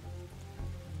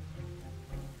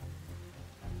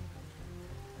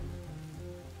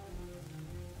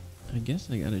 I guess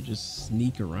I gotta just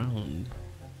sneak around.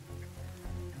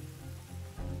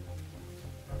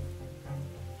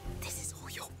 This is all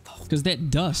your fault. Because that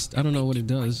dust, I don't know what it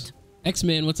does.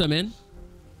 X-Man, what's up, man?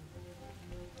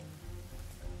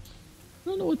 I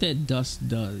don't know what that dust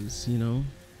does, you know?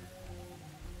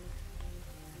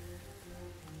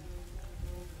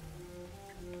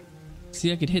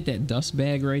 See, I could hit that dust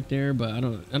bag right there, but I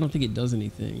don't think it does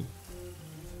anything.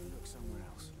 Look somewhere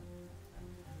else.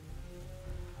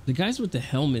 The guys with the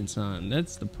helmets on,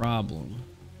 that's the problem.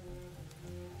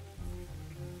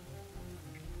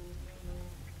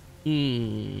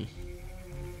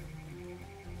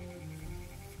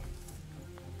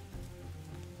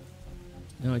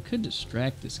 Now I could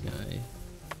distract this guy.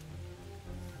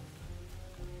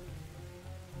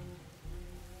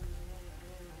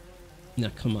 Now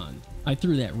come on. I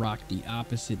threw that rock the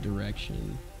opposite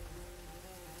direction.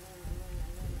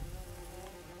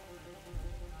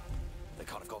 They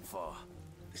can't have gone far.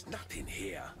 There's nothing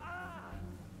here.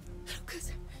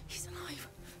 Lucas, he's alive.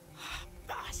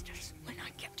 Bastards, when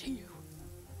I get to you.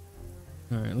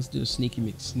 Alright, let's do a sneaky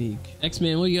McSneak.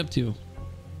 X-Man, what are you up to?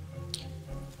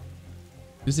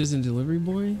 This isn't delivery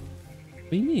boy? What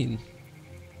do you mean?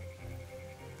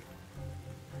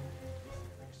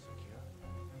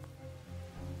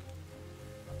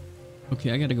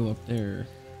 Okay, I gotta go up there.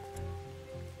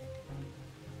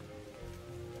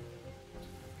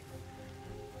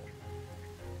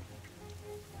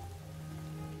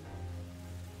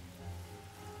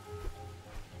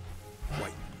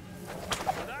 Wait.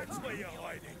 That's where you're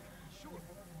hiding.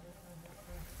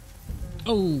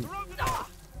 Oh!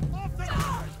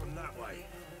 From that way.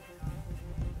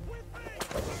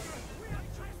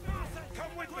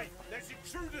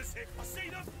 That's it. I see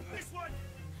them. This way.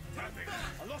 Damn it.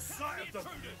 I lost sight of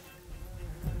them.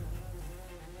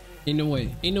 Ain't no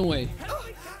way. Ain't no way.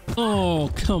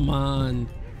 Oh, come on.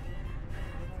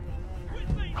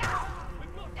 With me!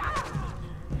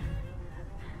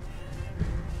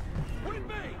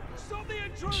 Stop the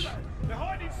intruder! They're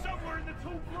hiding somewhere in the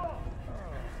tall grass.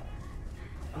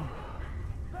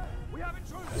 We have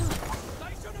intruders!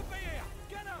 They shouldn't be here!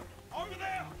 Get out! Over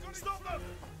there. Stop them.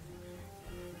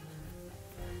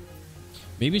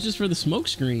 Maybe it's just for the smoke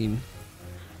screen.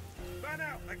 Van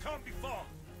out. They can't be far.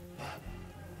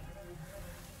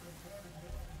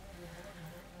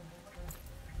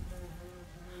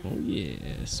 Oh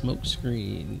yeah, smoke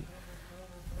screen.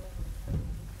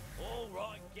 All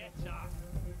right, get up!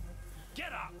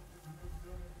 Get up!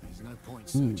 There's no point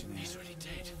searching. He's already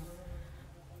dead.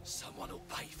 Someone will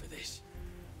pay for this.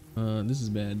 This is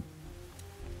bad.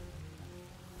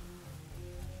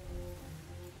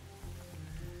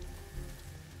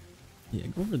 Yeah,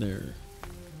 go over there.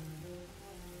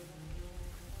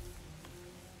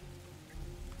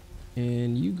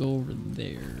 And you go over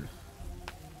there.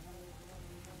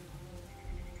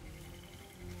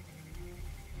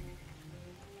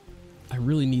 I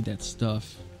really need that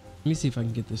stuff. Let me see if I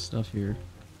can get this stuff here.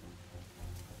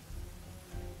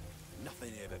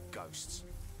 Nothing here but ghosts.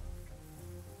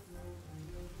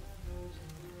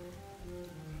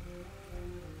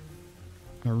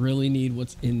 I really need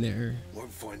what's in there.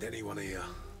 Won't find anyone here.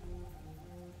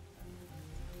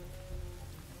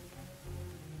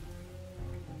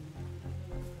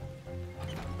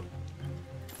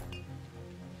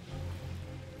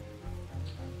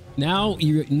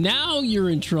 Now you're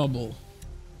in trouble.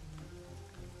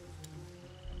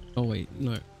 Oh wait,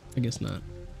 no, I guess not.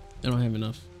 I don't have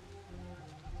enough.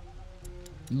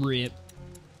 Rip.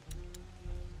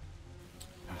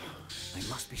 They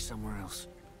must be somewhere else.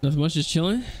 Nothing much, just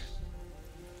chilling.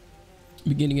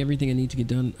 Beginning everything I need to get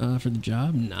done for the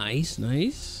job. Nice,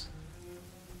 nice.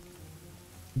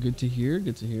 Good to hear.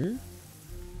 Good to hear.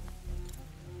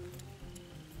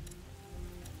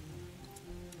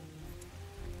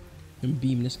 And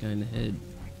beam this guy in the head.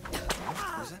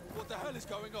 What the hell is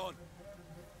going on?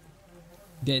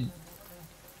 Dead.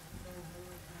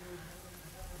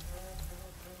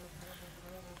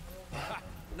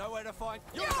 Nowhere to find.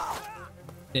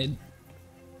 Dead.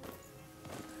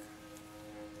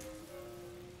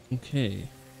 Okay.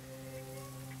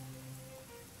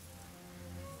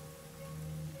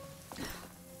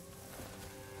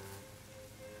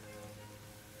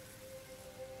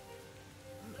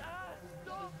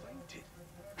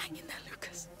 Hang in there,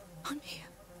 Lucas. I'm here.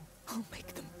 I'll make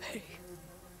them pay.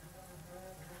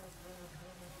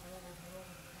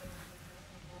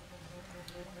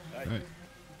 Hey, All right.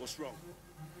 what's wrong?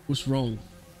 What's wrong?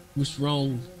 What's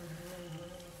wrong?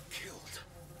 Killed.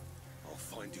 I'll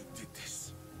find who did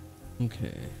this.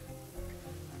 Okay.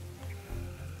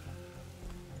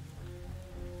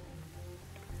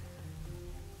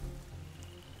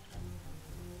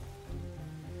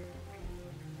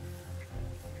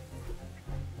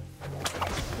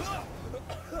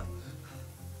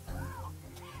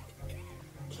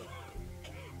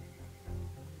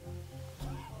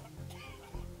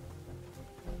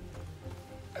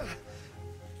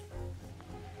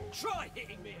 Try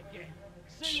hitting me again.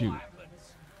 See Shoot. what happens.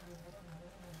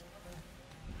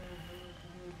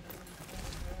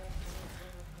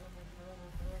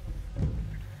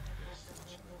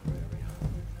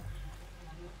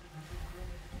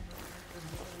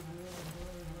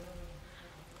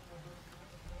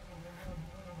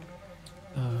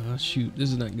 Shoot, this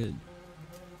is not good.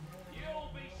 You'll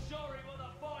be sorry when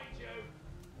I find you.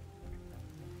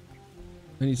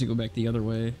 I need to go back the other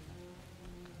way.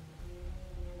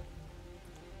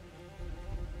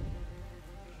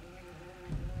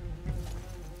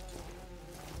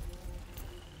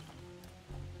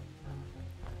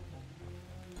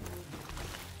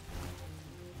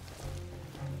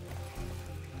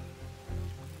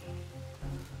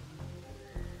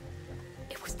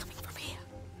 It was coming from here.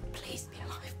 Please be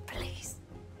alive, please.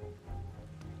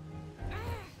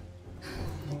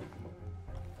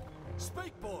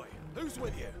 Speak, boy. Who's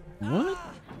with you? What?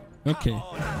 Okay.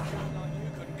 Oh, like you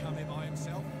couldn't come here by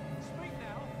himself. Speak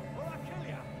now, or I'll kill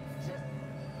you. Just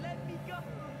let me go.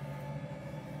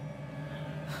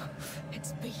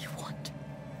 It's me you want.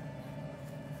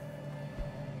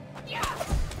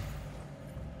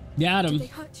 Got Did him. they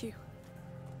hurt you?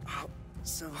 I'll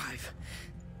survive.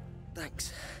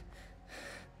 Thanks.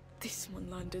 This one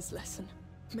learned his lesson.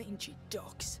 Mangy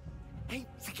dogs. Hey,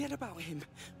 forget about him.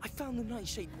 I found the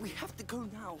nightshade. We have to go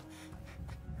now.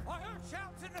 I heard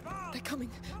shouts in the bar. They're coming.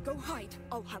 Go hide.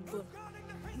 I'll handle them.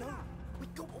 No, We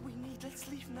got what we need. Let's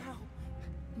leave now.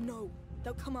 No,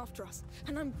 they'll come after us,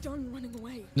 and I'm done running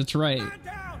away. That's right. Man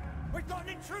down! We've got an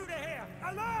intruder here!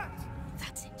 Alert!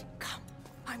 That's it. Come.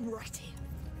 I'm right here.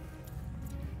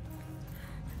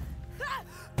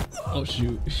 Oh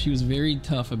shoot, she was very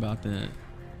tough about that.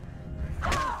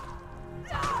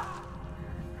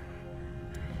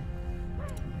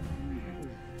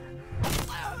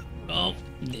 Oh,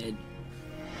 dead.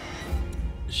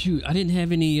 Shoot, I didn't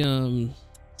have any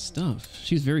stuff.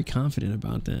 She was very confident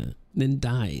about that. Then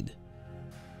died.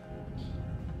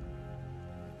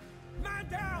 Man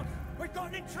down! We've got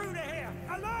an intruder here!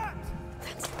 Alert!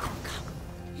 That's it. Come.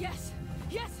 Yes.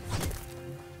 Yes.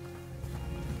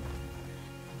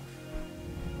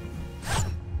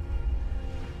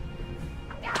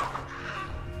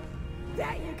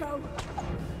 There you go.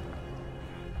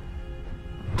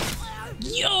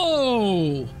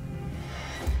 Yo!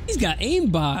 He's got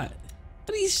aimbot. How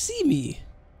did he see me?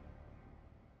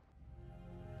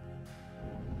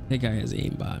 That guy has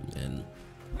aimbot, man.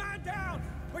 Man down!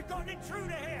 We've got an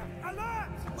intruder here! Alert!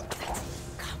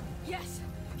 Come. Yes.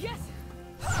 Yes.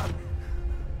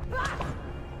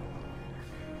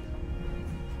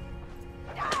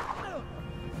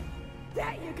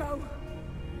 There you go.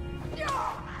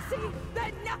 See,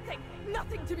 they're nothing.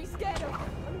 Nothing to be scared of.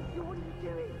 Alicia, what are you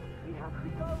doing? We have to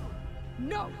go.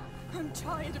 No, I'm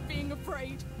tired of being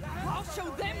afraid. I'll show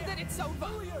them that it's over.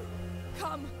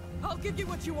 Come, I'll give you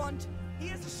what you want. He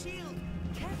has a shield.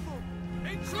 Careful.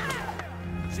 Intruder!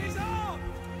 She's armed!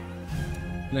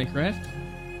 Can I craft?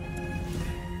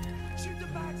 Shoot the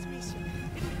bags, Misha.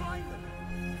 It'll blind them.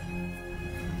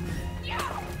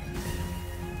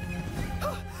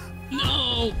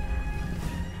 No!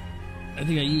 I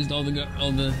think I used all the I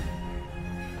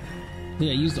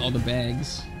think I used all the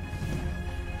bags.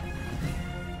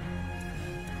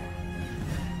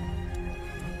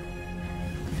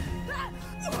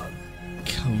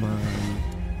 Come on.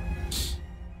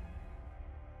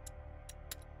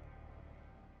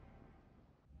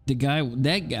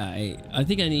 That guy, I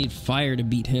think I need fire to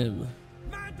beat him.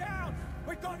 Man down!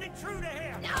 We've got an intruder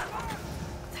here!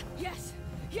 Yes,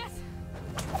 yes.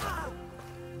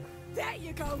 There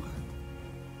you go.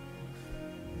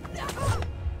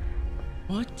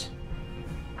 What?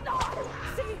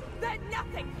 See, they're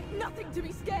nothing. Nothing to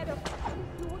be scared of.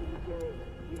 What are you doing?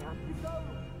 We have to go.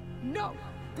 No,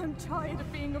 I'm tired of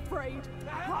being afraid.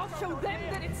 I'll show them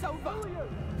that it's over.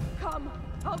 Come,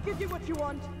 I'll give you what you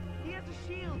want. He has a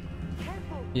shield.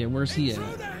 Careful. Yeah, where's he at?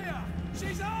 Intruder here!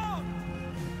 She's armed!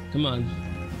 Come on.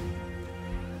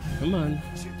 Come on.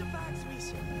 Shoot the bags,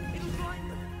 Misha. It'll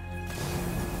blind them.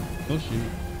 Oh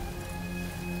shoot.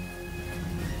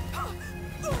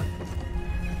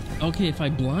 Okay, if I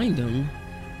blind him.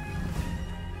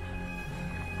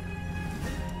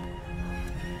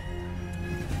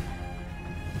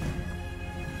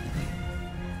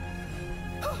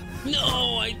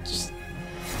 No, I just...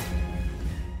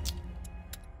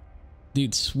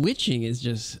 Dude, switching is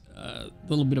just a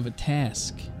little bit of a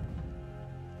task.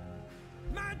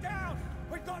 Man down!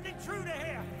 We've got an intruder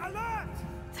here! Alert!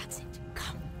 That's it.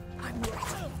 Come, I'm ready.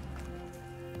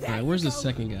 Alright, where's the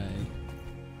second guy?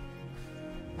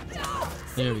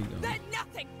 There we go. They're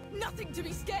nothing. Nothing to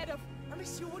be scared of.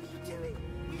 Alicia, what are you doing?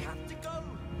 We have to go.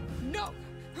 No,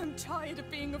 I'm tired of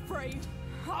being afraid.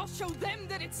 I'll show them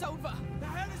that it's over. The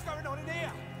hell is going on in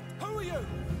here? Who are you?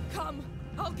 Come,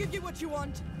 I'll give you what you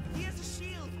want. He has a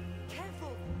shield.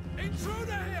 Careful.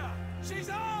 Intruder here! She's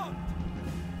armed!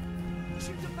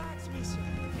 Shoot the bags, Misha.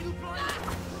 It'll blind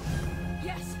them.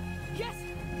 Yes, yes.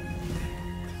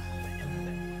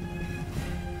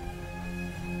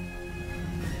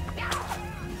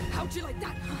 How'd you like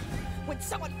that, huh? When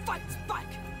someone fights back.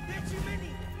 There are too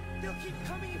many. They'll keep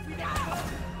coming if we don't go.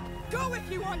 Go if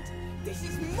you want. This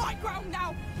is my ground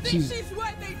now. This is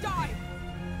where they die.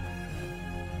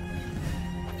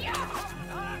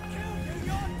 I killed you!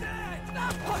 You're dead!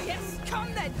 Oh yes,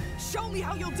 come then. Show me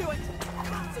how you'll do it.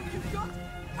 That's all you've got.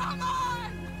 Come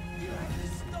on! You have to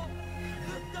stop.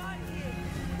 They'll die here.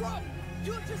 Bro,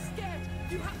 you're just scared.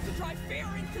 You have to drive fear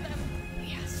into them.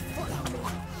 Yes, follow me.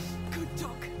 Good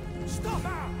dog. Stop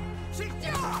her! She's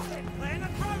just playing a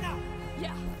grown-up!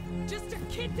 Yeah, just a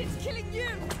kid that's killing you.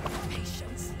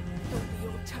 Patience. It'll be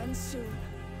your turn soon.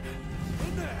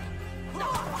 In there!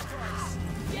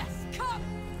 Yes, come.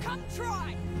 Come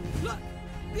try. Look,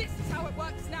 this is how it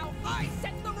works now. I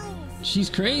set the rules. She's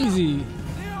crazy.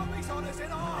 The army's on us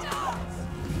in our hearts!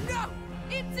 No,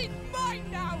 it's in mine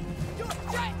now. You're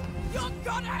dead. You're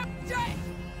gonna dead.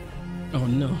 Oh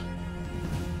no.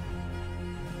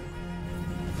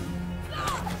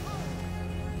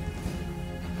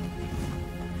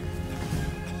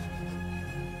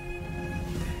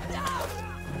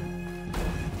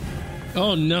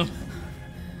 Oh no.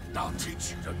 I'll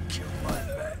teach you to kill my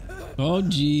men. Oh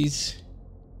jeez.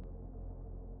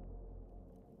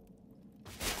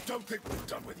 Don't think we're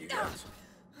done with you yet.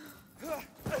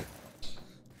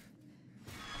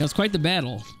 That was quite the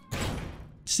battle.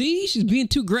 See, she's being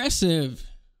too aggressive.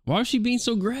 Why was she being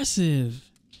so aggressive?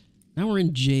 Now we're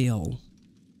in jail.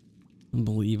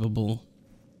 Unbelievable.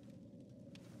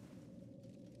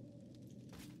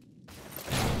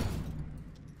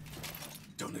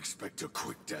 Don't expect a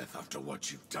quick death after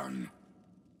what you've done.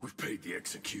 We've paid the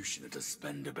executioner to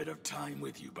spend a bit of time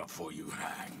with you before you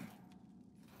hang.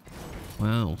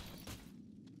 Wow.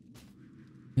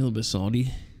 A little bit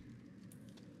salty.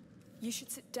 You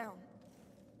should sit down.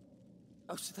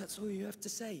 Oh, so that's all you have to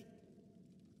say?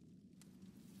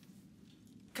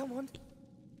 Come on.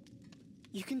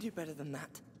 You can do better than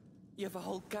that. You have a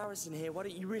whole garrison here. Why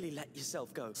don't you really let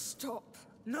yourself go? Stop.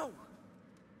 No!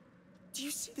 Do you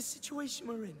see the situation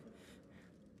we're in?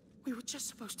 We were just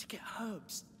supposed to get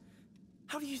herbs.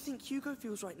 How do you think Hugo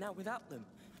feels right now without them?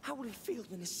 How will he feel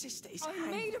when his sister is I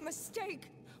hanged? made a mistake,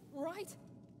 right?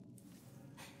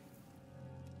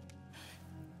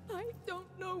 I don't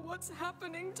know what's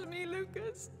happening to me,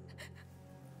 Lucas.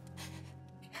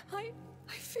 I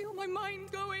feel my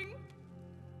mind going.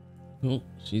 Oh,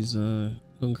 she's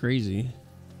going crazy.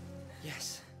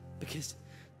 Yes, because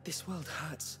this world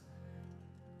hurts.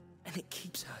 And it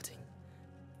keeps hurting.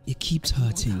 It keeps You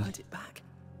hurting. want to hurt it back.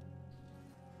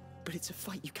 But it's a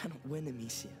fight you cannot win,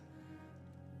 Amicia.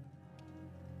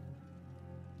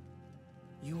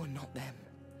 You are not them.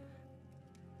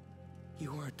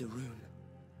 You are a Darun.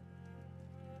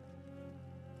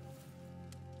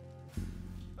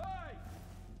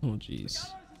 Oh, jeez. Is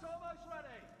almost ready.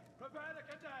 Prepare to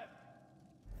condemn.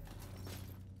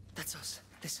 That's us.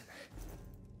 Listen.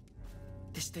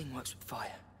 This thing works with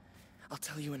fire. I'll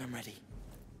tell you when I'm ready.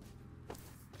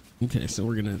 Okay, so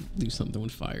we're gonna do something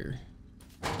with fire.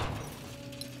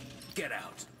 Get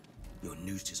out. Your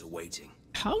noose is awaiting.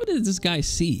 How does this guy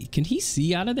see? Can he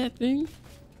see out of that thing?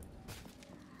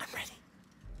 I'm ready.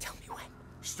 Tell me when.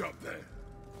 Stop there.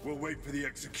 We'll wait for the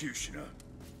executioner.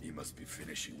 He must be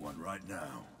finishing one right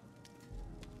now.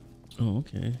 Oh,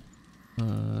 okay.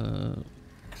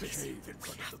 Cave in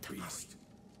front of the beast.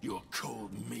 You're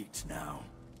cold meat now.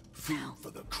 Food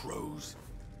for the crows.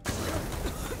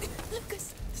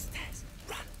 Lucas, The stairs.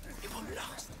 Run. It won't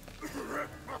last.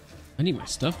 I need my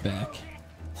stuff back.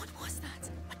 what was that?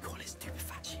 I call it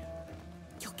stupefaction.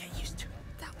 You'll get used to it.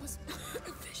 That was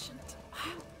efficient.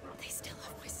 They still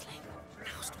have my sling.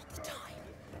 Now's not the time.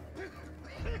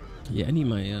 Yeah, I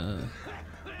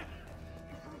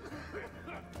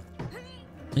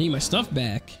need my stuff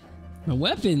back. My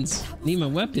weapons. I need my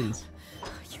weapons.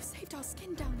 You saved our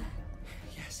skin down there.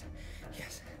 Yes.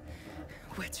 Yes.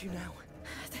 Where to now?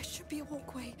 There should be a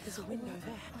walkway. There's a window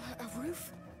there. A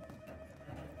roof.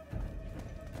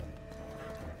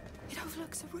 It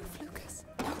overlooks a roof, Lucas.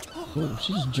 Oh,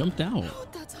 she just jumped out. Oh,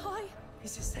 that's high.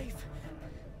 Is it safe?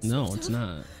 No, it's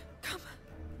not. Come.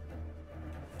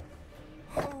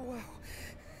 Oh, wow.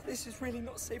 This is really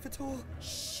not safe at all.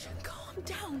 Shh. Calm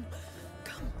down.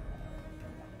 Come.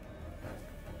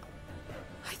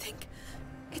 I think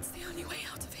it's the only way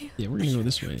out of here. Yeah, we're gonna go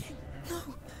this way. No,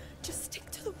 just stick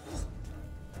to the wall.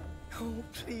 Oh,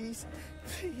 please.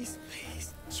 Please,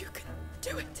 please. You can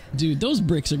do it. Dude, those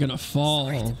bricks are gonna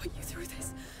Sorry fall. to put you through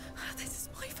this. This is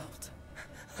my fault.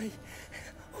 I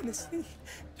honestly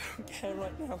don't care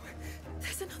right now.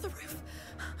 There's another roof.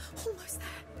 Almost there.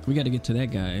 We gotta get to that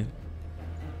guy.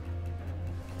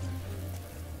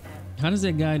 How does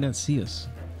that guy not see us?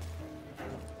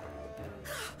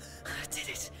 I did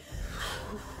it.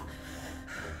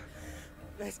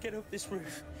 Let's get up this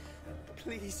roof.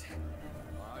 Please.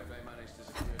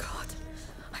 Oh God,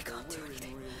 I can't do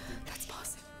anything. Let's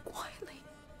pass it quietly.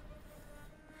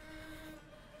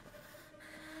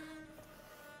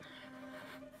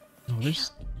 Oh,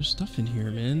 there's stuff in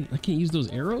here, man. I can't use those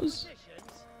arrows?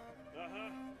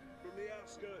 From the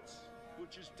outskirts,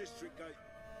 Butcher's District Gate.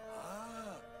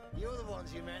 Ah, you're the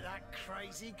ones who met that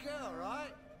crazy girl,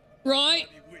 right? Right.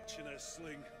 Bloody witch in her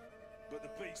sling, but the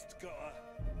beast's got her.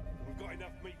 We've got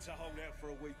enough meat to hold out for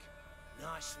a week.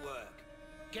 Nice work.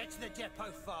 Get to the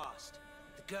depot fast.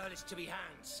 The girl is to be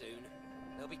hanged soon.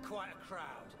 There'll be quite a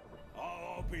crowd.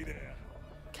 I'll be there.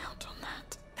 Count on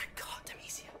that. That card,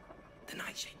 Amicia. The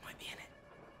nightshade might be in it.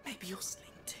 Maybe your sling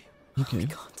too. Okay. We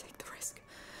can't take the risk.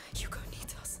 Hugo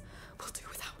needs us. We'll do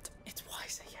without. It's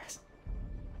wiser, yes.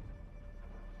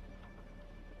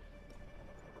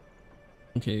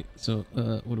 Okay, so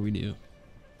what do we do?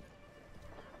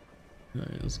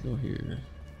 Alright, let's go here.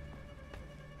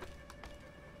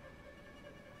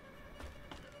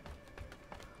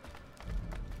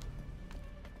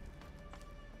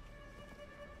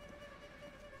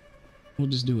 We'll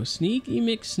just do a sneaky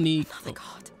mix sneak. Another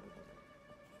guard.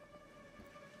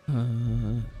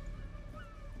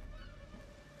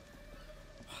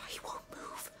 He won't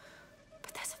move.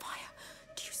 But there's a fire.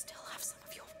 Do you still have some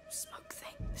of your smoke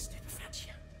thing? The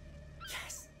stupefaction.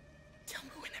 Yes. Tell me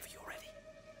whenever you're ready.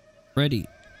 Ready.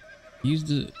 Use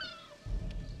the...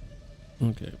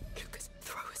 Okay. Lucas,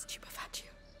 throw a stupefaction.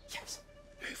 Yes.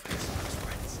 Move fast,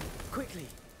 friends. Quickly.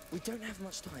 We don't have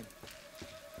much time.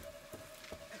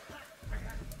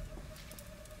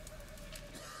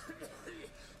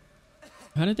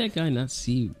 How did that guy not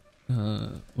see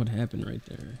what happened right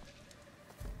there?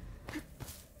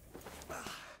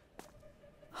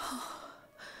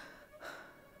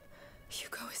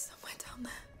 Hugo is somewhere down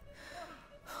there.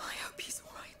 I hope he's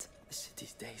alright. The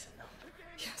city's days are numbered.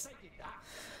 Yes.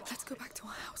 Let's go back to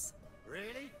our house.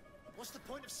 Really? What's the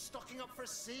point of stocking up for a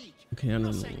siege? Okay, I don't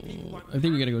know. I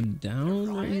think we gotta go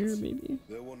down right here, maybe?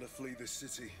 They'll want to flee the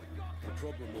city. The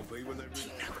problem will be when they Do you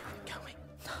know where we're going?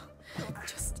 No,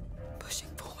 just pushing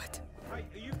forward. Hey,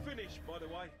 are you finished, by the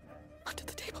way? Under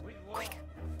the table. Quick.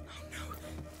 Oh no.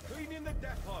 Cleaning the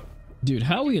depot. Dude,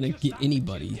 how are we gonna get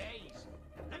anybody?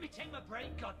 Let me take my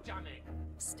break, goddammit.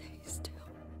 Stay still.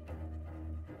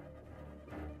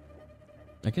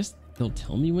 I guess they'll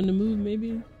tell me when to move,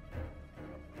 maybe?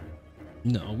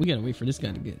 No, we gotta wait for this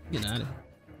guy to get out of here.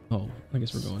 Oh, I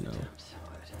guess we're going now.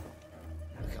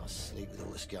 I can't sleep with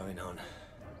all this going on.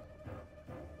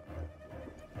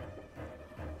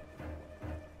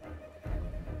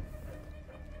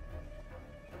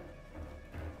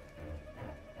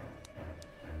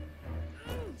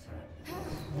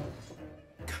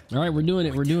 All right, we're doing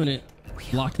it. We're doing it.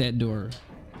 Lock that door.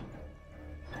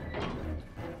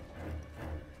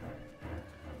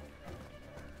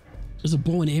 There's a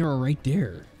bow and arrow right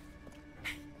there.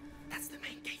 That's the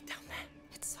main gate down there.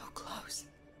 It's so close.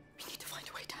 We need to find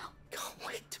a way down. Can't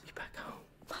wait to be back home.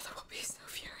 Mother will be so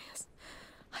furious.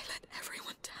 I let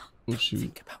everyone down. Oh, shoot.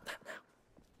 Think about that now.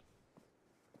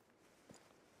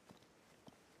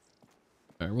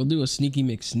 All right, we'll do a sneaky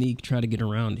McSneak. Try to get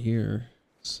around here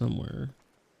somewhere.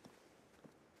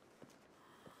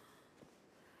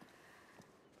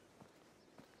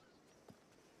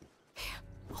 Here,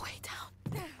 a way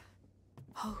down.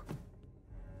 Oh,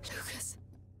 Lucas,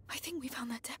 I think we found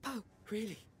that depot.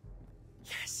 Really?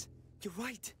 Yes, you're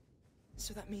right.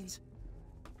 So that means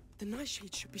the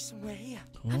nightshade should be somewhere here.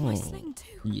 And my sling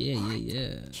too. Yeah, All right,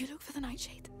 yeah. You look for the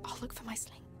nightshade. I'll look for my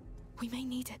sling. We may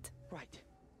need it. Right.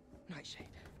 Nightshade.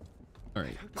 All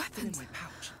right. Weapons. In my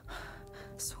pouch.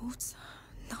 Swords,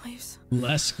 knives.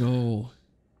 Let's go.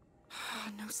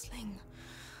 No sling.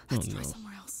 Let's Oh, try no.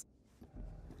 somewhere else.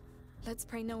 Let's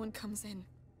pray no one comes in.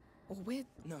 Or we're...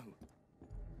 No.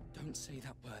 Don't say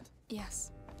that word.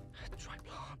 Yes. Try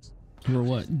plants. We're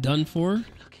what? Done for?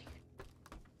 Keep looking.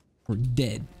 We're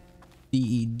dead.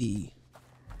 DED.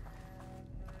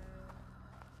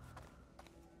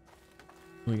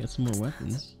 We got some more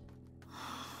weapons.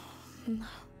 No.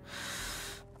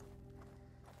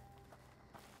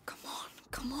 Come on,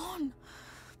 come on.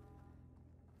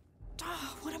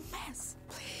 Oh, what a mess.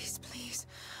 Please, please.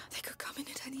 They could come in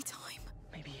at any time.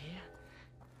 Maybe here?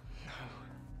 No.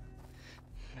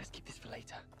 Let's keep this for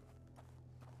later.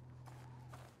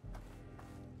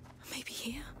 Maybe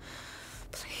here?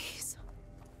 Please.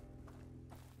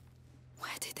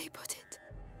 Where did they put it?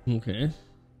 Okay.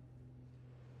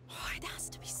 Oh, it has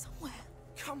to be somewhere.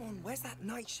 Come on, where's that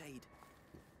nightshade?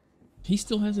 He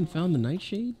still hasn't found the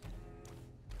nightshade?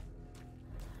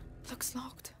 Looks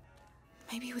locked.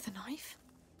 Maybe with a knife?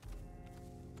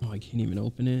 Oh, I can't even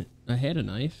open it. I had a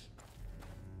knife.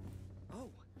 Oh,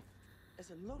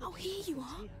 there's a lot of Oh, here you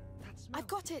are. I've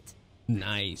got it.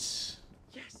 Nice.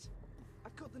 Yes,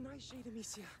 I've got the nightshade,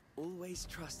 Amicia. Always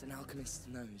trust an alchemist's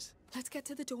nose. Let's get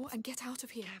to the door and get out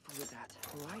of here. Careful with that,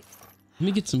 all right? Let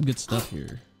me get some good stuff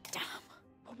here. Damn.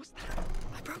 What was that?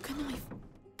 I broke a knife,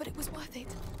 but it was worth it.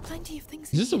 Plenty of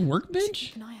things. Is this a here. workbench?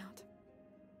 Should keep an eye out.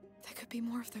 There could be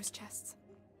more of those chests.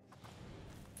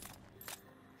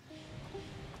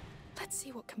 Let's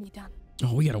see what can be done.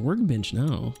 Oh, we got a workbench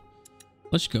now.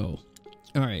 Let's go.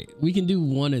 All right, we can do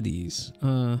one of these.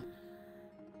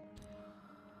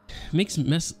 Makes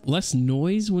less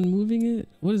noise when moving it.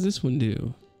 What does this one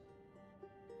do?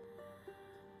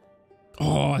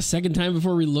 Oh, a second time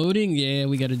before reloading? Yeah,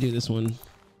 we got to do this one.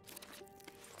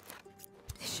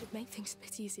 This should make things a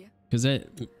bit easier. Because that...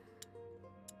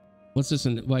 What's this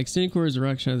one? Like, extended quarters or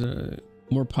rock shots are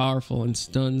more powerful and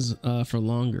stuns for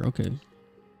longer. Okay.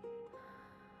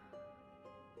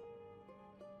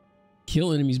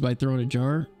 Kill enemies by throwing a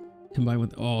jar. Combined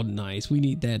with... Oh, nice. We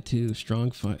need that too.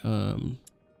 Strong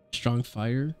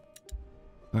fire.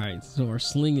 All right, so our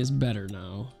sling is better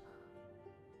now.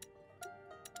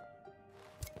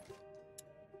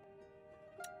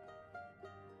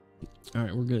 All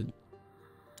right, we're good.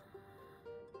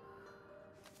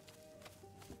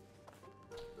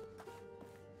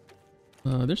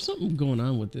 There's something going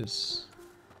on with this.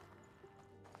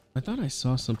 I thought I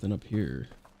saw something up here.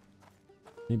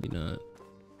 Maybe not.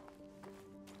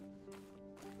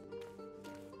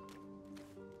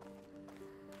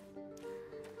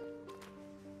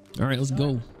 All right, let's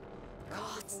go.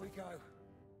 Before we go.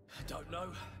 Don't know,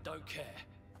 don't care.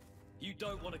 You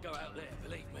don't want to go out there,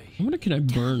 believe me. I wonder, can I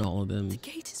burn all of them? The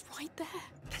gate is right there.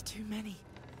 There are too many.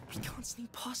 We can't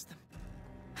sneak past them.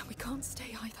 And we can't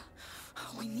stay either.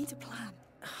 We need a plan.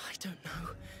 I don't know.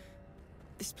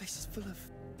 This place is full of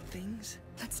things.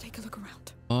 Let's take a look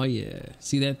around. Oh yeah,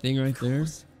 see that thing right there?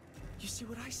 You see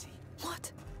what I see?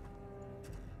 What?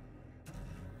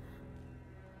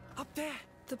 Up there.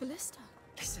 The ballista.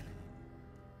 Listen.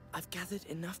 I've gathered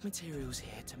enough materials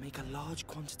here to make a large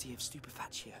quantity of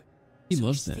stupefaccio. He so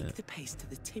loves we that. stick the paste to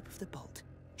the tip of the bolt,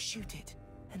 shoot it,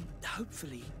 and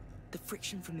hopefully the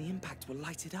friction from the impact will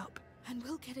light it up. And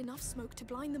we'll get enough smoke to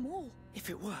blind them all. If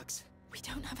it works. We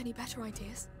don't have any better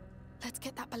ideas. Let's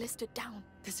get that ballista down.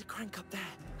 There's a crank up there.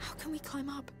 How can we climb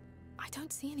up? I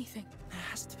don't see anything. There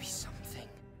has to be something.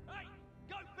 Hey,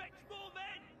 go fetch more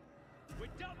men! We're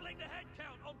doubling the head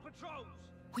count on patrols.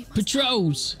 We must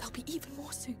Patrols! There'll be even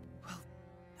more soon. Well,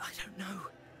 I don't know.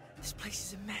 This place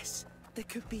is a mess. There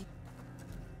could be...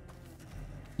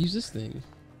 Use this thing.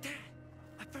 There!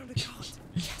 I found a cart.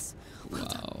 Yes. Well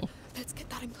done. Wow. Let's get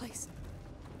that in place.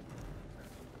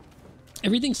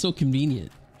 Everything's so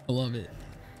convenient. I love it.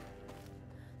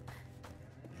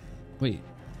 Wait,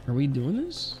 are we doing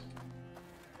this?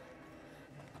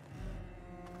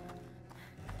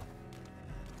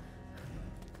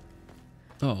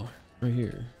 Oh, right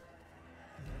here.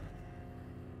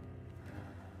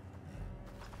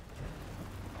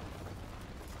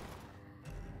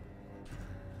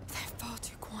 They're far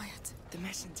too quiet. The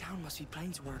mess in town must be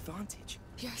playing to our advantage.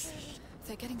 Yes,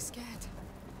 they're getting scared.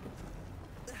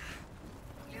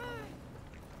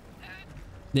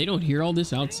 They don't hear all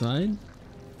this outside?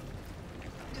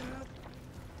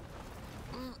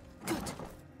 Good.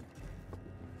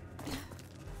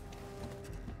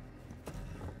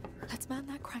 Let's man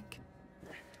that crank.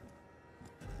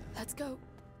 Let's go.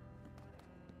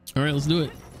 All right, let's do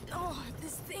it. Oh,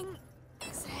 this thing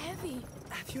is heavy.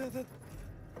 Have you ever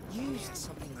used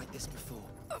something like this before?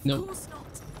 Of No. course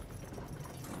not.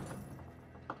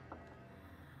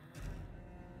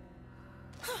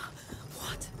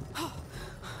 What? Oh,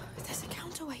 there's a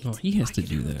counterweight. Oh, he has I to can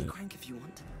do handle that. the crank if you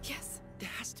want. Yes. There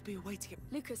has to be a way to get...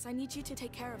 Lucas, I need you to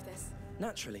take care of this.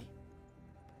 Naturally.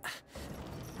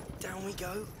 Down we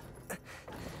go.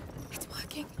 It's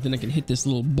working. Then I can hit this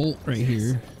little bolt right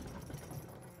here.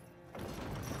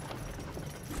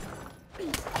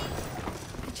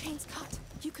 The chain's cut.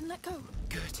 You can let go.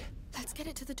 Good. Let's get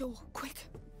it to the door, quick.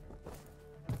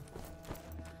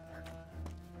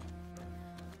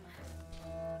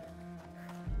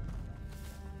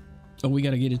 Oh, we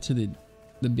gotta get it to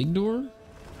the big door?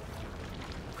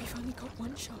 We've only got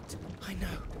one shot. I know.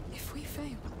 If we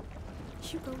fail,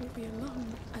 Hugo will be alone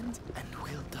and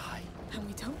we'll die. And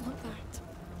we don't want that.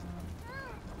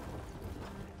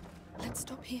 Let's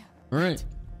stop here. All right.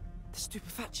 The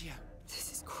stupefaccio.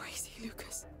 This is crazy,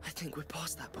 Lucas. I think we're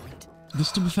past that point. The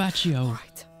stupefaccio.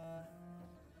 Right.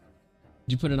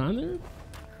 Did you put it on there?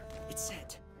 It's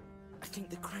set. I think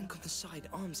the crank on the side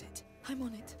arms it. I'm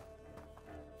on it.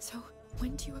 So,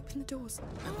 when do you open the doors?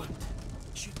 I won't.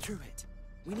 Shoot through it.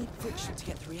 We need friction to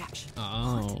get the reaction.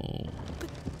 Oh. But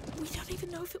we don't even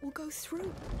know if it will go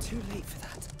through. Too late for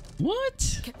that.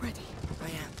 What? Get ready. I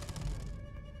am.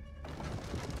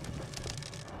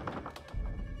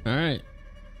 All right.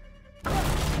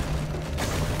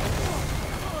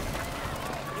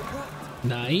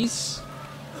 Nice.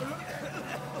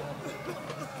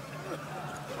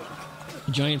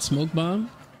 Giant smoke bomb.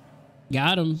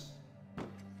 Got him.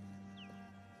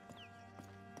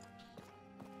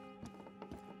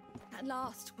 At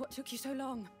last, what took you so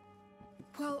long?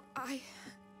 Well,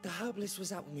 The herbalist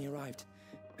was out when we arrived.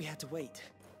 We had to wait.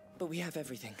 But we have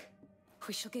everything.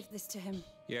 We shall give this to him.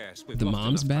 Yes, we've The lost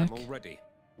mom's enough back? time already.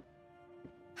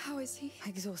 How is he?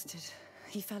 Exhausted.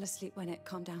 He fell asleep when it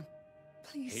calmed down.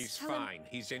 Please He's tell him fine.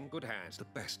 He's in good hands. The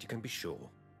best you can be sure.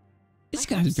 This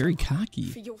I guy's hope very so. cocky.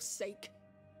 for your sake.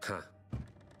 Huh.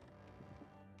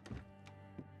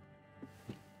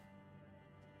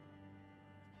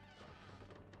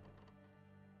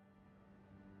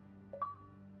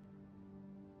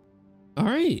 All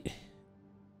right.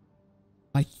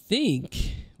 I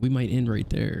think We might end right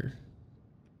there.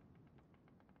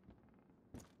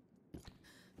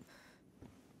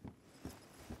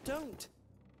 Don't!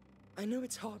 I know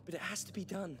it's hard, but it has to be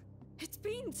done. It's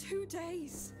been 2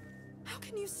 days. How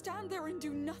can you stand there and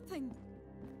do nothing?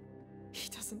 He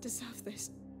doesn't deserve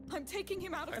this. I'm taking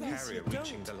him out of An this. area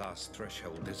reaching the last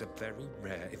threshold is a very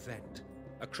rare event.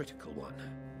 A critical one.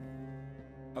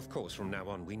 Of course, from now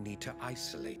on, we need to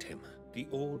isolate him. The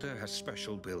Order has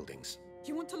special buildings.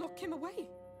 You want to lock him away?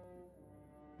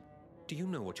 Do you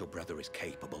know what your brother is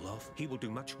capable of? He will do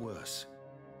much worse.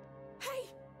 Hey!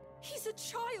 He's a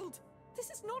child! This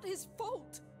is not his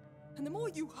fault! And the more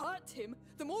you hurt him,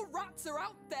 the more rats are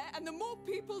out there and the more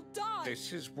people die!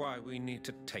 This is why we need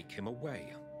to take him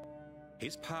away.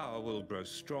 His power will grow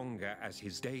stronger as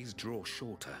his days draw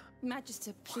shorter.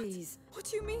 Magister, please. What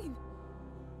do you mean?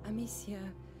 Amicia,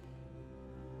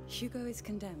 Hugo is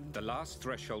condemned. The last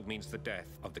threshold means the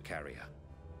death of the carrier.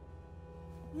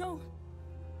 No.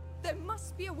 There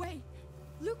must be a way.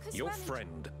 Lucas Your managed...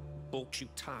 friend bought you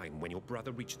time when your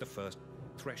brother reached the first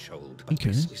threshold. But Okay.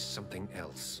 this is something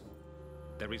else.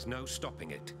 There is no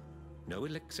stopping it. No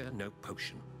elixir, no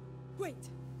potion. Wait.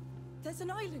 There's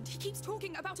an island. He keeps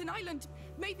talking about an island.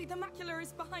 Maybe the macula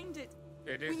is behind it.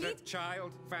 It is a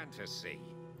child fantasy.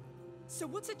 So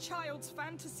what's a child's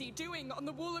fantasy doing on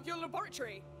the wall of your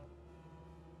laboratory?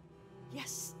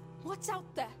 Yes. What's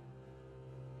out there?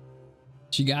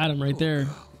 She got him right there.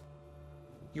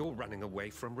 You're running away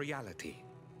from reality.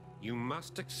 You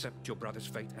must accept your brother's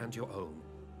fate and your own.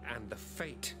 And the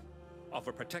fate of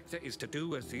a protector is to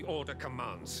do as the Order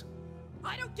commands.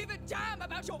 I don't give a damn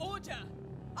about your order.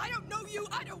 I don't know you.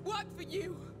 I don't work for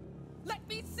you. Let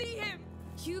me see him.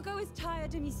 Hugo is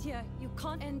tired, Amicia. You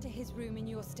can't enter his room in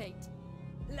your state.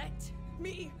 Let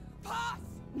me pass.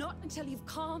 Not until you've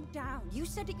calmed down. You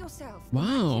said it yourself. Wow.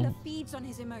 The macula feeds on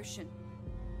his emotion.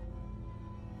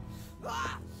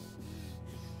 Ah!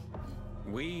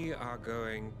 We are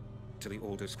going to the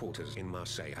Order's quarters in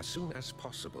Marseille as soon as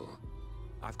possible.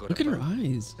 I've got Look a at her boat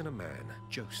eyes. and a man,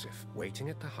 Joseph, waiting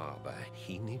at the harbor.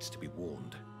 He needs to be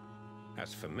warned.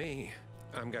 As for me,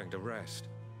 I'm going to rest.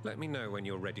 Let me know when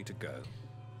you're ready to go.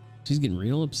 She's getting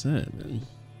real upset, man.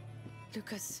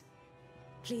 Lucas,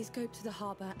 please go to the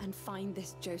harbor and find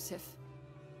this Joseph.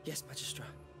 Yes, Magistra.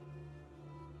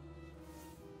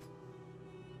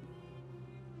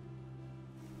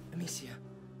 Amicia.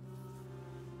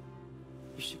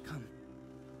 You should come.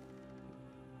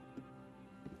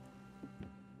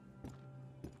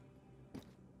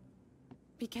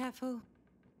 Be careful.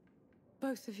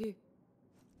 Both of you.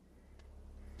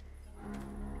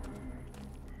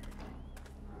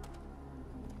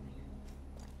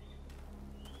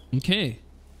 Okay.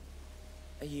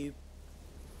 Are you...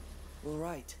 all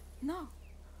right? No.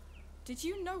 Did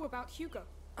you know about Hugo?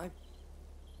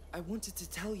 I wanted to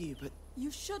tell you, but...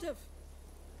 You should have.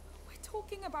 We're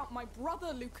talking about my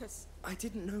brother, Lucas. I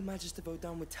didn't know Magister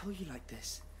Vaudin would tell you like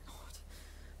this. God,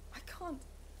 I can't.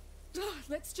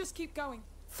 Let's just keep going.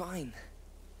 Fine.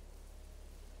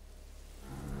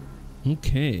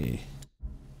 Okay.